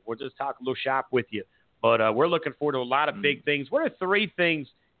lobby. We'll just talk a little shop with you. But we're looking forward to a lot of big things. What are 3 things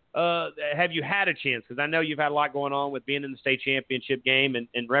have you had a chance? Because I know you've had a lot going on with being in the state championship game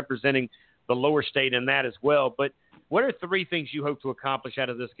and representing the lower state in that as well. But what are 3 things you hope to accomplish out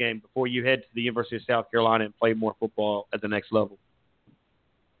of this game before you head to the University of South Carolina and play more football at the next level?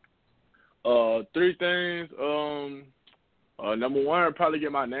 3 things. Number 1, probably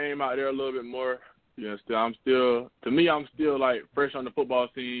get my name out there a little bit more. I'm still like fresh on the football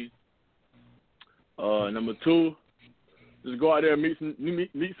scene. Number 2, just go out there and meet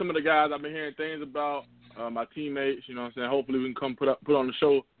some of the guys I've been hearing things about, my teammates. You know what I'm saying? Hopefully we can come put on the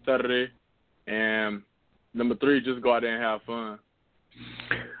show Saturday. And number 3, just go out there and have fun.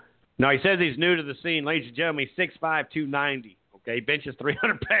 Now, he says he's new to the scene. Ladies and gentlemen, he's 6'5", 290. Okay, benches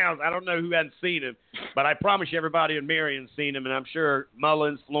 300 pounds. I don't know who hasn't seen him, but I promise you everybody in Marion's seen him, and I'm sure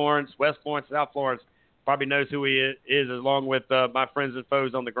Mullins, Florence, West Florence, South Florence probably knows who he is along with my friends and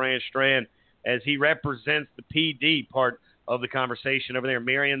foes on the Grand Strand, as he represents the PD part of the conversation over there in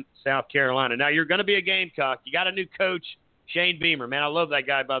Marion, South Carolina. Now, you're going to be a Gamecock. You got a new coach, Shane Beamer. Man, I love that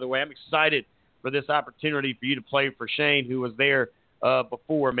guy, by the way. I'm excited for this opportunity for you to play for Shane, who was there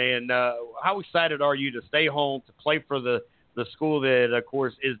before, man. How excited are you to stay home, to play for the school that, of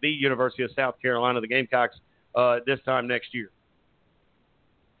course, is the University of South Carolina, the Gamecocks, this time next year?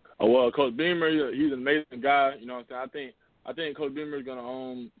 Oh, well, Coach Beamer, he's an amazing guy. You know what I'm saying? I think Coach Beamer is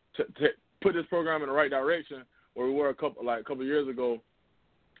going to put this program in the right direction where we were a couple of years ago.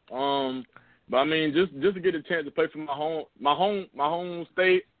 But I mean, just to get a chance to play for my home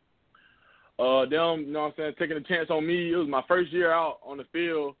state. Them, you know what I'm saying, taking a chance on me. It was my first year out on the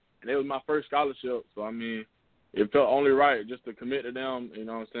field, and it was my first scholarship. So I mean, it felt only right just to commit to them. You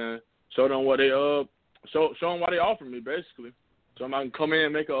know what I'm saying? Show them what they show them why they offered me, basically. So I can come in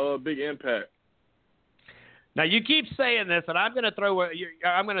and make a big impact. Now you keep saying this, and I'm going to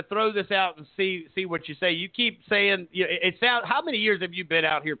throw this out and see what you say. You keep saying it sounds. How many years have you been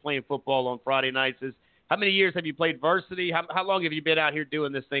out here playing football on Friday nights? How many years have you played varsity? How long have you been out here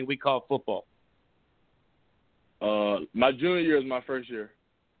doing this thing we call football? My junior year is my first year.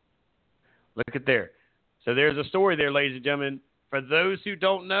 Look at there. So there's a story there, ladies and gentlemen. For those who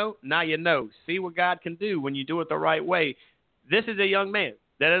don't know, now you know. See what God can do when you do it the right way. This is a young man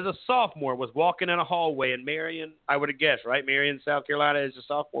that as a sophomore was walking in a hallway in Marion, I would have guessed, right? Marion, South Carolina, as a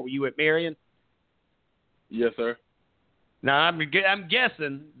sophomore. Were you at Marion? Yes, sir. Now, I'm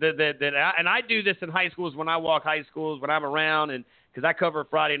guessing that I do this in high schools when I walk high schools, when I'm around, and because I cover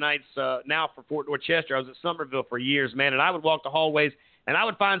Friday nights now for Fort Dorchester. I was at Summerville for years, man, and I would walk the hallways, and I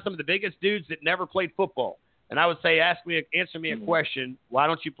would find some of the biggest dudes that never played football. And I would say, answer me a question, why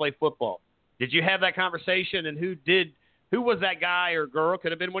don't you play football? Did you have that conversation, and who was that guy or girl?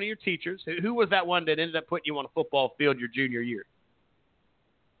 Could have been one of your teachers. Who was that one that ended up putting you on a football field your junior year?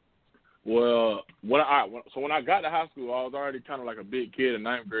 Well, when I got to high school, I was already kind of like a big kid in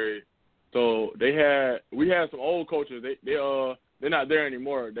 9th grade. So we had some old coaches. They're not there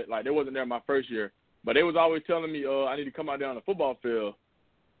anymore. They wasn't there my first year, but they was always telling me I need to come out there on the football field.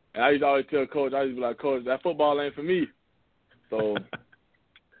 And I used to always tell Coach, I used to be like, Coach, that football ain't for me. So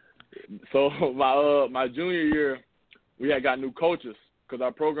my junior year, we had got new coaches because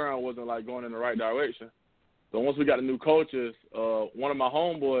our program wasn't like going in the right direction. So once we got the new coaches, one of my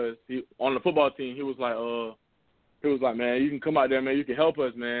homeboys, on the football team, he was like, man, you can come out there, man, you can help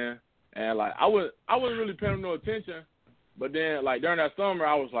us, man. And like I wasn't really paying him no attention, but then like during that summer,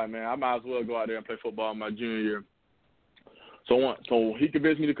 I was like, man, I might as well go out there and play football in my junior year. So he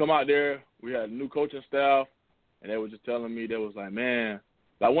convinced me to come out there. We had a new coaching staff, and they were just telling me, they was like, man,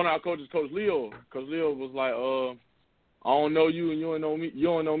 like one of our coaches, Coach Leo was like, I don't know you and you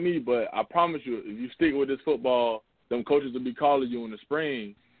don't know me, but I promise you, if you stick with this football, them coaches will be calling you in the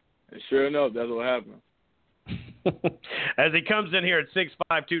spring. And sure enough, that's what happened. As he comes in here at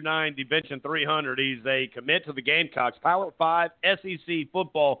 6'5", 290, benching 300, he's a commit to the Gamecocks. Power 5, SEC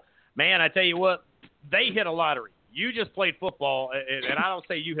football. Man, I tell you what, they hit a lottery. You just played football, and I don't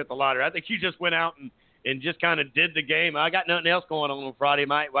say you hit the lottery. I think you just went out and just kind of did the game. I got nothing else going on Friday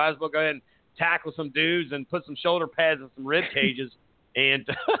night. Might as well go ahead and tackle some dudes and put some shoulder pads and some rib cages and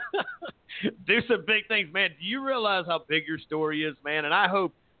do some big things, man. Do you realize how big your story is, man? And I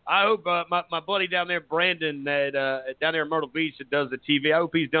hope my buddy down there, Brandon, down there in Myrtle Beach that does the TV, I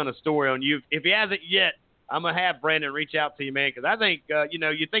hope he's done a story on you. If he hasn't yet, I'm going to have Brandon reach out to you, man, because I think,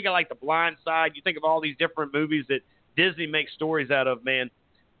 you think of like The Blind Side, you think of all these different movies that Disney makes stories out of, man.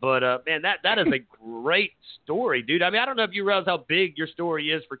 But, man, that is a great story, dude. I mean, I don't know if you realize how big your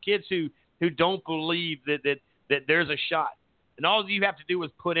story is for kids who who don't believe that there's a shot. And all you have to do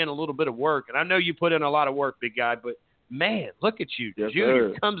is put in a little bit of work. And I know you put in a lot of work, big guy, but, man, look at you. Yes,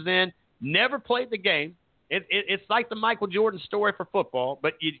 Junior sir. comes in, never played the game. It's like the Michael Jordan story for football,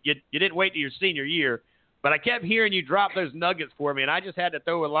 but you didn't wait to your senior year. But I kept hearing you drop those nuggets for me, and I just had to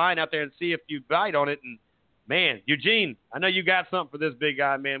throw a line out there and see if you bite on it. And, man, Eugene, I know you got something for this big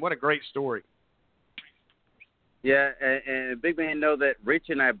guy, man. What a great story. Yeah, and big man, know that Rich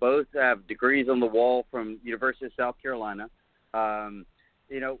and I both have degrees on the wall from University of South Carolina.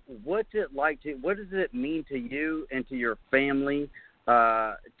 What's it like what does it mean to you and to your family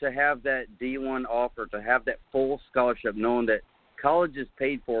to have that D1 offer, to have that full scholarship, knowing that college is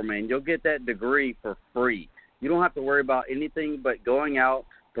paid for, man? You'll get that degree for free. You don't have to worry about anything but going out,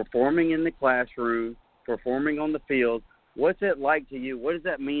 performing in the classroom, performing on the field. What's it like to you? What does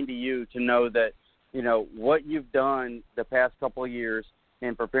that mean to you to know that, what you've done the past couple of years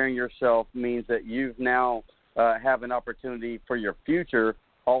in preparing yourself means that you've now have an opportunity for your future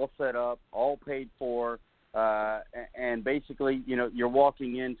all set up, all paid for, and basically, you're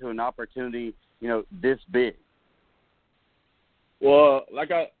walking into an opportunity, this big? Well,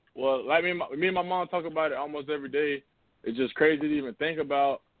 like me and my mom talk about it almost every day. It's just crazy to even think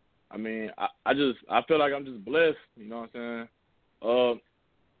about. I mean, I feel like I'm just blessed. You know what I'm saying?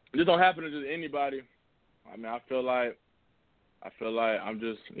 This don't happen to just anybody. I mean, I feel like I'm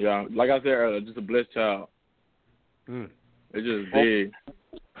just, like I said earlier, just a blessed child. It's just big.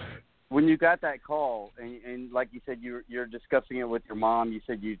 When you got that call, and like you said, you're discussing it with your mom. You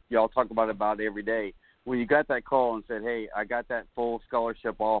said y'all talk about it every day. When you got that call and said, "Hey, I got that full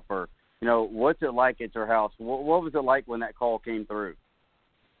scholarship offer," what's it like at your house? What was it like when that call came through?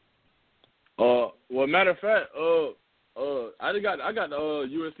 Well, matter of fact, I got the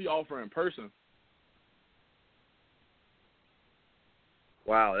USC offer in person.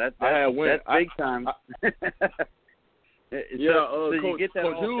 Wow, that's big time. So Coach, you get that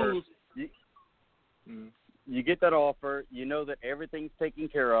Coach offer. Hughes. You get that offer. You know that everything's taken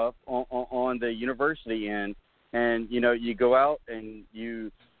care of on the university end, and you go out and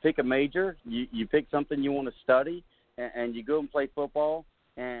you pick a major. You pick something you want to study, and you go and play football.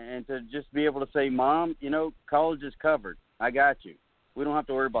 And to just be able to say, "Mom, college is covered. I got you. We don't have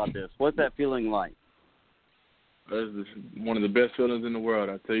to worry about this." What's that feeling like? That's one of the best feelings in the world.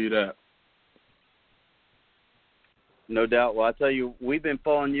 I tell you that. No doubt. Well, I tell you, we've been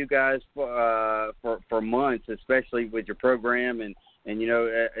following you guys for months, especially with your program and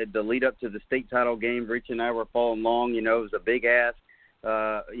at the lead up to the state title game. Rich and I were following along. It was a big ask.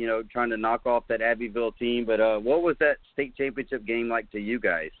 Trying to knock off that Abbeville team. But what was that state championship game like to you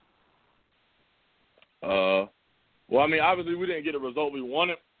guys? Well, I mean, obviously we didn't get the result we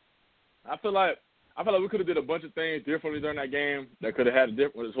wanted. I feel like we could have did a bunch of things differently during that game that could have had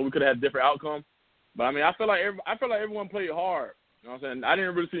so we could have had a different outcome. But I mean, I feel like everyone played hard. You know what I'm saying? I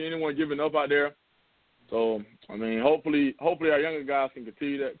didn't really see anyone giving up out there. So I mean, hopefully our younger guys can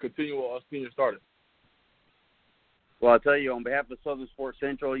continue what us seniors started. Well, I'll tell you, on behalf of Southern Sports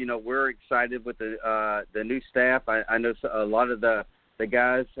Central, we're excited with the new staff. I know a lot of the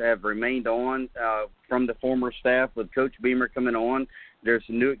guys have remained on from the former staff with Coach Beamer coming on. There's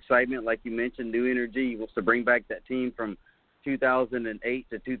some new excitement, like you mentioned, new energy. He wants to bring back that team from 2008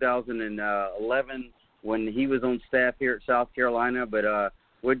 to 2011 when he was on staff here at South Carolina. But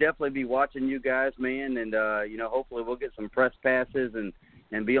we'll definitely be watching you guys, man, and, hopefully we'll get some press passes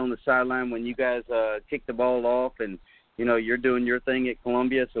and be on the sideline when you guys kick the ball off and, you're doing your thing at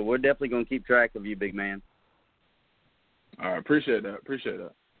Columbia. So we're definitely going to keep track of you, big man. All right, appreciate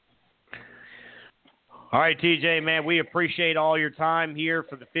that. All right, TJ, man, we appreciate all your time here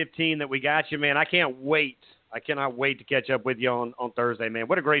for the 15 that we got you, man. I cannot wait to catch up with you on Thursday, man.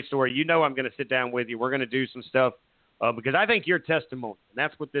 What a great story. I'm going to sit down with you. We're going to do some stuff because I think you're testimony, and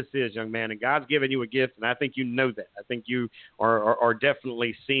that's what this is, young man. And God's given you a gift, and I think you know that. I think you are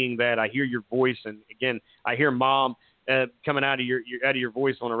definitely seeing that. I hear your voice, and, again, I hear Mom coming out of your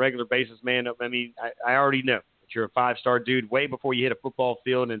voice on a regular basis, man. I mean, I already know that you're a five-star dude way before you hit a football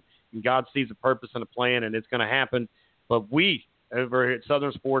field, and God sees a purpose and a plan, and it's going to happen. But we over at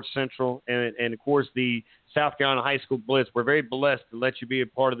Southern Sports Central and of course, the South Carolina High School Blitz, we're very blessed to let you be a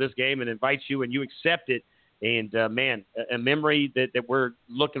part of this game and invite you, and you accept it. And, man, a memory that we're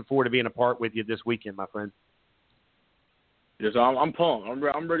looking forward to being a part with you this weekend, my friend. Yes, I'm pumped.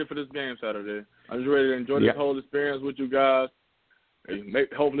 I'm ready for this game Saturday. I'm just ready to enjoy this whole experience with you guys.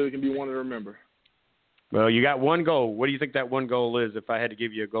 Hopefully we can be one to remember. Well, you got one goal. What do you think that one goal is if I had to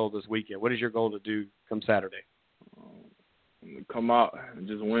give you a goal this weekend? What is your goal to do come Saturday? Come out and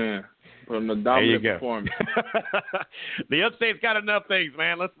just win. Put on a dominant performance. The upstate's got enough things,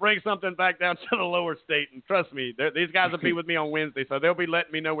 man. Let's bring something back down to the lower state. And trust me, these guys will be with me on Wednesday, so they'll be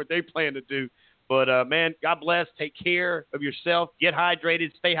letting me know what they plan to do. But, man, God bless. Take care of yourself. Get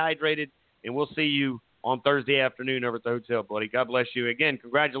hydrated. Stay hydrated. And we'll see you on Thursday afternoon over at the hotel, buddy. God bless you. Again,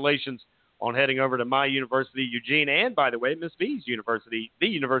 congratulations on heading over to my university, Eugene, and, by the way, Miss V's university, the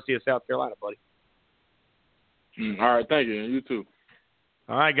University of South Carolina, buddy. All right, thank you. And you too.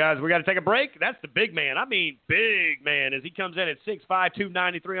 All right, guys, we got to take a break. That's the big man. I mean, big man. As he comes in at 6'5",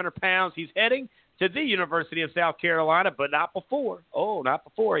 290, 300 pounds, he's heading to the University of South Carolina, but not before. Oh, not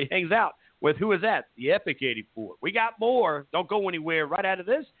before. He hangs out with, who is that? The Epic 84. We got more. Don't go anywhere. Right out of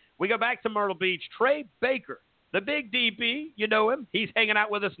this, we go back to Myrtle Beach. Trey Baker, the big DB. You know him. He's hanging out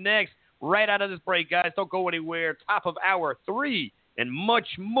with us next. Right out of this break, guys. Don't go anywhere. Top of hour 3 and much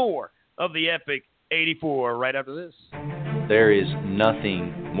more of the Epic 84 right after this. There is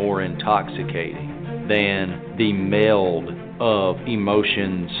nothing more intoxicating than the meld of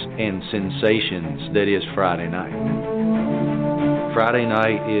emotions and sensations that is Friday night. Friday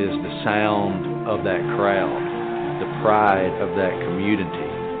night is the sound of that crowd, the pride of that community,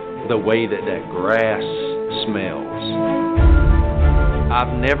 the way that that grass smells.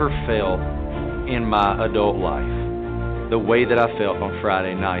 I've never felt in my adult life the way that I felt on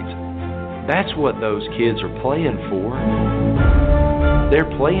Friday nights. That's what those kids are playing for. They're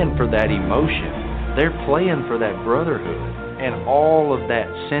playing for that emotion. They're playing for that brotherhood and all of that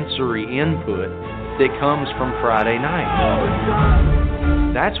sensory input that comes from Friday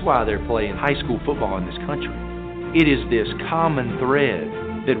night. That's why they're playing high school football in this country. It is this common thread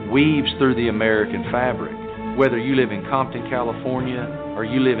that weaves through the American fabric. Whether you live in Compton, California, or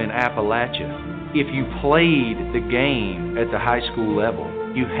you live in Appalachia, if you played the game at the high school level,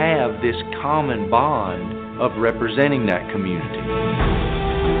 you have this common bond of representing that community.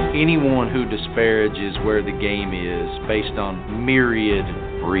 Anyone who disparages where the game is based on myriad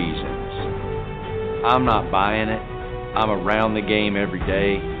reasons, I'm not buying it. I'm around the game every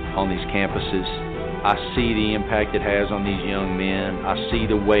day on these campuses. I see the impact it has on these young men. I see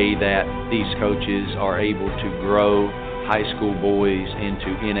the way that these coaches are able to grow high school boys into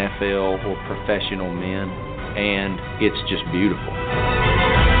NFL or professional men, and it's just beautiful.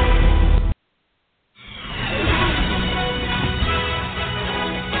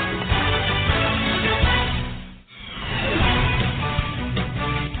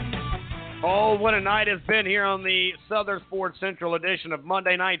 Oh, what a night it's been here on the Southern Sports Central edition of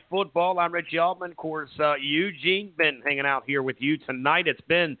Monday Night Football. I'm Richie Altman. Of course, Eugene been hanging out here with you tonight. It's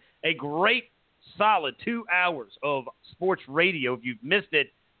been a great, solid 2 hours of sports radio. If you've missed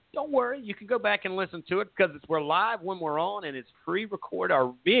it, don't worry. You can go back and listen to it because we're live when we're on, and it's pre-recorded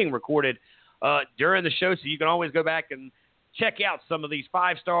or being recorded during the show, so you can always go back and check out some of these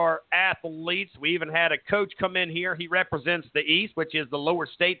five-star athletes. We even had a coach come in here. He represents the East, which is the lower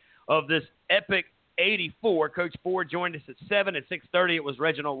state of this Epic 84. Coach Ford joined us at 7. At 6:30, it was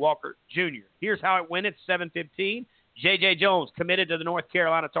Reginald Walker Jr. Here's how it went at 7:15. J.J. Jones committed to the North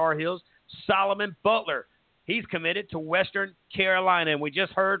Carolina Tar Heels. Solomon Butler, he's committed to Western Carolina. And we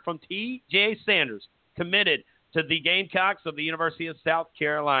just heard from T.J. Sanders, committed to the Gamecocks of the University of South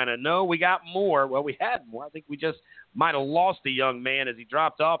Carolina. No, we got more. Well, we had more. I think we just might have lost a young man as he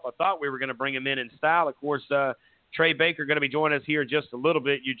dropped off. I thought we were going to bring him in style. Of course, Trey Baker going to be joining us here in just a little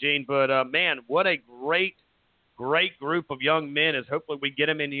bit, Eugene. But, man, what a great group of young men. As hopefully we get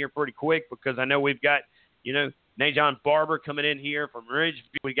them in here pretty quick because I know we've got, Najon Barber coming in here from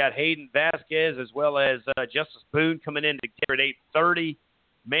Ridgeview. We got Hayden Vasquez as well as Justice Boone coming in together at 8:30.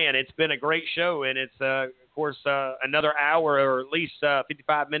 Man, it's been a great show, and it's, of course, another hour or at least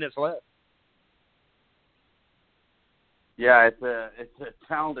 55 minutes left. Yeah, it's a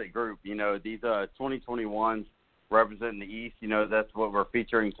talented group. These 2021s representing the East. That's what we're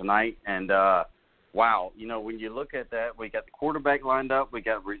featuring tonight. And wow, when you look at that, we got the quarterback lined up. We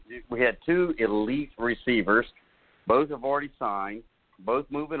had 2 elite receivers. Both have already signed. Both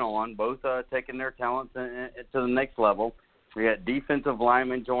moving on. Both taking their talents to the next level. We had defensive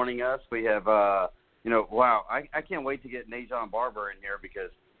linemen joining us. We have, wow, I can't wait to get Najon Barber in here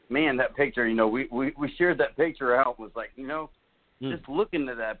because, man, that picture, we shared that picture out. Was like, just looking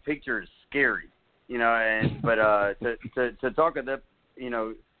at that picture is scary, but to talk about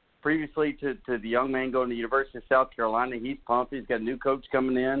that, previously to the young man going to the University of South Carolina, he's pumped. He's got a new coach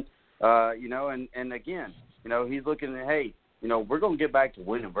coming in, and again, he's looking at, hey, we're going to get back to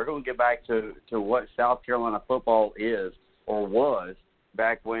winning. We're going to get back to what South Carolina football is or was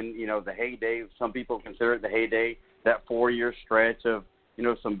back when, the heyday, some people consider it the heyday, that 4-year stretch of,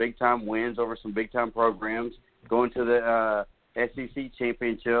 some big-time wins over some big-time programs. going to the SEC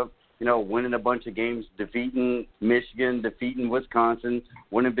championship, winning a bunch of games, defeating Michigan, defeating Wisconsin,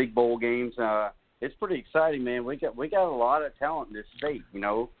 winning big bowl games. It's pretty exciting, man. We got a lot of talent in this state,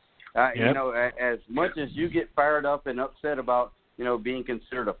 Yep. As much as you get fired up and upset about, being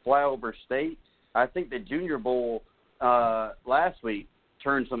considered a flyover state, I think the Junior Bowl last week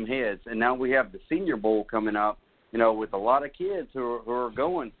turned some heads, and now we have the Senior Bowl coming up, with a lot of kids who are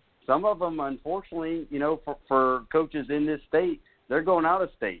going. Some of them, unfortunately, for coaches in this state, they're going out of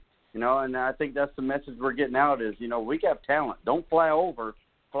state, and I think that's the message we're getting out is, we got talent. Don't fly over,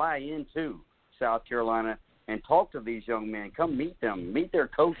 fly into South Carolina and talk to these young men. Come meet them, meet their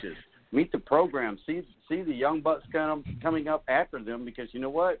coaches, meet the program, see the young bucks coming up after them, because you know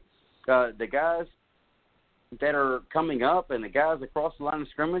what? The guys that are coming up and the guys across the line of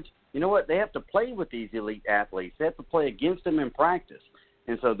scrimmage, you know what? They have to play with these elite athletes. They have to play against them in practice.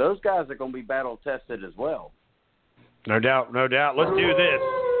 And so those guys are going to be battle-tested as well. No doubt, no doubt. Let's do this.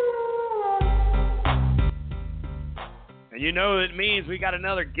 And it means we got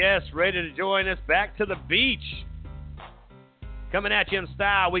another guest ready to join us. Back to the beach. Coming at you in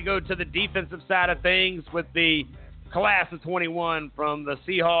style, we go to the defensive side of things with the class of 21 from the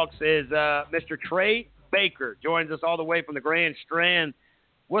Seahawks is Mr. Trey Baker. Joins us all the way from the Grand Strand.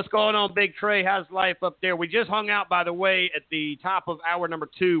 What's going on, Big Trey? How's life up there? We just hung out, by the way, at the top of hour number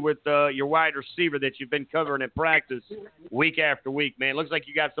 2 with your wide receiver that you've been covering in practice week after week, man. Looks like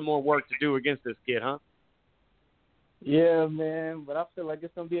you got some more work to do against this kid, huh? Yeah, man, but I feel like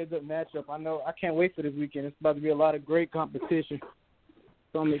it's going to be a good matchup. I can't wait for this weekend. It's about to be a lot of great competition,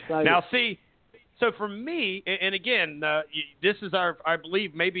 so I'm excited. Now, see, so for me, and again, this is I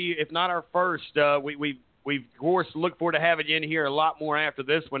believe, maybe if not our first, we've of course look forward to having you in here a lot more after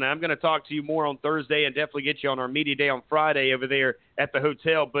this one. I'm going to talk to you more on Thursday and definitely get you on our media day on Friday over there at the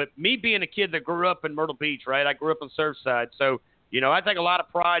hotel. But me being a kid that grew up in Myrtle Beach, right? I grew up in Surfside, so I take a lot of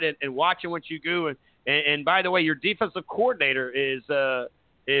pride in watching what you do. And by the way, your defensive coordinator is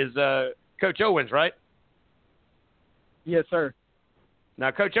Coach Owens, right? Yes, sir. Now,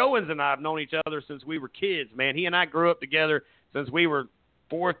 Coach Owens and I have known each other since we were kids, man. He and I grew up together since we were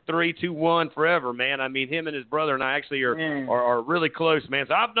 4, 3, 2, 1 forever, man. I mean, him and his brother and I actually are really close, man.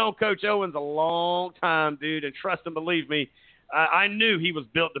 So I've known Coach Owens a long time, dude, and trust and believe me, I knew he was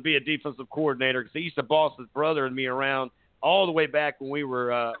built to be a defensive coordinator because he used to boss his brother and me around all the way back when we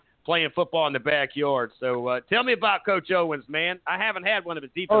were playing football in the backyard. So tell me about Coach Owens, man. I haven't had one of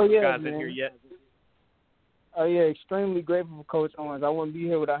his defensive guys in here yet. Oh, yeah, extremely grateful for Coach Owens. I wouldn't be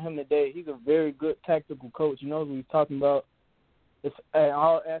here without him today. He's a very good tactical coach. He knows what he's talking about. It's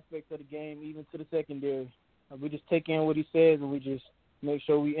all aspects of the game, even to the secondary. We just take in what he says and we just make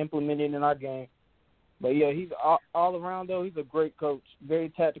sure we implement it in our game. But, yeah, he's all around, though. He's a great coach, very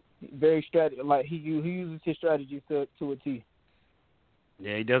tactical, very strategic. Like, he uses his strategy to a T.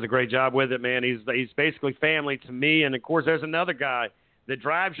 Yeah, he does a great job with it, man. He's basically family to me. And, of course, there's another guy that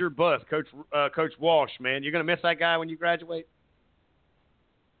drives your bus, Coach Walsh, man. You're going to miss that guy when you graduate?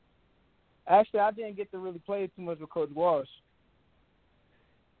 Actually, I didn't get to really play too much with Coach Walsh.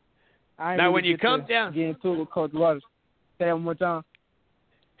 Now, when you come down, get into it with Coach Walsh. Say that one more time.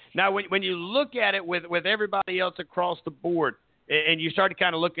 Now, when you look at it with everybody else across the board, and you start to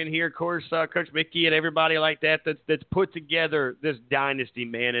kind of look in here, of course, Coach Mickey and everybody like that's put together this dynasty,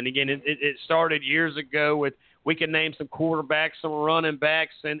 man. And again, it started years ago with, we can name some quarterbacks, some running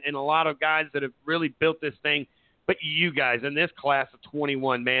backs, and a lot of guys that have really built this thing. But you guys in this class of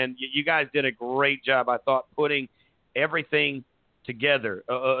 21, man, you guys did a great job, I thought, putting everything together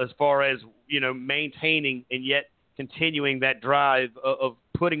as far as, maintaining and yet continuing that drive of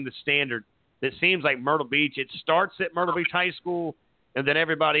putting the standard. It seems like Myrtle Beach, it starts at Myrtle Beach High School, and then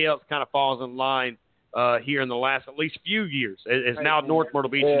everybody else kind of falls in line here in the last at least few years. It's now North Myrtle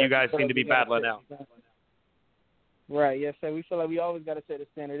Beach, and you guys seem to be battling out. Right, yes, sir. We feel like we always got to set a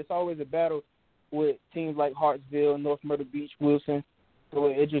standard. It's always a battle with teams like Hartsville, North Myrtle Beach, Wilson. So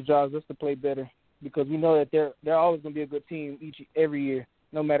it just drives us to play better because we know that they're always going to be a good team every year,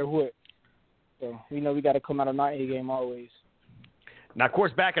 no matter what. So we know we got to come out of our A game always. Now, of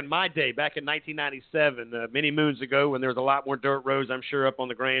course, back in my day, back in 1997, many moons ago when there was a lot more dirt roads, I'm sure, up on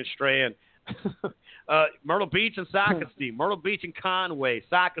the Grand Strand, Myrtle Beach and Sockasty, Myrtle Beach and Conway,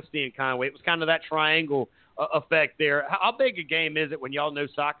 Sockasty and Conway. It was kind of that triangle effect there. How big a game is it when y'all know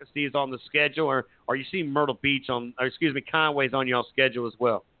Sockasty is on the schedule, or are you seeing Conway's on y'all's schedule as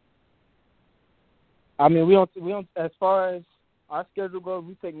well? I mean, we don't. As far as our schedule goes,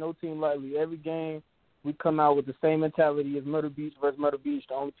 we take no team lightly. Every game, we come out with the same mentality as Myrtle Beach versus Myrtle Beach.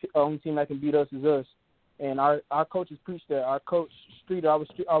 The only team that can beat us is us. And our coaches preach that. Our coach, Streeter,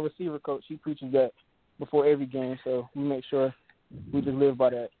 our receiver coach, he preaches that before every game, so we make sure we just live by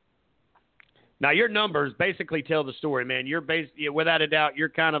that. Now, your numbers basically tell the story, man. You're without a doubt, you're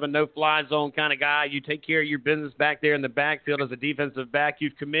kind of a no-fly zone kind of guy. You take care of your business back there in the backfield as a defensive back.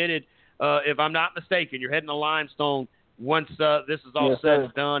 You've committed, if I'm not mistaken, you're heading to Limestone once this is all said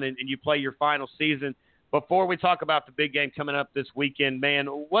and done and you play your final season. Before we talk about the big game coming up this weekend, man,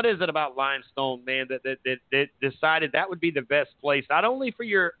 what is it about Limestone, man, that decided that would be the best place, not only for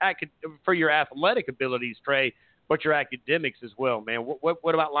your athletic abilities, Trey, but your academics as well, man?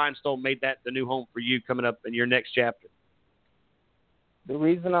 What about Limestone made that the new home for you coming up in your next chapter? The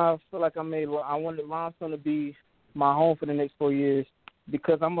reason I feel like I wanted Limestone to be my home for the next 4 years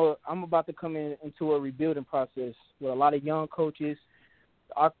because I'm about to come into a rebuilding process with a lot of young coaches.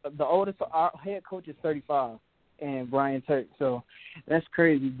 Our head coach is 35, and Brian Turk, so that's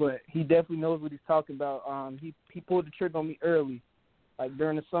crazy. But he definitely knows what he's talking about. He pulled the trigger on me early, like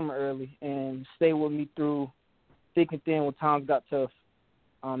during the summer early, and stayed with me through thick and thin when times got tough.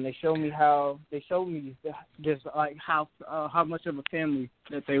 They showed me just like how much of a family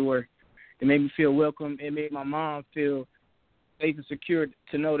that they were. It made me feel welcome. It made my mom feel safe and secure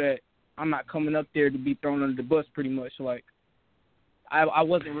to know that I'm not coming up there to be thrown under the bus. Pretty much, like I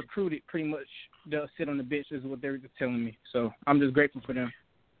wasn't recruited. Pretty much, to sit on the bench is what they were just telling me. So I'm just grateful for them.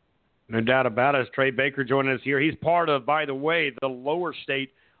 No doubt about it. Trey Baker joining us here. He's part of, by the way, the lower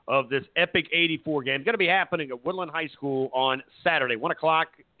state of this epic 84 game. It's going to be happening at Woodland High School on Saturday, 1 o'clock.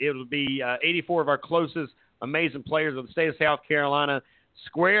 It will be 84 of our closest amazing players of the state of South Carolina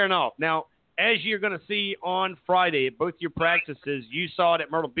squaring off. Now, as you're going to see on Friday at both your practices, you saw it at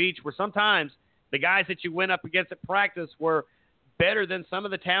Myrtle Beach, where sometimes the guys that you went up against at practice were better than some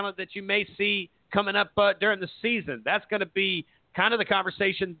of the talent that you may see coming up during the season. That's going to be kind of the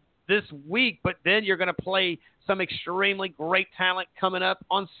conversation this week, but then you're going to play some extremely great talent coming up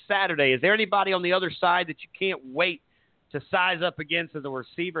on Saturday. Is there anybody on the other side that you can't wait to size up against as a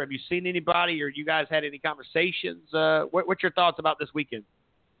receiver? Have you seen anybody, or you guys had any conversations? What's your thoughts about this weekend?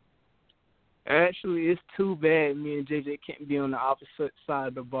 Actually, it's too bad me and JJ can't be on the opposite side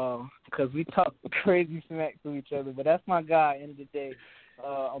of the ball because we talk crazy smack to each other. But that's my guy, end of the day.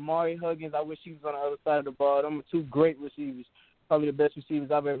 Amari Huggins, I wish he was on the other side of the ball. Them are two great receivers, probably the best receivers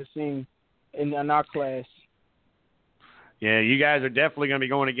I've ever seen in our class. Yeah, you guys are definitely going to be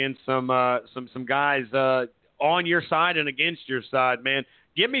going against some guys on your side and against your side, man.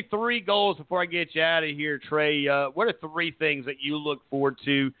 Give me 3 goals before I get you out of here, Trey. What are 3 things that you look forward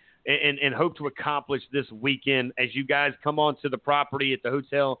to and hope to accomplish this weekend as you guys come onto the property at the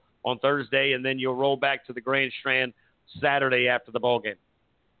hotel on Thursday, and then you'll roll back to the Grand Strand Saturday after the ball game?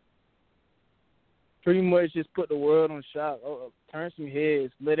 Pretty much just put the world on shock, turn some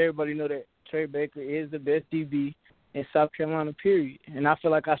heads, let everybody know that Trey Baker is the best DB in South Carolina, period. And I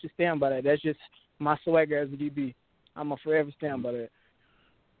feel like I should stand by that. That's just my swagger as a DB. I'm going to forever stand by that.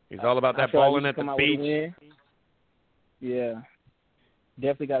 He's all about that balling at the beach. Yeah.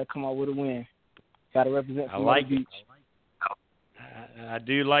 Definitely got to come out with a win. Got to represent I like it. I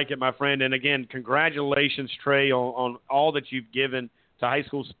do like it, my friend. And, again, congratulations, Trey, on all that you've given to high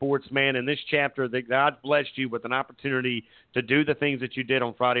school sports, man. In this chapter, that God blessed you with an opportunity to do the things that you did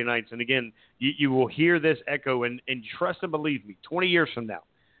on Friday nights. And, again, you will hear this echo, and trust and believe me, 20 years from now,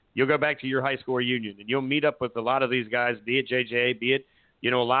 you'll go back to your high school reunion, and you'll meet up with a lot of these guys, be it JJ, be it,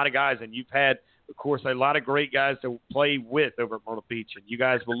 a lot of guys. And you've had, of course, a lot of great guys to play with over at Myrtle Beach. And you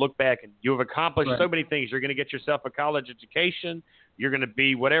guys will look back, and you have accomplished so many things. You're going to get yourself a college education. You're going to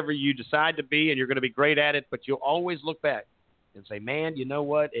be whatever you decide to be, and you're going to be great at it. But you'll always look back and say, man, you know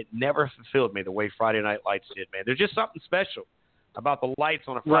what? It never fulfilled me the way Friday Night Lights did, man. There's just something special about the lights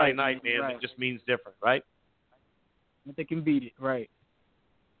on a Friday night, man. It just means different, right? But they can beat it, right.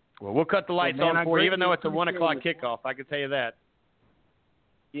 Well, we'll cut the lights on for you, even though it's a 1 o'clock kickoff. I can tell you that.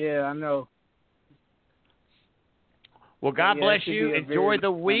 Yeah, I know. Well, God bless you. Enjoy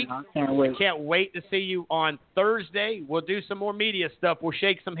the week. Can't wait to see you on Thursday. We'll do some more media stuff. We'll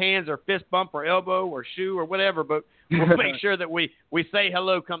shake some hands or fist bump or elbow or shoe or whatever, but we'll make sure that we say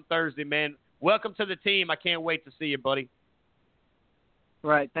hello come Thursday, man. Welcome to the team. I can't wait to see you, buddy.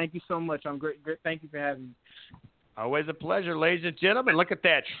 Right. Thank you so much. I'm great. Thank you for having me. Always a pleasure, ladies and gentlemen. Look at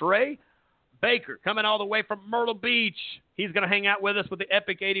that. Trey Baker coming all the way from Myrtle Beach. He's going to hang out with us with the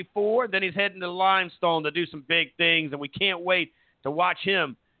Epic 84. Then he's heading to Limestone to do some big things, and we can't wait to watch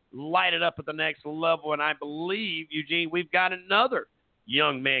him light it up at the next level. And I believe, Eugene, we've got another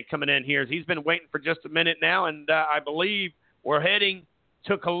young man coming in here. He's been waiting for just a minute now, and I believe we're heading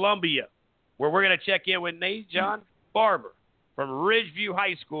to Columbia, where we're going to check in with Nate John Barber from Ridgeview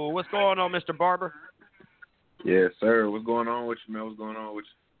High School. What's going on, Mr. Barber? Yes, sir. What's going on with you, man? What's going on with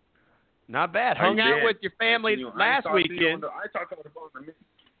you? Not bad. Hung out with your family last weekend. I talked on the phone in a minute.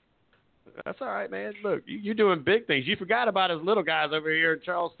 That's all right, man. Look, you're doing big things. You forgot about us little guys over here in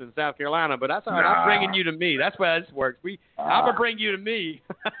Charleston, South Carolina, but that's all right. I'm bringing you to me. That's why this works. I'm going to bring you to me.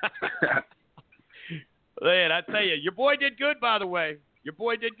 Man, I tell you, your boy did good, by the way. Your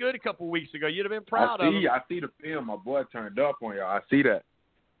boy did good a couple of weeks ago. You'd have been proud of him. I see the film. My boy turned up on y'all. I see that.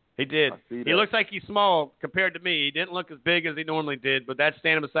 He did. He looks like he's small compared to me. He didn't look as big as he normally did, but that's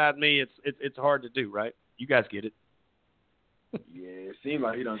standing beside me. It's hard to do, right? You guys get it. Yeah, it seems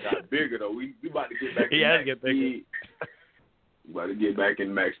like he done got bigger, though. We about to get back in max speed. We about to get back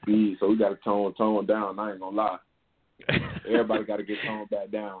in max speed, so we got to tone down. I ain't going to lie. Everybody got to get toned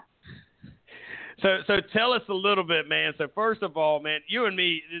back down. So tell us a little bit, man. So first of all, man, you and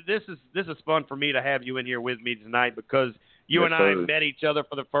me, this is fun for me to have you in here with me tonight because you and I met each other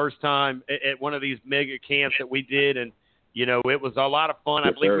for the first time at one of these mega camps that we did, and you know it was a lot of fun.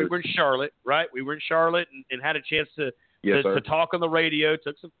 I believe we were in Charlotte, right? We were in Charlotte and had a chance to talk on the radio,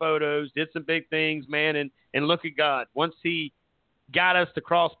 took some photos, did some big things, man, and look at God. Once he got us to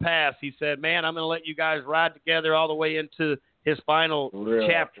cross paths, he said, man, I'm going to let you guys ride together all the way into his final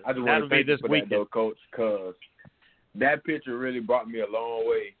chapter. I just want to thank you for that, though, Coach, because that picture really brought me a long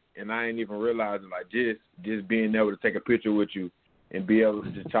way, and I ain't even realizing, like, just being able to take a picture with you and be able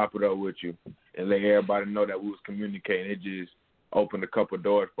to just chop it up with you and let everybody know that we was communicating. It just opened a couple of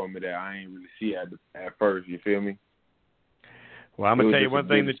doors for me that I ain't really see at first, you feel me? Well, I'm going to tell you one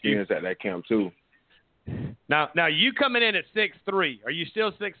thing that you – at that camp, too. Now you coming in at 6'3". Are you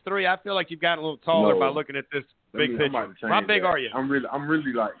still 6'3"? I feel like you've gotten a little taller by looking at this big picture. How big are you? I'm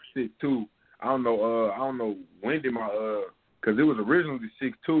really like 6'2". I don't know when did my because it was originally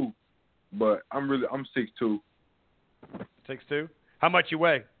 6'2", but I'm 6'2". 6'2"? How much you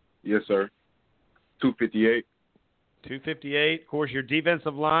weigh? Yes, sir. 258. 258. Of course, your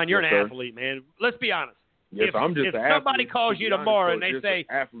defensive line. You're an athlete, man. Let's be honest. Yes, I'm just if an somebody athlete, calls you tomorrow and they say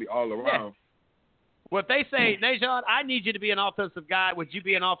an athlete all around. Yeah. Well, if they say, Najon, I need you to be an offensive guy, would you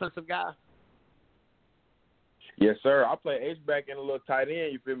be an offensive guy? Yes, sir. I play H-back and a little tight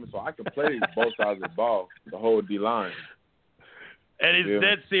end, you feel me? So I can play both sides of the ball, the whole D-line. And he's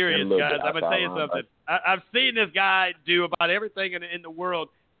dead serious, guys. I'm going to tell you something. I've seen this guy do about everything in the world.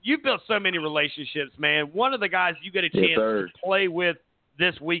 You've built so many relationships, man. One of the guys you get a chance to play with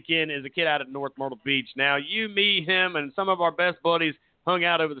this weekend is a kid out of North Myrtle Beach. Now, you, me, him, and some of our best buddies hung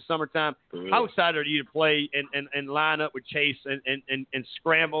out over the summertime. How excited are you to play and line up with Chase and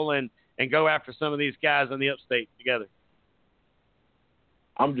scramble and go after some of these guys in the upstate together?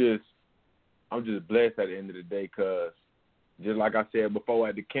 I'm just blessed at the end of the day because just like I said before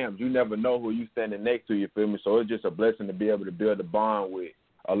at the camps, you never know who you standing next to, you feel me? So it's just a blessing to be able to build a bond with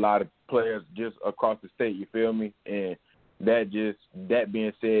a lot of players just across the state, you feel me? And that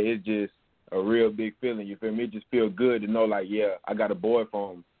being said, it's just a real big feeling, you feel me? It just feels good to know, like, yeah, I got a boy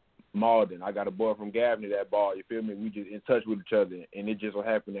from Malden. I got a boy from Gaffney that ball, you feel me? We just in touch with each other, and it just so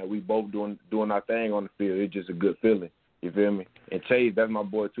happened that we both doing our thing on the field. It's just a good feeling, you feel me? And Chase, that's my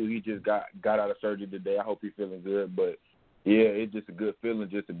boy, too. He just got out of surgery today. I hope he's feeling good. But, yeah, it's just a good feeling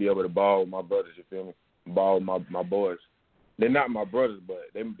just to be able to ball with my brothers, you feel me? Ball with my boys. They're not my brothers, but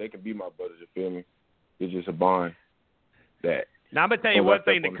they can be my brothers, you feel me? It's just a bond that – now, I'm going to tell you one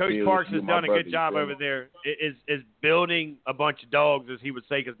thing that Coach Parks has done a good job over there is building a bunch of dogs, as he would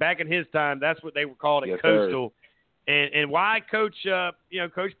say, because back in his time, that's what they were called at Coastal. And why Coach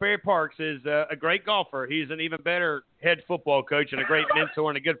Perry Parks is a great golfer. He's an even better head football coach and a great mentor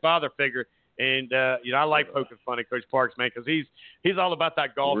and a good father figure. And, I like poking fun at Coach Parks, man, because he's all about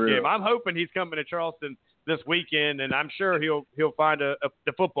that golf game. I'm hoping he's coming to Charleston this weekend, and I'm sure he'll find the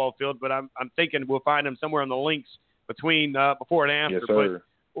football field, but I'm thinking we'll find him somewhere on the links between before and after. Yes, sir.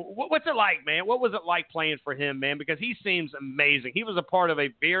 But what's it like, man? What was it like playing for him, man? Because he seems amazing. He was a part of a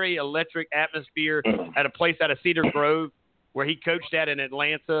very electric atmosphere at a place out of Cedar Grove where he coached at in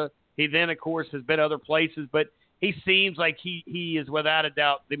Atlanta. He then, of course, has been other places, but he seems like he is without a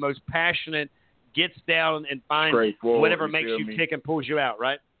doubt the most passionate, gets down and finds whatever makes you tick and pulls you out,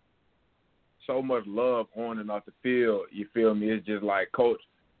 right? So much love on and off the field, you feel me? It's just like Coach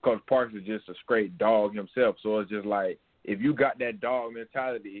Parks is just a straight dog himself. So it's just like, if you got that dog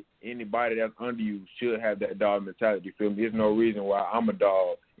mentality, anybody that's under you should have that dog mentality. You feel me? There's no reason why I'm a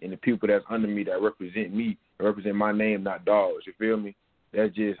dog and the people that's under me that represent me, represent my name, not dogs. You feel me?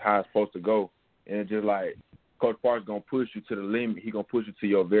 That's just how it's supposed to go. And it's just like, Coach Parks going to push you to the limit. He going to push you to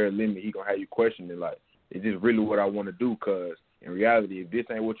your very limit. He going to have you questioning, like, is this really what I want to do? Because in reality, if this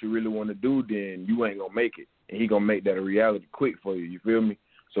ain't what you really want to do, then you ain't going to make it. And he going to make that a reality quick for you. You feel me?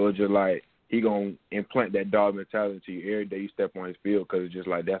 So it's just like, he gonna implant that dog mentality into you every day you step on his field, because it's just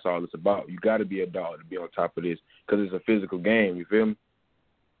like that's all it's about. You got to be a dog to be on top of this, because it's a physical game. You feel me?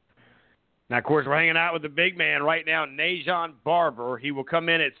 Now, of course, we're hanging out with the big man right now, Najon Barber. He will come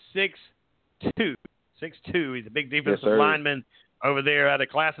in at 6'2". 6'2". He's a big defensive lineman over there at a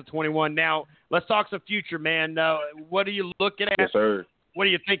class of 21. Now, let's talk some future, man. What are you looking at? Yes, sir. What are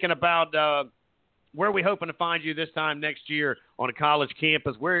you thinking about? Where are we hoping to find you this time next year on a college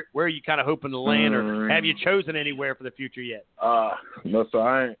campus? Where are you kind of hoping to land, or have you chosen anywhere for the future yet? No, so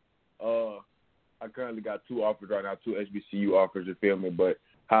I ain't. I currently got 2 offers right now, 2 HBCU offers, you feel me? But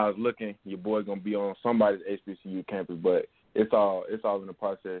how it's looking, your boy's going to be on somebody's HBCU campus, but it's all in the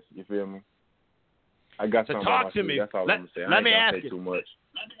process, you feel me? I got so something talk to me. That's all I'm going to say. Let me ask you. Too much.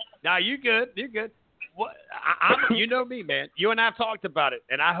 No, you're good. You're good. What, you know me, man. You and I have talked about it,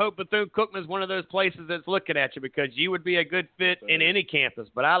 and I hope Bethune-Cookman is one of those places that's looking at you, because you would be a good fit in any campus.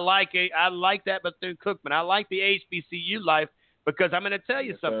 But I like that Bethune-Cookman. I like the HBCU life, because I'm going to tell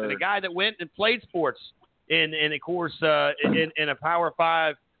you something. The guy that went and played sports in of course, in a Power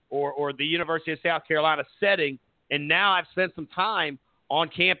 5 or the University of South Carolina setting, and now I've spent some time on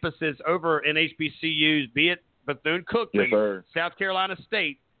campuses over in HBCUs, be it Bethune-Cookman, South Carolina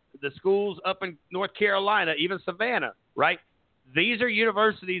State, the schools up in North Carolina, even Savannah, right? These are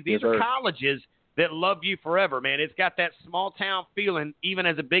universities, these are colleges that love you forever, man. It's got that small-town feeling, even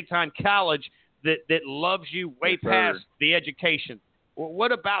as a big-time college, that loves you way past the education. Well,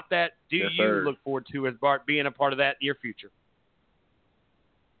 what about that do you look forward to as Bart being a part of that in your future?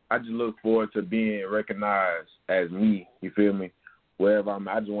 I just look forward to being recognized as me, you feel me? Wherever I'm,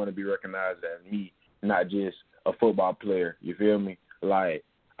 I just want to be recognized as me, not just a football player, you feel me? Like,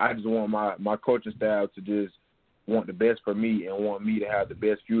 I just want my coaching staff to just want the best for me and want me to have the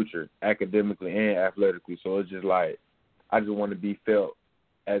best future academically and athletically. So it's just like, I just want to be felt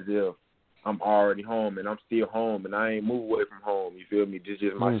as if I'm already home, and I'm still home, and I ain't moved away from home, you feel me? This is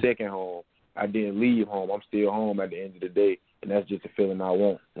just my second home. I didn't leave home. I'm still home at the end of the day, and that's just the feeling I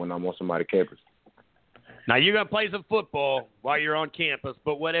want when I'm on somebody's campus. Now, you're going to play some football while you're on campus,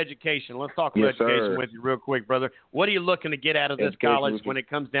 but what education? Let's talk about education with you real quick, brother. What are you looking to get out of this college when it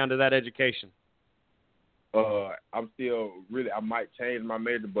comes down to that education? I'm still I might change my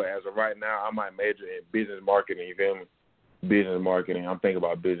major, but as of right now, I might major in business marketing, you feel me? Business marketing. I'm thinking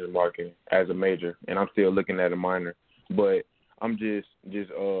about business marketing as a major, and I'm still looking at a minor. But I'm just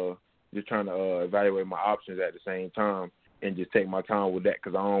trying to evaluate my options at the same time and just take my time with that,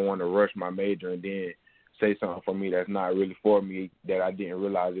 because I don't want to rush my major and then say something for me that's not really for me, that I didn't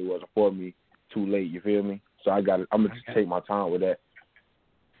realize it wasn't for me too late, you feel me? So I'm going to just take my time with that.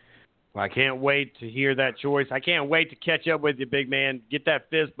 Well, I can't wait to hear that choice. I can't wait to catch up with you, big man, get that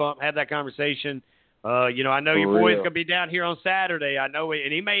fist bump, have that conversation. I know your boy's going to be down here on Saturday. I know,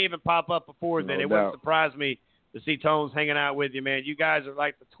 and he may even pop up before then. It wouldn't surprise me to see Tones hanging out with you, man. You guys are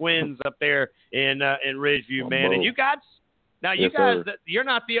like the twins up there in Ridgeview, man. And you guys, now you guys, you're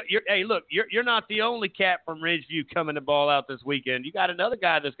not the only cat from Ridgeview coming to ball out this weekend. You got another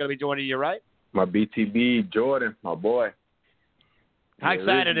guy that's going to be joining you, right? My BTB, Jordan, my boy. How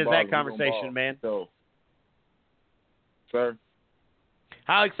excited is that conversation, man? So, sir.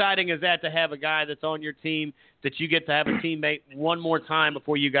 How exciting is that to have a guy that's on your team that you get to have a teammate one more time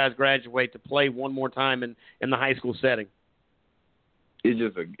before you guys graduate, to play one more time in the high school setting? It's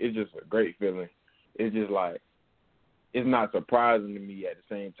just a great feeling. It's just like, it's not surprising to me at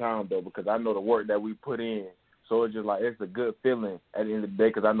the same time, though, because I know the work that we put in. So it's just like, it's a good feeling at the end of the day,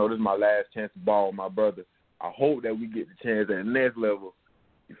 because I know this is my last chance to ball with my brother. I hope that we get the chance at the next level,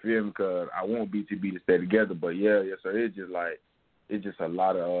 you feel me, because I want BTB to stay together. But, yes, sir, it's just a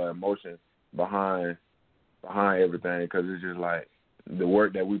lot of emotion behind everything, because it's just like the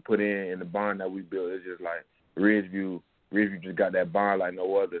work that we put in and the bond that we built. It's just like Ridgeview just got that bond like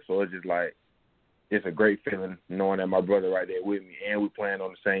no other. So it's just like, it's a great feeling knowing that my brother right there with me, and we playing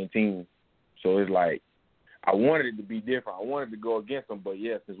on the same team. So it's like, I wanted it to be different. I wanted to go against him, but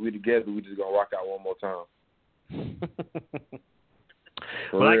yeah, since we together, we just gonna rock out one more time.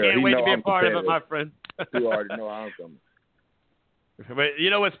 Well, I can't wait to be a part of it, my friend. You already know I'm coming. But you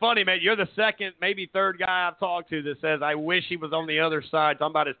know what's funny, man? You're the second, maybe third guy I've talked to that says, I wish he was on the other side.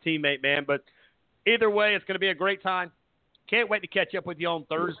 Talking about his teammate, man. But either way, it's going to be a great time. Can't wait to catch up with you on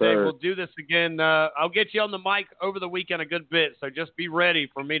Thursday. We'll do this again. I'll get you on the mic over the weekend a good bit, so just be ready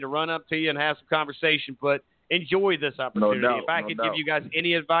for me to run up to you and have some conversation. But enjoy this opportunity. No doubt, if I could give you guys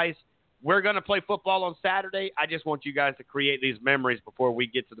any advice, we're going to play football on Saturday. I just want you guys to create these memories before we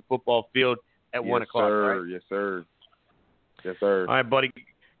get to the football field at 1 o'clock. Right? Yes, sir. Yes, sir. All right, buddy.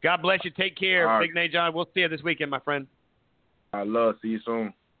 God bless you. Take care. All Big Najon, we'll see you this weekend, my friend. I love. See you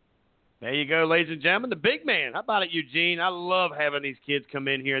soon. There you go, ladies and gentlemen, the big man. How about it, Eugene? I love having these kids come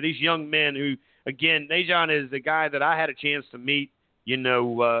in here. These young men who, again, Najon is the guy that I had a chance to meet,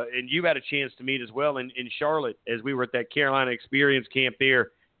 and you had a chance to meet as well in Charlotte as we were at that Carolina Experience Camp there.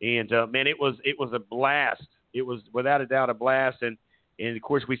 And, man, it was a blast. It was without a doubt a blast. And of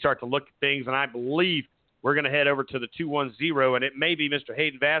course, we start to look at things, and I believe we're going to head over to the 210, and it may be Mr.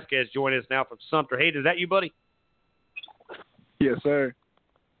 Hayden Vasquez joining us now from Sumter. Hayden, is that you, buddy? Yes, sir.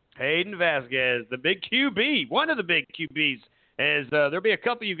 Hayden Vasquez, the big QB, one of the big QBs. As there'll be a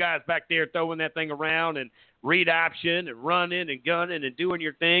couple of you guys back there throwing that thing around and read option and running and gunning and doing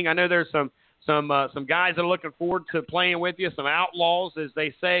your thing. I know there's some guys that are looking forward to playing with you, some outlaws, as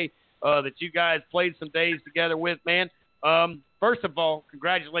they say, that you guys played some days together with, man. First of all,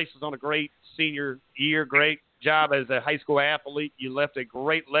 congratulations on a great senior year. Great job as a high school athlete. You left a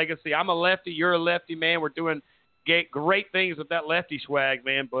great legacy. I'm a lefty. You're a lefty, man. We're doing great things with that lefty swag,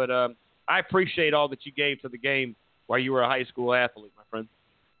 man. But I appreciate all that you gave to the game while you were a high school athlete, my friend.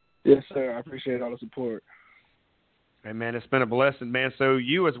 Yes, sir. I appreciate all the support. Hey, man, it's been a blessing, man. So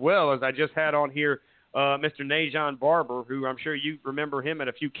you as well, as I just had on here, Mr. Najon Barber, who I'm sure you remember him at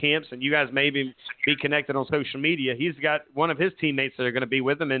a few camps, and you guys maybe be connected on social media. He's got one of his teammates that are going to be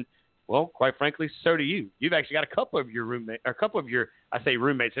with him, and, well, quite frankly, so do you. You've actually got a couple of your roommates, or a couple of your, I say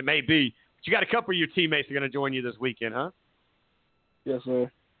roommates, it may be, but you got a couple of your teammates that are going to join you this weekend, huh? Yes,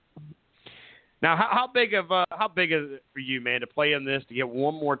 sir. Now, how big is it for you, man, to play in this, to get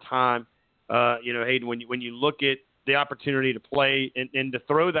one more time? Hayden, when you look at the opportunity to play and to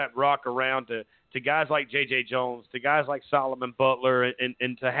throw that rock around to guys like J.J. Jones, to guys like Solomon Butler,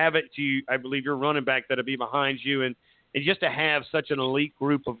 and to have it to, I believe, your running back that'll be behind you, and just to have such an elite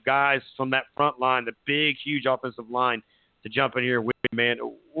group of guys from that front line, the big, huge offensive line, to jump in here with you, man.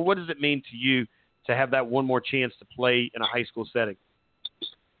 What does it mean to you to have that one more chance to play in a high school setting?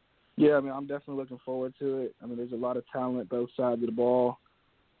 Yeah, I mean, I'm definitely looking forward to it. I mean, there's a lot of talent both sides of the ball.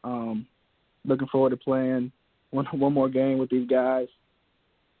 Looking forward to playing one more game with these guys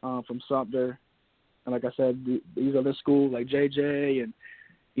from Sumter. And like I said, these other schools like JJ and,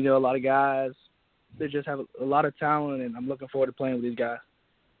 a lot of guys, they just have a lot of talent, and I'm looking forward to playing with these guys.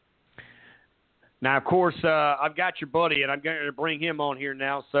 Now, of course, I've got your buddy, and I'm going to bring him on here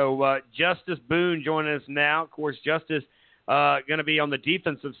now. So Justice Boone joining us now. Of course, Justice going to be on the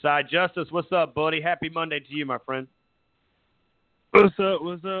defensive side. Justice, what's up, buddy? Happy Monday to you, my friend. What's up?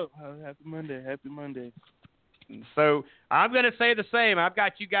 Happy Monday. So I'm going to say the same. I've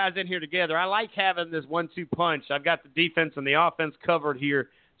got you guys in here together. I like having this 1-2 punch. I've got the defense and the offense covered here.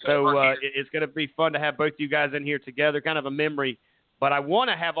 So it's going to be fun to have both you guys in here together, kind of a memory. But I want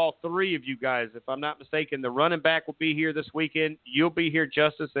to have all three of you guys. If I'm not mistaken, the running back will be here this weekend. You'll be here,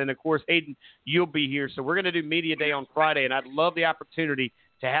 Justice. And, of course, Hayden, you'll be here. So we're going to do Media Day on Friday, and I'd love the opportunity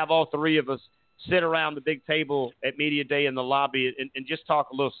to have all three of us sit around the big table at Media Day in the lobby and just talk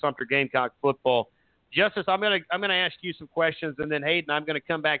a little Sumter Gamecock football. Justice, I'm gonna ask you some questions, and then Hayden, I'm gonna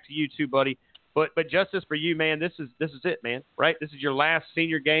come back to you too, buddy. But Justice, for you, man, this is it, man. Right? This is your last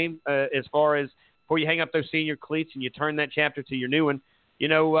senior game as far as before you hang up those senior cleats and you turn that chapter to your new one.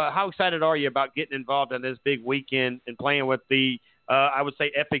 How excited are you about getting involved in this big weekend and playing with the I would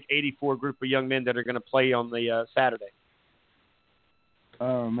say epic 84 group of young men that are going to play on the Saturday?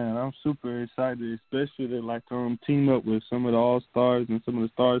 Oh man, I'm super excited, especially to team up with some of the all-stars and some of the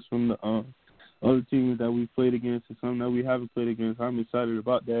stars from the other teams that we played against and some that we haven't played against. I'm excited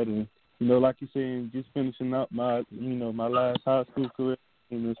about that, and like you're saying, just finishing up my my last high school career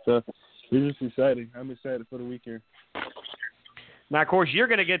and stuff. It's just exciting. I'm excited for the weekend. Now, of course, you're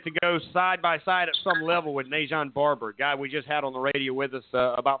going to get to go side by side at some level with Najon Barber, guy we just had on the radio with us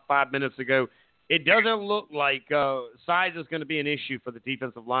about 5 minutes ago. It doesn't look like size is going to be an issue for the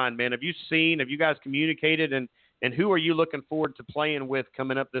defensive line, man. Have you guys communicated, and who are you looking forward to playing with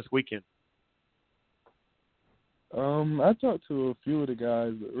coming up this weekend? I talked to a few of the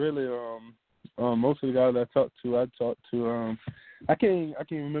guys, but really, most of the guys I talked to, I can't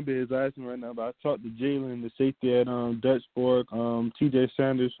remember his last name right now, but I talked to Jalen, the safety at Dutch Fork, T.J.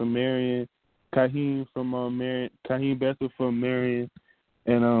 Sanders from Marion, Kaheem from Marion, Kaheem Bethel from Marion,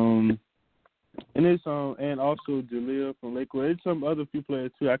 and it's and also Jaleel from Lakewood. There's some other few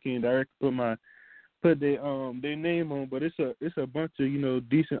players too. I can't directly put their name on, but it's a bunch of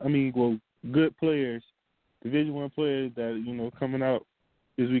decent. Good players. Division I players that, coming out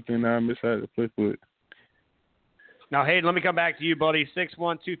this weekend. I'm excited to play for it. Now, Hayden, let me come back to you, buddy. 6'1",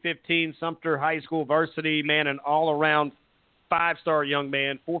 215, Sumter High School varsity, man, an all-around five-star young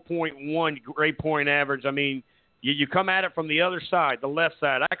man, 4.1 grade point average. I mean, you come at it from the other side, the left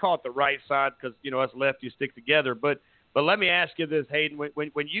side. I call it the right side because, us lefties stick together. But But let me ask you this, Hayden.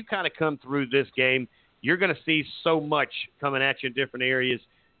 When you kind of come through this game, you're going to see so much coming at you in different areas.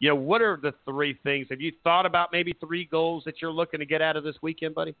 What are the 3 things? Have you thought about maybe 3 goals that you're looking to get out of this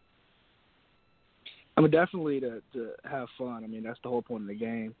weekend, buddy? I mean, definitely to have fun. I mean, that's the whole point of the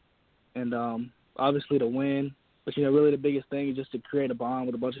game. And obviously to win. But, really the biggest thing is just to create a bond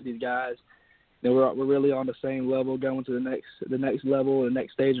with a bunch of these guys. We're really on the same level, going to the next level, the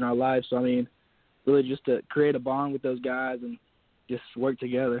next stage in our life. So, I mean, really just to create a bond with those guys and just work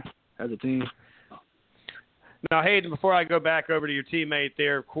together as a team. Now, Hayden, before I go back over to your teammate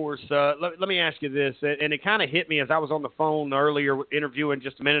there, of course, let me ask you this, and it kind of hit me as I was on the phone earlier interviewing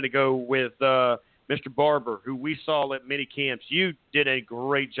just a minute ago with Mr. Barber, who we saw at mini camps. You did a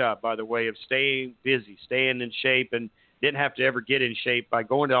great job, by the way, of staying busy, staying in shape, and didn't have to ever get in shape by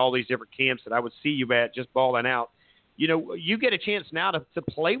going to all these different camps that I would see you at, just balling out. You get a chance now to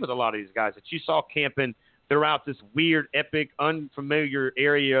play with a lot of these guys that you saw camping throughout this weird, epic, unfamiliar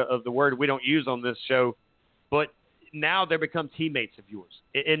area of the word we don't use on this show. But now they become teammates of yours.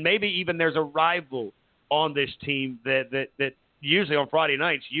 And maybe even there's a rival on this team that usually on Friday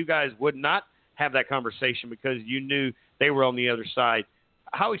nights you guys would not have that conversation because you knew they were on the other side.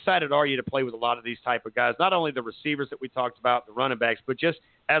 How excited are you to play with a lot of these type of guys, not only the receivers that we talked about, the running backs, but just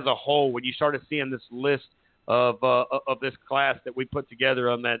as a whole when you started seeing this list of this class that we put together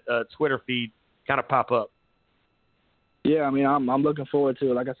on that Twitter feed kind of pop up? Yeah, I mean, I'm looking forward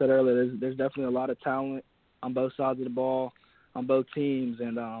to it. Like I said earlier, there's definitely a lot of talent on both sides of the ball, on both teams,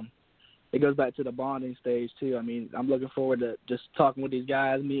 and it goes back to the bonding stage too. I mean, I'm looking forward to just talking with these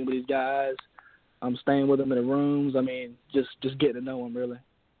guys, meeting with these guys. I'm staying with them in the rooms. I mean, just getting to know them really,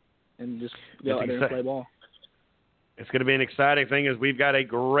 and just go out there and play ball. It's going to be an exciting thing as we've got a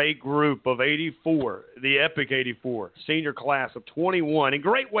great group of 84, the Epic 84, senior class of 21. And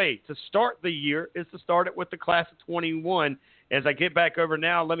great way to start the year is to start it with the class of 21. As I get back over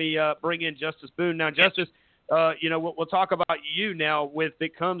now, let me bring in Justice Boone. Now, Justice, we'll talk about you now with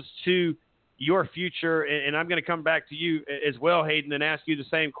it comes to your future, and I'm going to come back to you as well, Hayden, and ask you the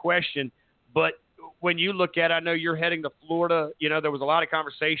same question. But when you look at it, I know you're heading to Florida. There was a lot of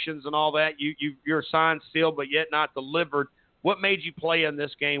conversations and all that. You're signed, sealed, but yet not delivered. What made you play in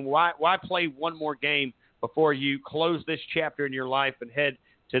this game? Why play one more game before you close this chapter in your life and head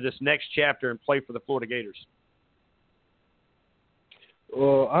to this next chapter and play for the Florida Gators?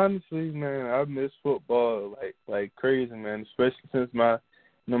 Well, honestly, man, I've missed football like crazy, man. Especially since my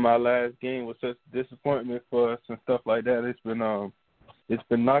last game was such a disappointment for us and stuff like that. It's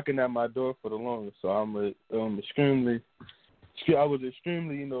been knocking at my door for the longest. So I was extremely,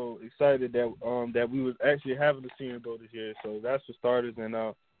 excited that we was actually having the Senior Bowl this year. So that's for starters, and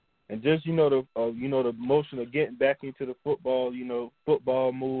just the motion of getting back into the football,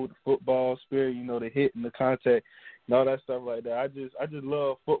 football mood, football spirit, the hit and the contact. And all that stuff like that. I just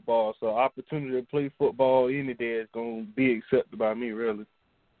love football, so opportunity to play football any day is going to be accepted by me, really.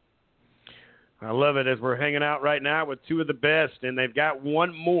 I love it as we're hanging out right now with two of the best, and they've got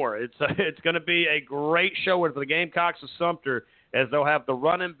one more. It's going to be a great show for the Gamecocks of Sumter as they'll have the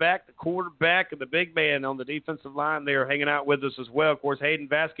running back, the quarterback, and the big man on the defensive line there hanging out with us as well. Of course, Hayden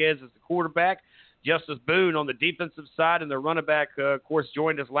Vasquez is the quarterback. Justice Boone on the defensive side, and the running back, of course,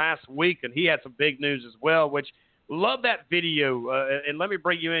 joined us last week, and he had some big news as well, which love that video. And let me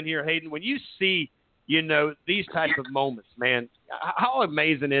bring you in here, Hayden. When you see, these types of moments, man, how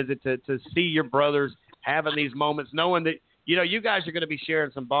amazing is it to see your brothers having these moments, knowing that, you guys are going to be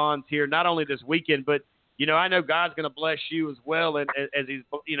sharing some bonds here, not only this weekend, but, I know God's going to bless you as well, and as he's,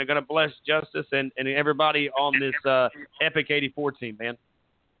 going to bless Justice and everybody on this Epic 84 team, man.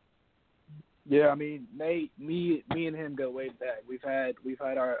 Yeah, I mean, Nate, me and him go way back. We've had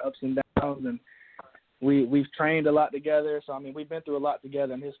our ups and downs, and we've trained a lot together. So I mean, we've been through a lot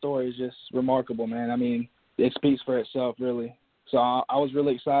together, and his story is just remarkable, man. I mean, it speaks for itself, really. So I was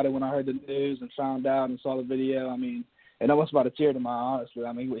really excited when I heard the news and found out and saw the video. I mean, and I was about to tear to my eye, honestly.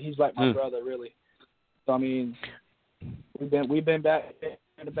 I mean, he's like my brother, really. So I mean, we've been back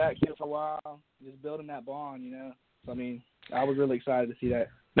in the back here for a while, just building that bond, So I mean, I was really excited to see that.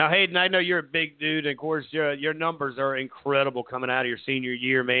 Now, Hayden, I know you're a big dude, and, of course, your numbers are incredible coming out of your senior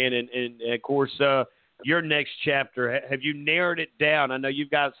year, man. And of course, your next chapter, have you narrowed it down? I know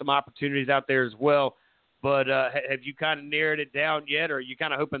you've got some opportunities out there as well, but have you kind of narrowed it down yet, or are you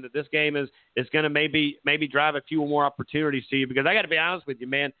kind of hoping that this game is going to maybe drive a few more opportunities to you? Because I got to be honest with you,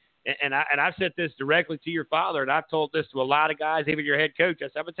 man, and I've said this directly to your father, and I've told this to a lot of guys, even your head coach. I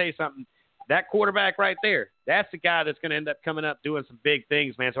said, I'm going to tell you something. That quarterback right there, that's the guy that's going to end up coming up doing some big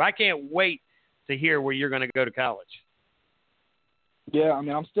things, man. So I can't wait to hear where you're going to go to college. Yeah, I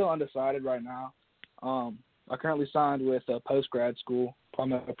mean, I'm still undecided right now. I currently signed with a post-grad school,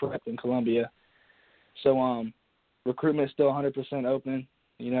 Palmetto Prep in Columbia. So recruitment is still 100% open,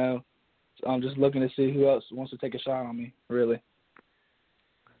 you know. So I'm just looking to see who else wants to take a shot on me, really.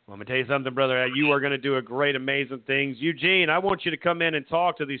 Well, I'm going to tell you something, brother. You are going to do a great, amazing things. Eugene, I want you to come in and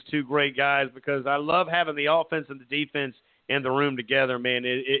talk to these two great guys because I love having the offense and the defense in the room together, man.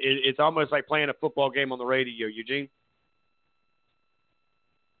 It's almost like playing a football game on the radio. Eugene?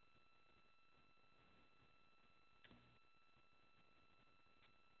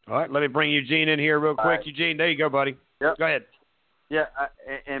 All right, let me bring Eugene in here real quick. Right. Eugene, there you go, buddy. Yep. Go ahead. Yeah,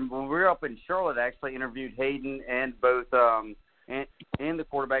 and when we were up in Charlotte, I actually interviewed Hayden and both and the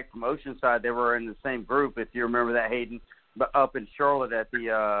quarterback from Oceanside. They were in the same group, if you remember that, Hayden. But up in Charlotte at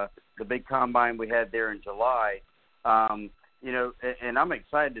the big combine we had there in July, you know, and I'm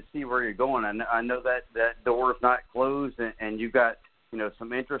excited to see where you're going. I know that door is not closed, and you've got, you know,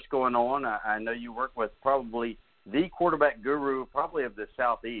 some interest going on. I know you work with probably the quarterback guru, probably of the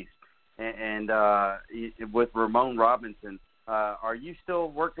Southeast, and with Ramon Robinson. Are you still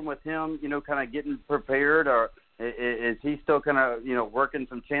working with him, you know, kind of getting prepared, or is he still kind of, you know, working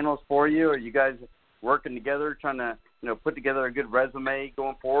some channels for you? Are you guys working together trying to, you know, put together a good resume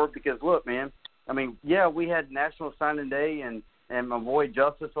going forward? Because, look, man, I mean, yeah, we had National Signing Day and my boy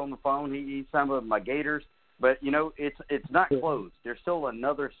Justice on the phone. He signed with my Gators. But, you know, it's not closed. There's still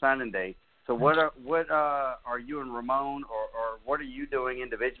another signing day. So what are you and Ramon or what are you doing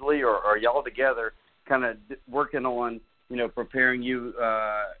individually, or are y'all together kind of working on, you know, preparing you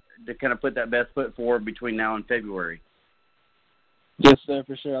to kind of put that best foot forward between now and February? Yes, sir,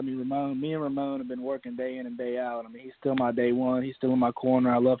 for sure. I mean, me and Ramon have been working day in and day out. I mean, he's still my day one. He's still in my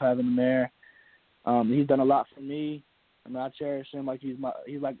corner. I love having him there. He's done a lot for me. I mean, I cherish him like he's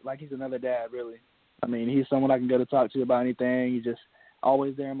another dad, really. I mean, he's someone I can go to talk to about anything. He's just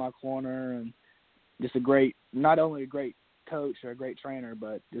always there in my corner, and just not only a great coach or a great trainer,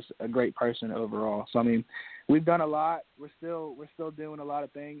 but just a great person overall. So, I mean, we've done a lot. We're still doing a lot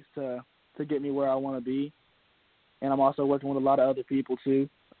of things to get me where I want to be. And I'm also working with a lot of other people too.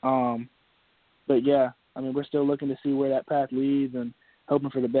 But yeah, I mean, we're still looking to see where that path leads and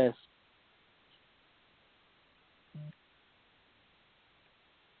hoping for the best.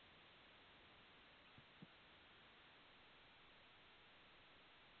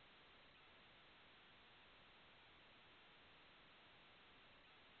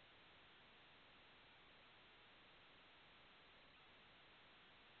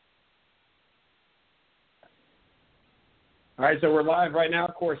 All right, so we're live right now.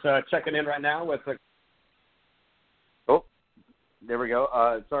 Of course, checking in right now with Oh, there we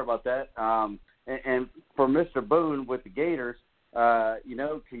go. Sorry about that. And for Mr. Boone with the Gators, you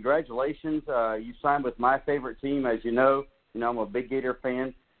know, congratulations. You signed with my favorite team, as you know. You know, I'm a big Gator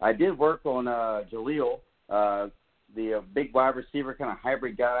fan. I did work on Jaleel, the big wide receiver kind of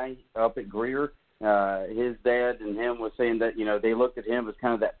hybrid guy up at Greer. His dad and him was saying that, you know, they looked at him as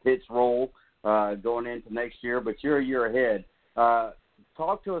kind of that pitch role going into next year, but you're a year ahead.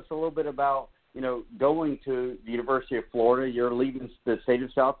 Talk to us a little bit about, you know, going to the University of Florida. You're leaving the state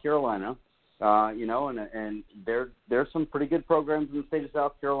of South Carolina, you know, and there's some pretty good programs in the state of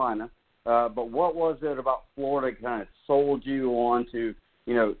South Carolina. But what was it about Florida kind of sold you on to,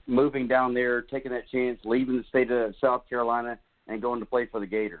 you know, moving down there, taking that chance, leaving the state of South Carolina, and going to play for the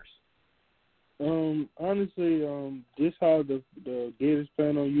Gators? Honestly, just how the Gators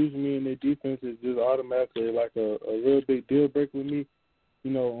plan on using me in their defense is just automatically like a real big deal breaker with me, you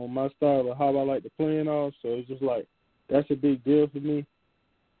know, on my style of how I like to play and all. So it's just like that's a big deal for me.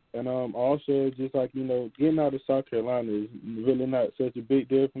 And also just like, you know, getting out of South Carolina is really not such a big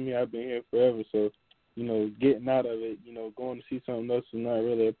deal for me. I've been here forever, so, you know, getting out of it, you know, going to see something else is not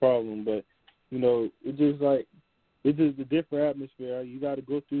really a problem. But, you know, it's just a different atmosphere. You got to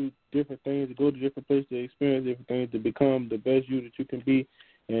go through different things, go to different places to experience different things to become the best you that you can be,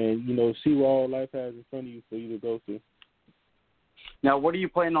 and, you know, see what all life has in front of you for you to go through. Now, what are you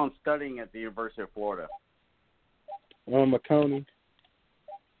planning on studying at the University of Florida? Accounting.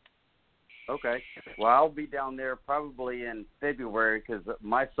 Okay. Well, I'll be down there probably in February because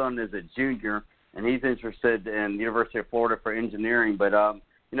my son is a junior, and he's interested in the University of Florida for engineering. But,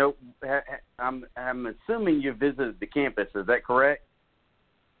 you know, I'm assuming you visited the campus. Is that correct?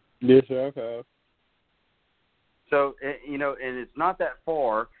 Yes, sir, I have. So, you know, and it's not that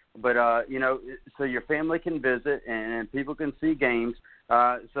far, but, you know, so your family can visit and people can see games.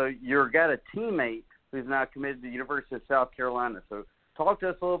 So you've got a teammate who's now committed to the University of South Carolina. So talk to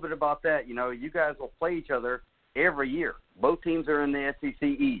us a little bit about that. You know, you guys will play each other every year. Both teams are in the SEC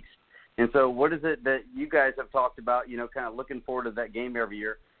East. And so what is it that you guys have talked about, you know, kind of looking forward to that game every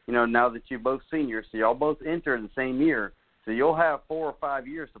year? You now that you're both seniors, so y'all both enter in the same year, so you'll have 4 or 5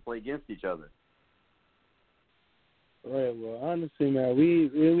 years to play against each other. Right. Well, honestly, man,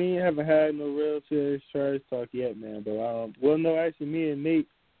 we haven't had no real serious trash talk yet, man. But no, actually, me and Nate,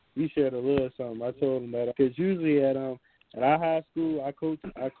 we shared a little something. I told him that because usually at our high school,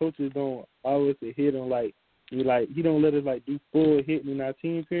 our coaches don't always hit on he don't let us do full hitting in our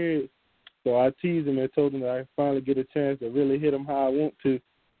team period. So I teased him and told him that I finally get a chance to really hit him how I want to.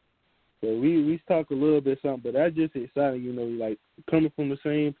 So we talk a little bit something, but that's just exciting, coming from the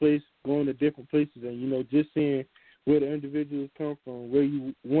same place, going to different places, and just seeing where the individuals come from, where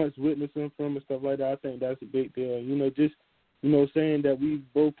you once witnessed them from and stuff like that. I think that's a big deal. And, saying that we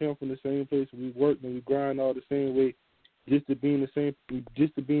both come from the same place, we work and we grind all the same way, just to be in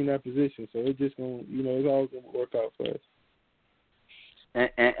that position. So it's just going, it's all going to work out for us.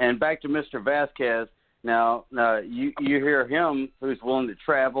 And back to Mr. Vasquez. Now you hear him, who's willing to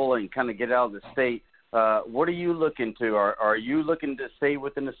travel and kind of get out of the state. What are you looking to? Are you looking to stay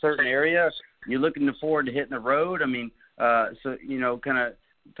within a certain area? Are you looking forward to hitting the road? I mean, kind of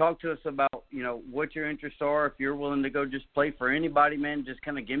talk to us about, what your interests are. If you're willing to go just play for anybody, man, just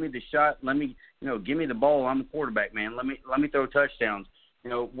kind of give me the shot. Let me, give me the ball. I'm a quarterback, man. Let me throw touchdowns.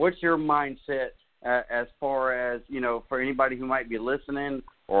 What's your mindset as far as, for anybody who might be listening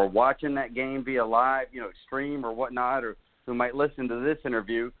or watching that game via live, stream or whatnot, or who might listen to this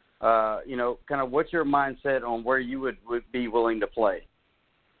interview, kind of what's your mindset on where you would be willing to play?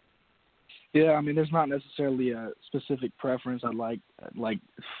 Yeah, I mean, there's not necessarily a specific preference. I'd like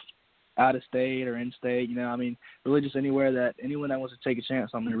out of state or in state, I mean, really just anywhere that anyone that wants to take a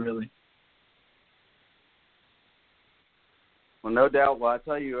chance on me, really. Well, no doubt. Well, I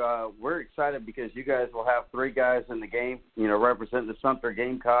tell you, we're excited because you guys will have 3 guys in the game, representing the Sumter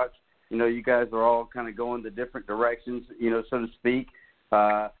Gamecocks. You guys are all kind of going the different directions, so to speak.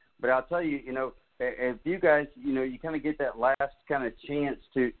 But I'll tell you, if you guys, you kind of get that last kind of chance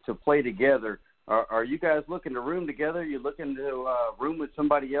to play together, are you guys looking to room together? Are you looking to room with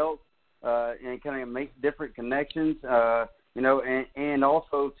somebody else and kind of make different connections? And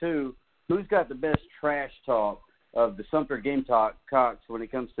also, too, who's got the best trash talk of the Sumter Gamecocks when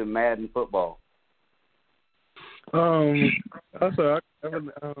it comes to Madden football? Well,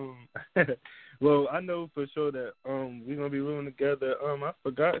 I know for sure that we're gonna be rolling together. I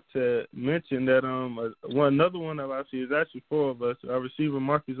forgot to mention that another one of us is actually 4 of us. Our receiver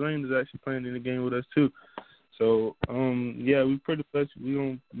Marcus Lane is actually playing in the game with us too. So we pretty much we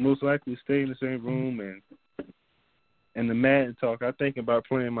gonna most likely stay in the same room and the Madden talk. I think about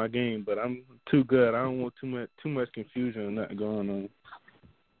playing my game, but I'm too good. I don't want too much confusion or nothing going on.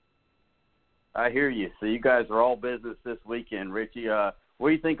 I hear you. So you guys are all business this weekend, Richie. What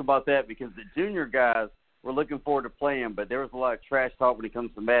do you think about that? Because the junior guys were looking forward to playing, but there was a lot of trash talk when it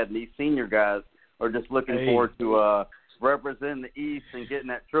comes to Madden. These senior guys are just looking forward to representing the East and getting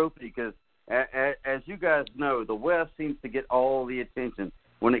that trophy because, as you guys know, the West seems to get all the attention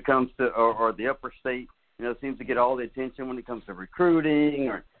when it comes to, or the upper state, seems to get all the attention when it comes to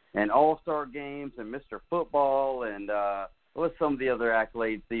recruiting and all-star games and Mr. Football and what's some of the other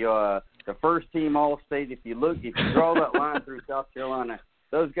accolades? The first team All-State. If you draw that line through South Carolina,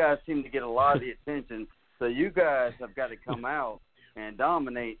 those guys seem to get a lot of the attention. So you guys have got to come out and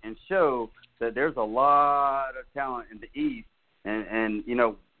dominate and show that there's a lot of talent in the East. And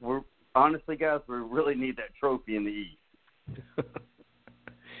we're honestly, guys, we really need that trophy in the East.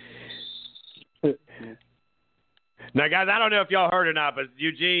 Now, guys, I don't know if y'all heard or not, but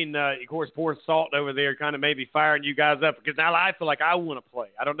Eugene, of course, pouring salt over there kind of maybe firing you guys up because now I feel like I want to play.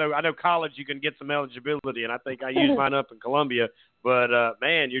 I don't know. I know college you can get some eligibility, and I think I used mine up in Columbia. But,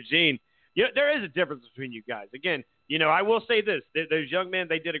 man, Eugene, there is a difference between you guys. Again, I will say this. Those young men,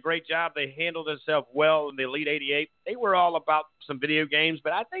 they did a great job. They handled themselves well in the Elite 88. They were all about some video games,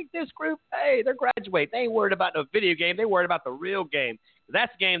 but I think this group, hey, they're graduating. They ain't worried about no video game. They worried about the real game.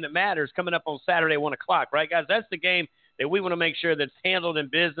 That's the game that matters coming up on Saturday, 1 o'clock, right, guys? That's the game that we want to make sure that's handled in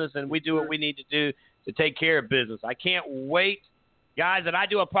business and we do what we need to do to take care of business. I can't wait, guys, and I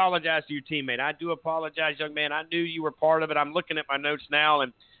do apologize to your teammate. I do apologize, young man. I knew you were part of it. I'm looking at my notes now,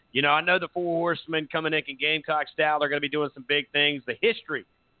 and, I know the 4 horsemen coming in Gamecock style. They're going to be doing some big things. The history,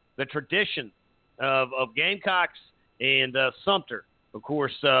 the tradition of Gamecocks and Sumter, of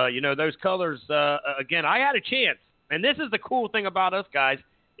course, those colors, again, I had a chance. And this is the cool thing about us guys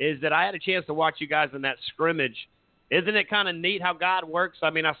is that I had a chance to watch you guys in that scrimmage. Isn't it kind of neat how God works? I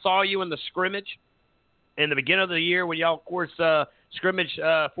mean, I saw you in the scrimmage in the beginning of the year when y'all, of course, scrimmaged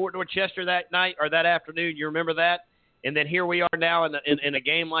Fort Dorchester that night or that afternoon. You remember that? And then here we are now in a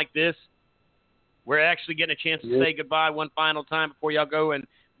game like this. We're actually getting a chance to say goodbye one final time before y'all go and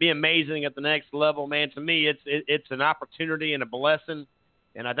be amazing at the next level, man. To me, it's an opportunity and a blessing,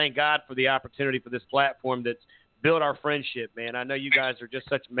 and I thank God for the opportunity for this platform that's built our friendship, man. I know you guys are just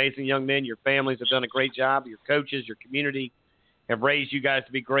such amazing young men. Your families have done a great job. Your coaches, your community have raised you guys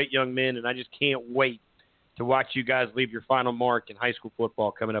to be great young men, and I just can't wait to watch you guys leave your final mark in high school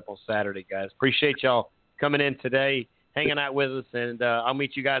football coming up on Saturday, guys. Appreciate y'all coming in today, hanging out with us, and I'll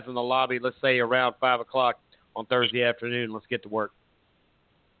meet you guys in the lobby, let's say around 5 o'clock on Thursday afternoon. Let's get to work.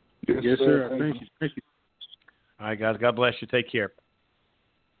 Yes, sir. Thank you. All right, guys. God bless you. Take care.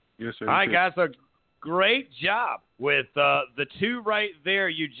 Yes, sir. All right, guys. So great job with the two right there,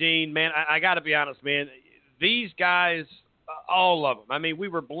 Eugene. Man, I got to be honest, man. These guys, all of them. I mean, we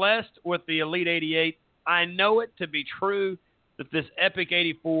were blessed with the Elite 88. I know it to be true that this Epic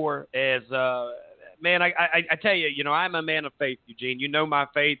 84 is, man, I tell you, you know, I'm a man of faith, Eugene. You know my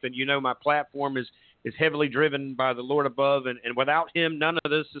faith, and you know my platform is heavily driven by the Lord above, and without him, none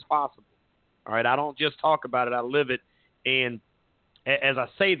of this is possible. All right, I don't just talk about it, I live it. And as I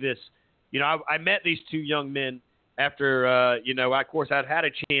say this, you know, I met these two young men after, you know, of course, I'd had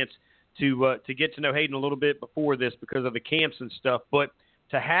a chance to get to know Hayden a little bit before this because of the camps and stuff, but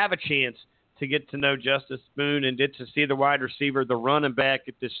to have a chance to get to know Justice Boone and get to see the wide receiver, the running back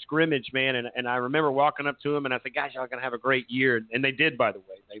at this scrimmage, man, and I remember walking up to him, and I said, guys, y'all going to have a great year. And they did, by the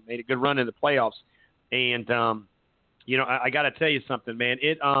way. They made a good run in the playoffs. And, you know, I got to tell you something, man.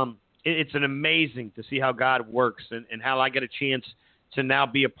 It's an amazing to see how God works and how I get a chance to now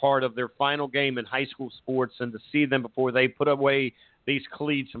be a part of their final game in high school sports and to see them before they put away these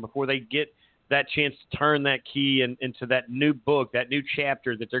cleats and before they get that chance to turn that key into that new book, that new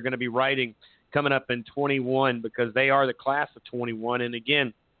chapter that they're going to be writing coming up in 21, because they are the class of 21. And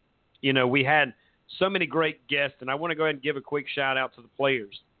again, you know, we had so many great guests, and I want to go ahead and give a quick shout out to the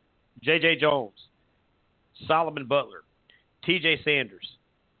players. J.J. Jones, Solomon Butler, T.J. Sanders,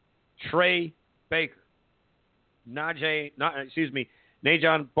 Trey Baker, Najon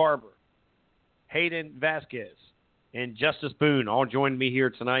Barber, Hayden Vasquez, and Justice Boone all joined me here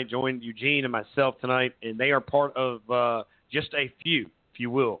tonight, joined Eugene and myself tonight, and they are part of just a few, if you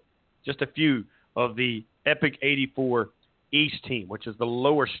will, just a few of the Epic 84 East team, which is the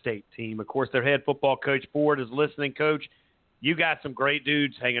lower state team. Of course, their head football coach, Ford, is listening. Coach, you got some great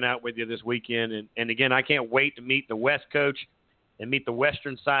dudes hanging out with you this weekend, and again, I can't wait to meet the West coach and meet the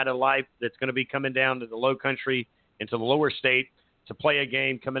western side of life that's going to be coming down to the low country and to the lower state to play a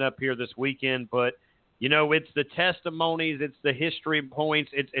game coming up here this weekend. But you know, it's the testimonies, it's the history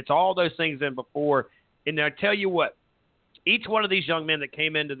points, it's all those things and before. And I tell you what, each one of these young men that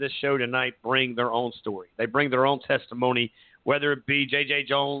came into this show tonight bring their own story. They bring their own testimony, whether it be J.J.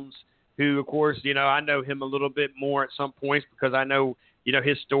 Jones, who, of course, you know, I know him a little bit more at some points because I know, you know,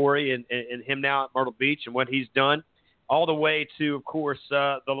 his story and him now at Myrtle Beach and what he's done, all the way to, of course,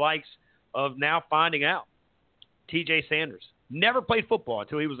 the likes of now finding out T.J. Sanders. Never played football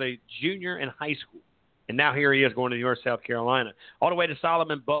until he was a junior in high school. And now here he is going to New York, South Carolina. All the way to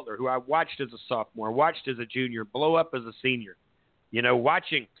Solomon Butler, who I watched as a sophomore, watched as a junior, blow up as a senior. You know,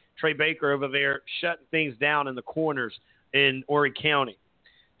 watching Trey Baker over there shutting things down in the corners in Horry County.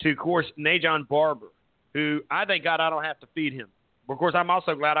 To, of course, Najon Barber, who I thank God I don't have to feed him. Of course, I'm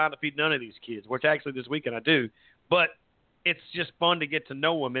also glad I don't have to feed none of these kids, which actually this weekend I do. But it's just fun to get to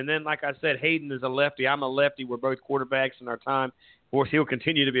know them. And then, like I said, Hayden is a lefty. I'm a lefty. We're both quarterbacks in our time. Of course, he'll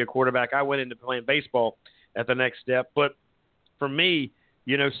continue to be a quarterback. I went into playing baseball at the next step. But for me,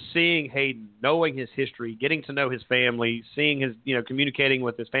 you know, seeing Hayden, knowing his history, getting to know his family, seeing his, you know, communicating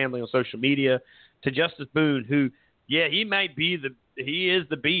with his family on social media, to Justice Boone, who, yeah, he is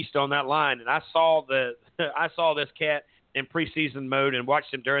the beast on that line. And I saw this cat in preseason mode and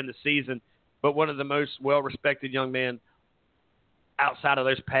watched him during the season. But one of the most well-respected young men outside of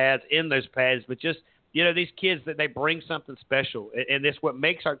those pads, in those pads, but just, you know, these kids, that they bring something special, and it's what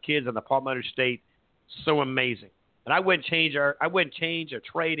makes our kids in the Palmetto State so amazing. And I wouldn't change or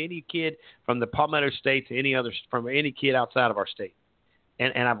trade any kid from the Palmetto State to from any kid outside of our state.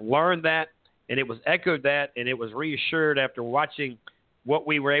 And I've learned that, and it was echoed that, and it was reassured after watching what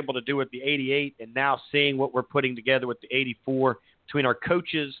we were able to do with the 88, and now seeing what we're putting together with the 84 between our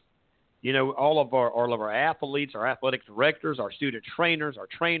coaches, you know, all of our athletes, our athletic directors, our student trainers, our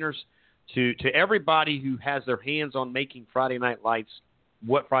trainers, to everybody who has their hands on making Friday Night Lights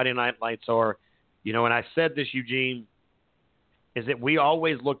what Friday Night Lights are. You know, and I said this, Eugene, is that we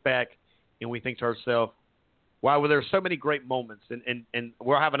always look back and we think to ourselves, wow, well, there's so many great moments, and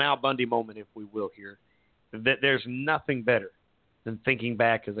we'll have an Al Bundy moment, if we will, here, that there's nothing better than thinking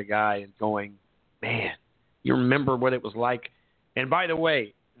back as a guy and going, man, you remember what it was like. And by the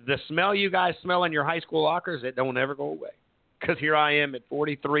way, the smell you guys smell in your high school lockers, it don't ever go away. because here I am at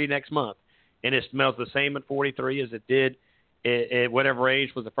 43 next month, and it smells the same at 43 as it did at whatever age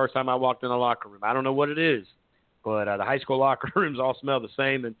was the first time I walked in the locker room. I don't know what it is, but the high school locker rooms all smell the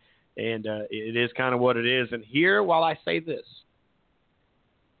same, and it is kind of what it is. And here, while I say this,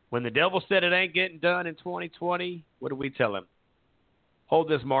 when the devil said it ain't getting done in 2020, what do we tell him? Hold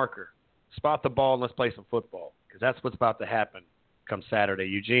this marker, spot the ball, and let's play some football, because that's what's about to happen come Saturday.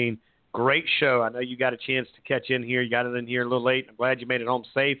 Eugene, great show. I know you got a chance to catch in here. You got it in here a little late. I'm glad you made it home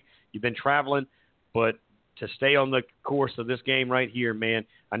safe. You've been traveling, but to stay on the course of this game right here, man,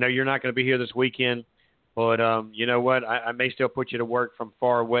 I know you're not going to be here this weekend, but you know what? I may still put you to work from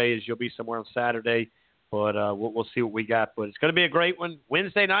far away, as you'll be somewhere on Saturday, but we'll see what we got. But it's going to be a great one.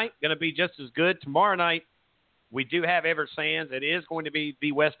 Wednesday night, going to be just as good. Tomorrow night, we do have Everett Sands. It is going to be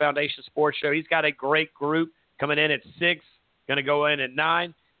the West Foundation Sports Show. He's got a great group coming in at 6, going to go in at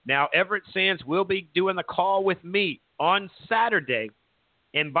 9. Now, Everett Sands will be doing the call with me on Saturday.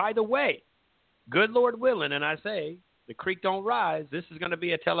 And by the way, good Lord willing, and I say, the creek don't rise, this is going to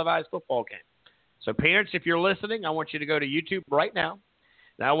be a televised football game. So parents, if you're listening, I want you to go to YouTube right now.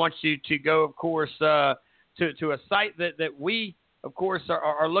 And I want you to go, of course, to a site that we, of course,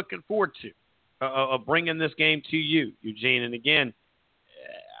 are looking forward to, of bringing this game to you, Eugene. And again,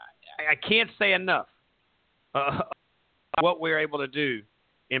 I can't say enough what we're able to do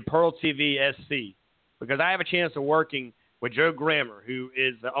in Pearl TV SC, because I have a chance of working with Joe Grammer, who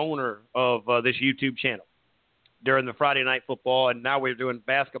is the owner of this YouTube channel, during the Friday Night Football, and now we're doing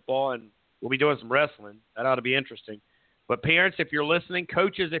basketball, and we'll be doing some wrestling. That ought to be interesting. But parents, if you're listening,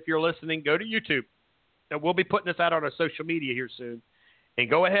 coaches, if you're listening, go to YouTube. And we'll be putting this out on our social media here soon. And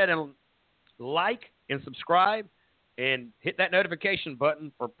go ahead and like and subscribe and hit that notification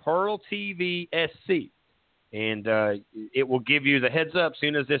button for Pearl TV SC. And it will give you the heads up as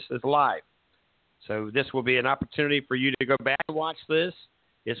soon as this is live. So this will be an opportunity for you to go back and watch this.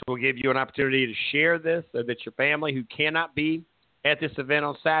 This will give you an opportunity to share this so that your family who cannot be at this event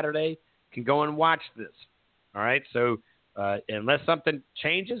on Saturday can go and watch this. All right? So unless something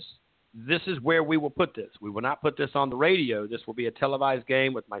changes, this is where we will put this. We will not put this on the radio. This will be a televised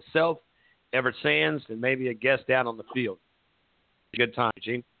game with myself, Everett Sands, and maybe a guest down on the field. Good time,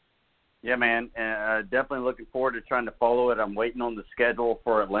 Gene. Yeah, man. Definitely looking forward to trying to follow it. I'm waiting on the schedule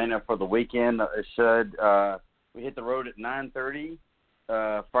for Atlanta for the weekend. It should. We hit the road at 9:30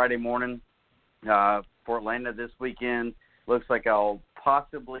 Friday morning for Atlanta this weekend. Looks like I'll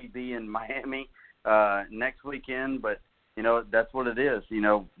possibly be in Miami next weekend, but you know, that's what it is. You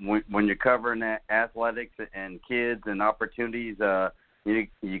know, when you're covering athletics and kids and opportunities,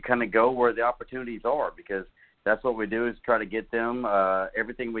 you kind of go where the opportunities are, because that's what we do, is try to get them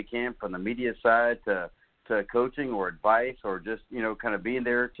everything we can from the media side to coaching or advice, or just, you know, kind of being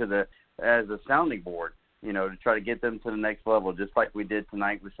there as a sounding board, you know, to try to get them to the next level, just like we did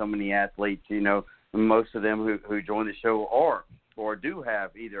tonight with so many athletes. You know, most of them who join the show or do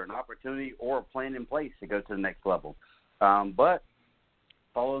have either an opportunity or a plan in place to go to the next level. But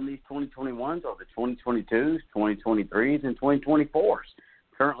following these 2021s are the 2022s, 2023s, and 2024s,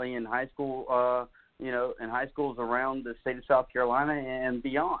 currently in high school, in high schools around the state of South Carolina and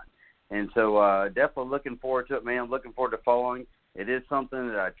beyond. And so definitely looking forward to it, man. Looking forward to following. It is something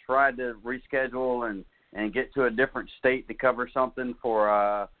that I tried to reschedule and get to a different state to cover something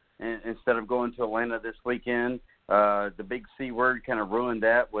for instead of going to Atlanta this weekend. The big C word kind of ruined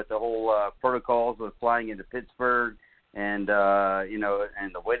that with the whole protocols with flying into Pittsburgh and,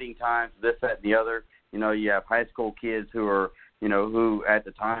 and the waiting times, this, that, and the other. You know, you have high school kids who who at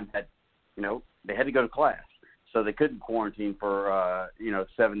the time had, they had to go to class. So they couldn't quarantine for,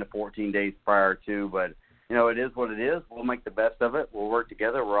 7 to 14 days prior to. But, it is what it is. We'll make the best of it. We'll work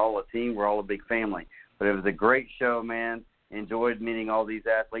together. We're all a team. We're all a big family. But it was a great show, man. Enjoyed meeting all these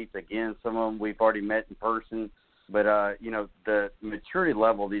athletes. Again, some of them we've already met in person. But, the maturity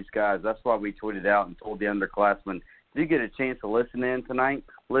level of these guys, that's why we tweeted out and told the underclassmen, if you get a chance to listen in tonight,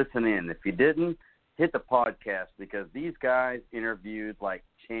 listen in. If you didn't, hit the podcast, because these guys interviewed like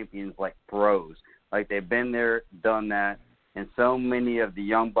champions, like pros. Like they've been there, done that. And so many of the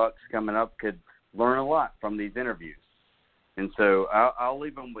young bucks coming up could learn a lot from these interviews. And so I'll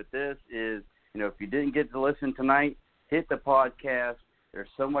leave them with this is, if you didn't get to listen tonight, hit the podcast. There's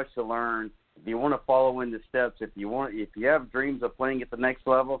so much to learn. If you want to follow in the steps, if you have dreams of playing at the next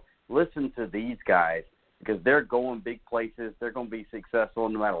level, listen to these guys, because they're going big places. They're going to be successful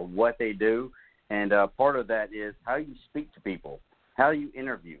no matter what they do. And part of that is how you speak to people, how you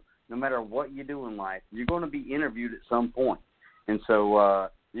interview. No matter what you do in life, you're going to be interviewed at some point. And so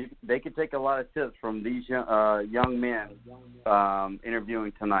they could take a lot of tips from these young men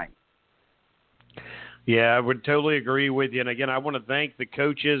interviewing tonight. Yeah, I would totally agree with you. And, again, I want to thank the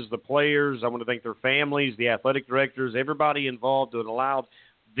coaches, the players. I want to thank their families, the athletic directors, everybody involved that allowed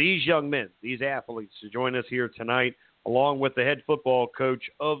these young men, these athletes, to join us here tonight, along with the head football coach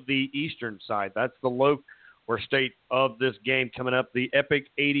of the Eastern side. That's the local state of this game coming up, the Epic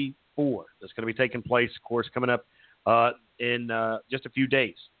 84. That's going to be taking place, of course, coming up in just a few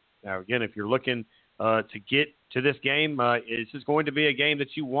days. Now, again, if you're looking to get to this game, this is going to be a game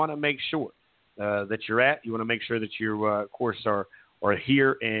that you want to make sure that you're at. You want to make sure that you, of course, are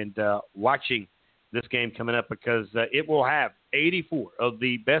here and watching this game coming up, because it will have 84 of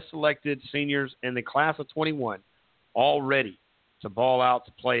the best selected seniors in the class of 21 all ready to ball out,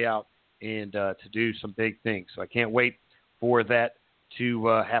 to play out, and to do some big things. So I can't wait for that to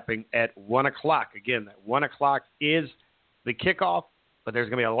happen at 1 o'clock. Again, that 1 o'clock is the kickoff, but there's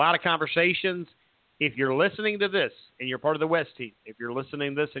going to be a lot of conversations. If you're listening to this and you're part of the West team, if you're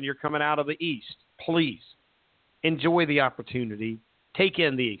listening to this and you're coming out of the East, please enjoy the opportunity. Take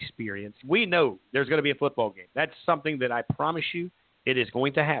in the experience. We know there's going to be a football game. That's something that I promise you it is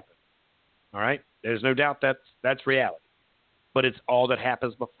going to happen. All right? There's no doubt that's reality. But it's all that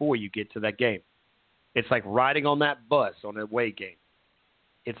happens before you get to that game. It's like riding on that bus on an away game.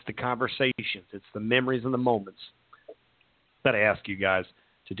 It's the conversations. It's the memories and the moments that I ask you guys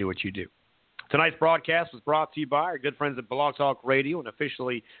to do what you do. Tonight's broadcast was brought to you by our good friends at Blog Talk Radio and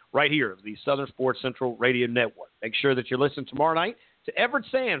officially right here of the Southern Sports Central Radio Network. Make sure that you're listening tomorrow night to Everett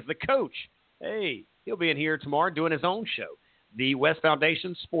Sands, the coach. Hey, he'll be in here tomorrow doing his own show. The West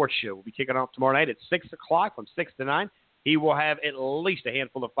Foundation Sports Show will be kicking off tomorrow night at 6 o'clock from 6 to 9. He will have at least a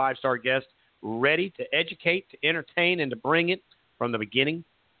handful of five-star guests ready to educate, to entertain, and to bring it from the beginning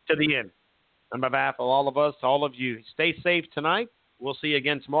to the end. On behalf of all of us, all of you, stay safe tonight. We'll see you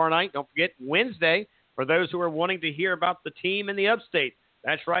again tomorrow night. Don't forget, Wednesday, for those who are wanting to hear about the team in the Upstate.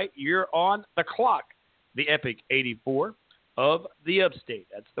 That's right, you're on the clock. The Epic 84 of the Upstate.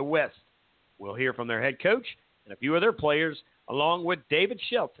 That's the West. We'll hear from their head coach and a few other players, along with David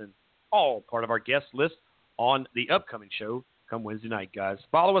Shelton, all part of our guest list on the upcoming show come Wednesday night, guys.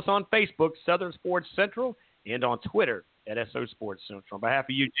 Follow us on Facebook, Southern Sports Central, and on Twitter at SO Sports Central. On behalf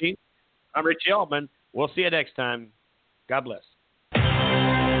of Eugene, I'm Rich Altman. We'll see you next time. God bless.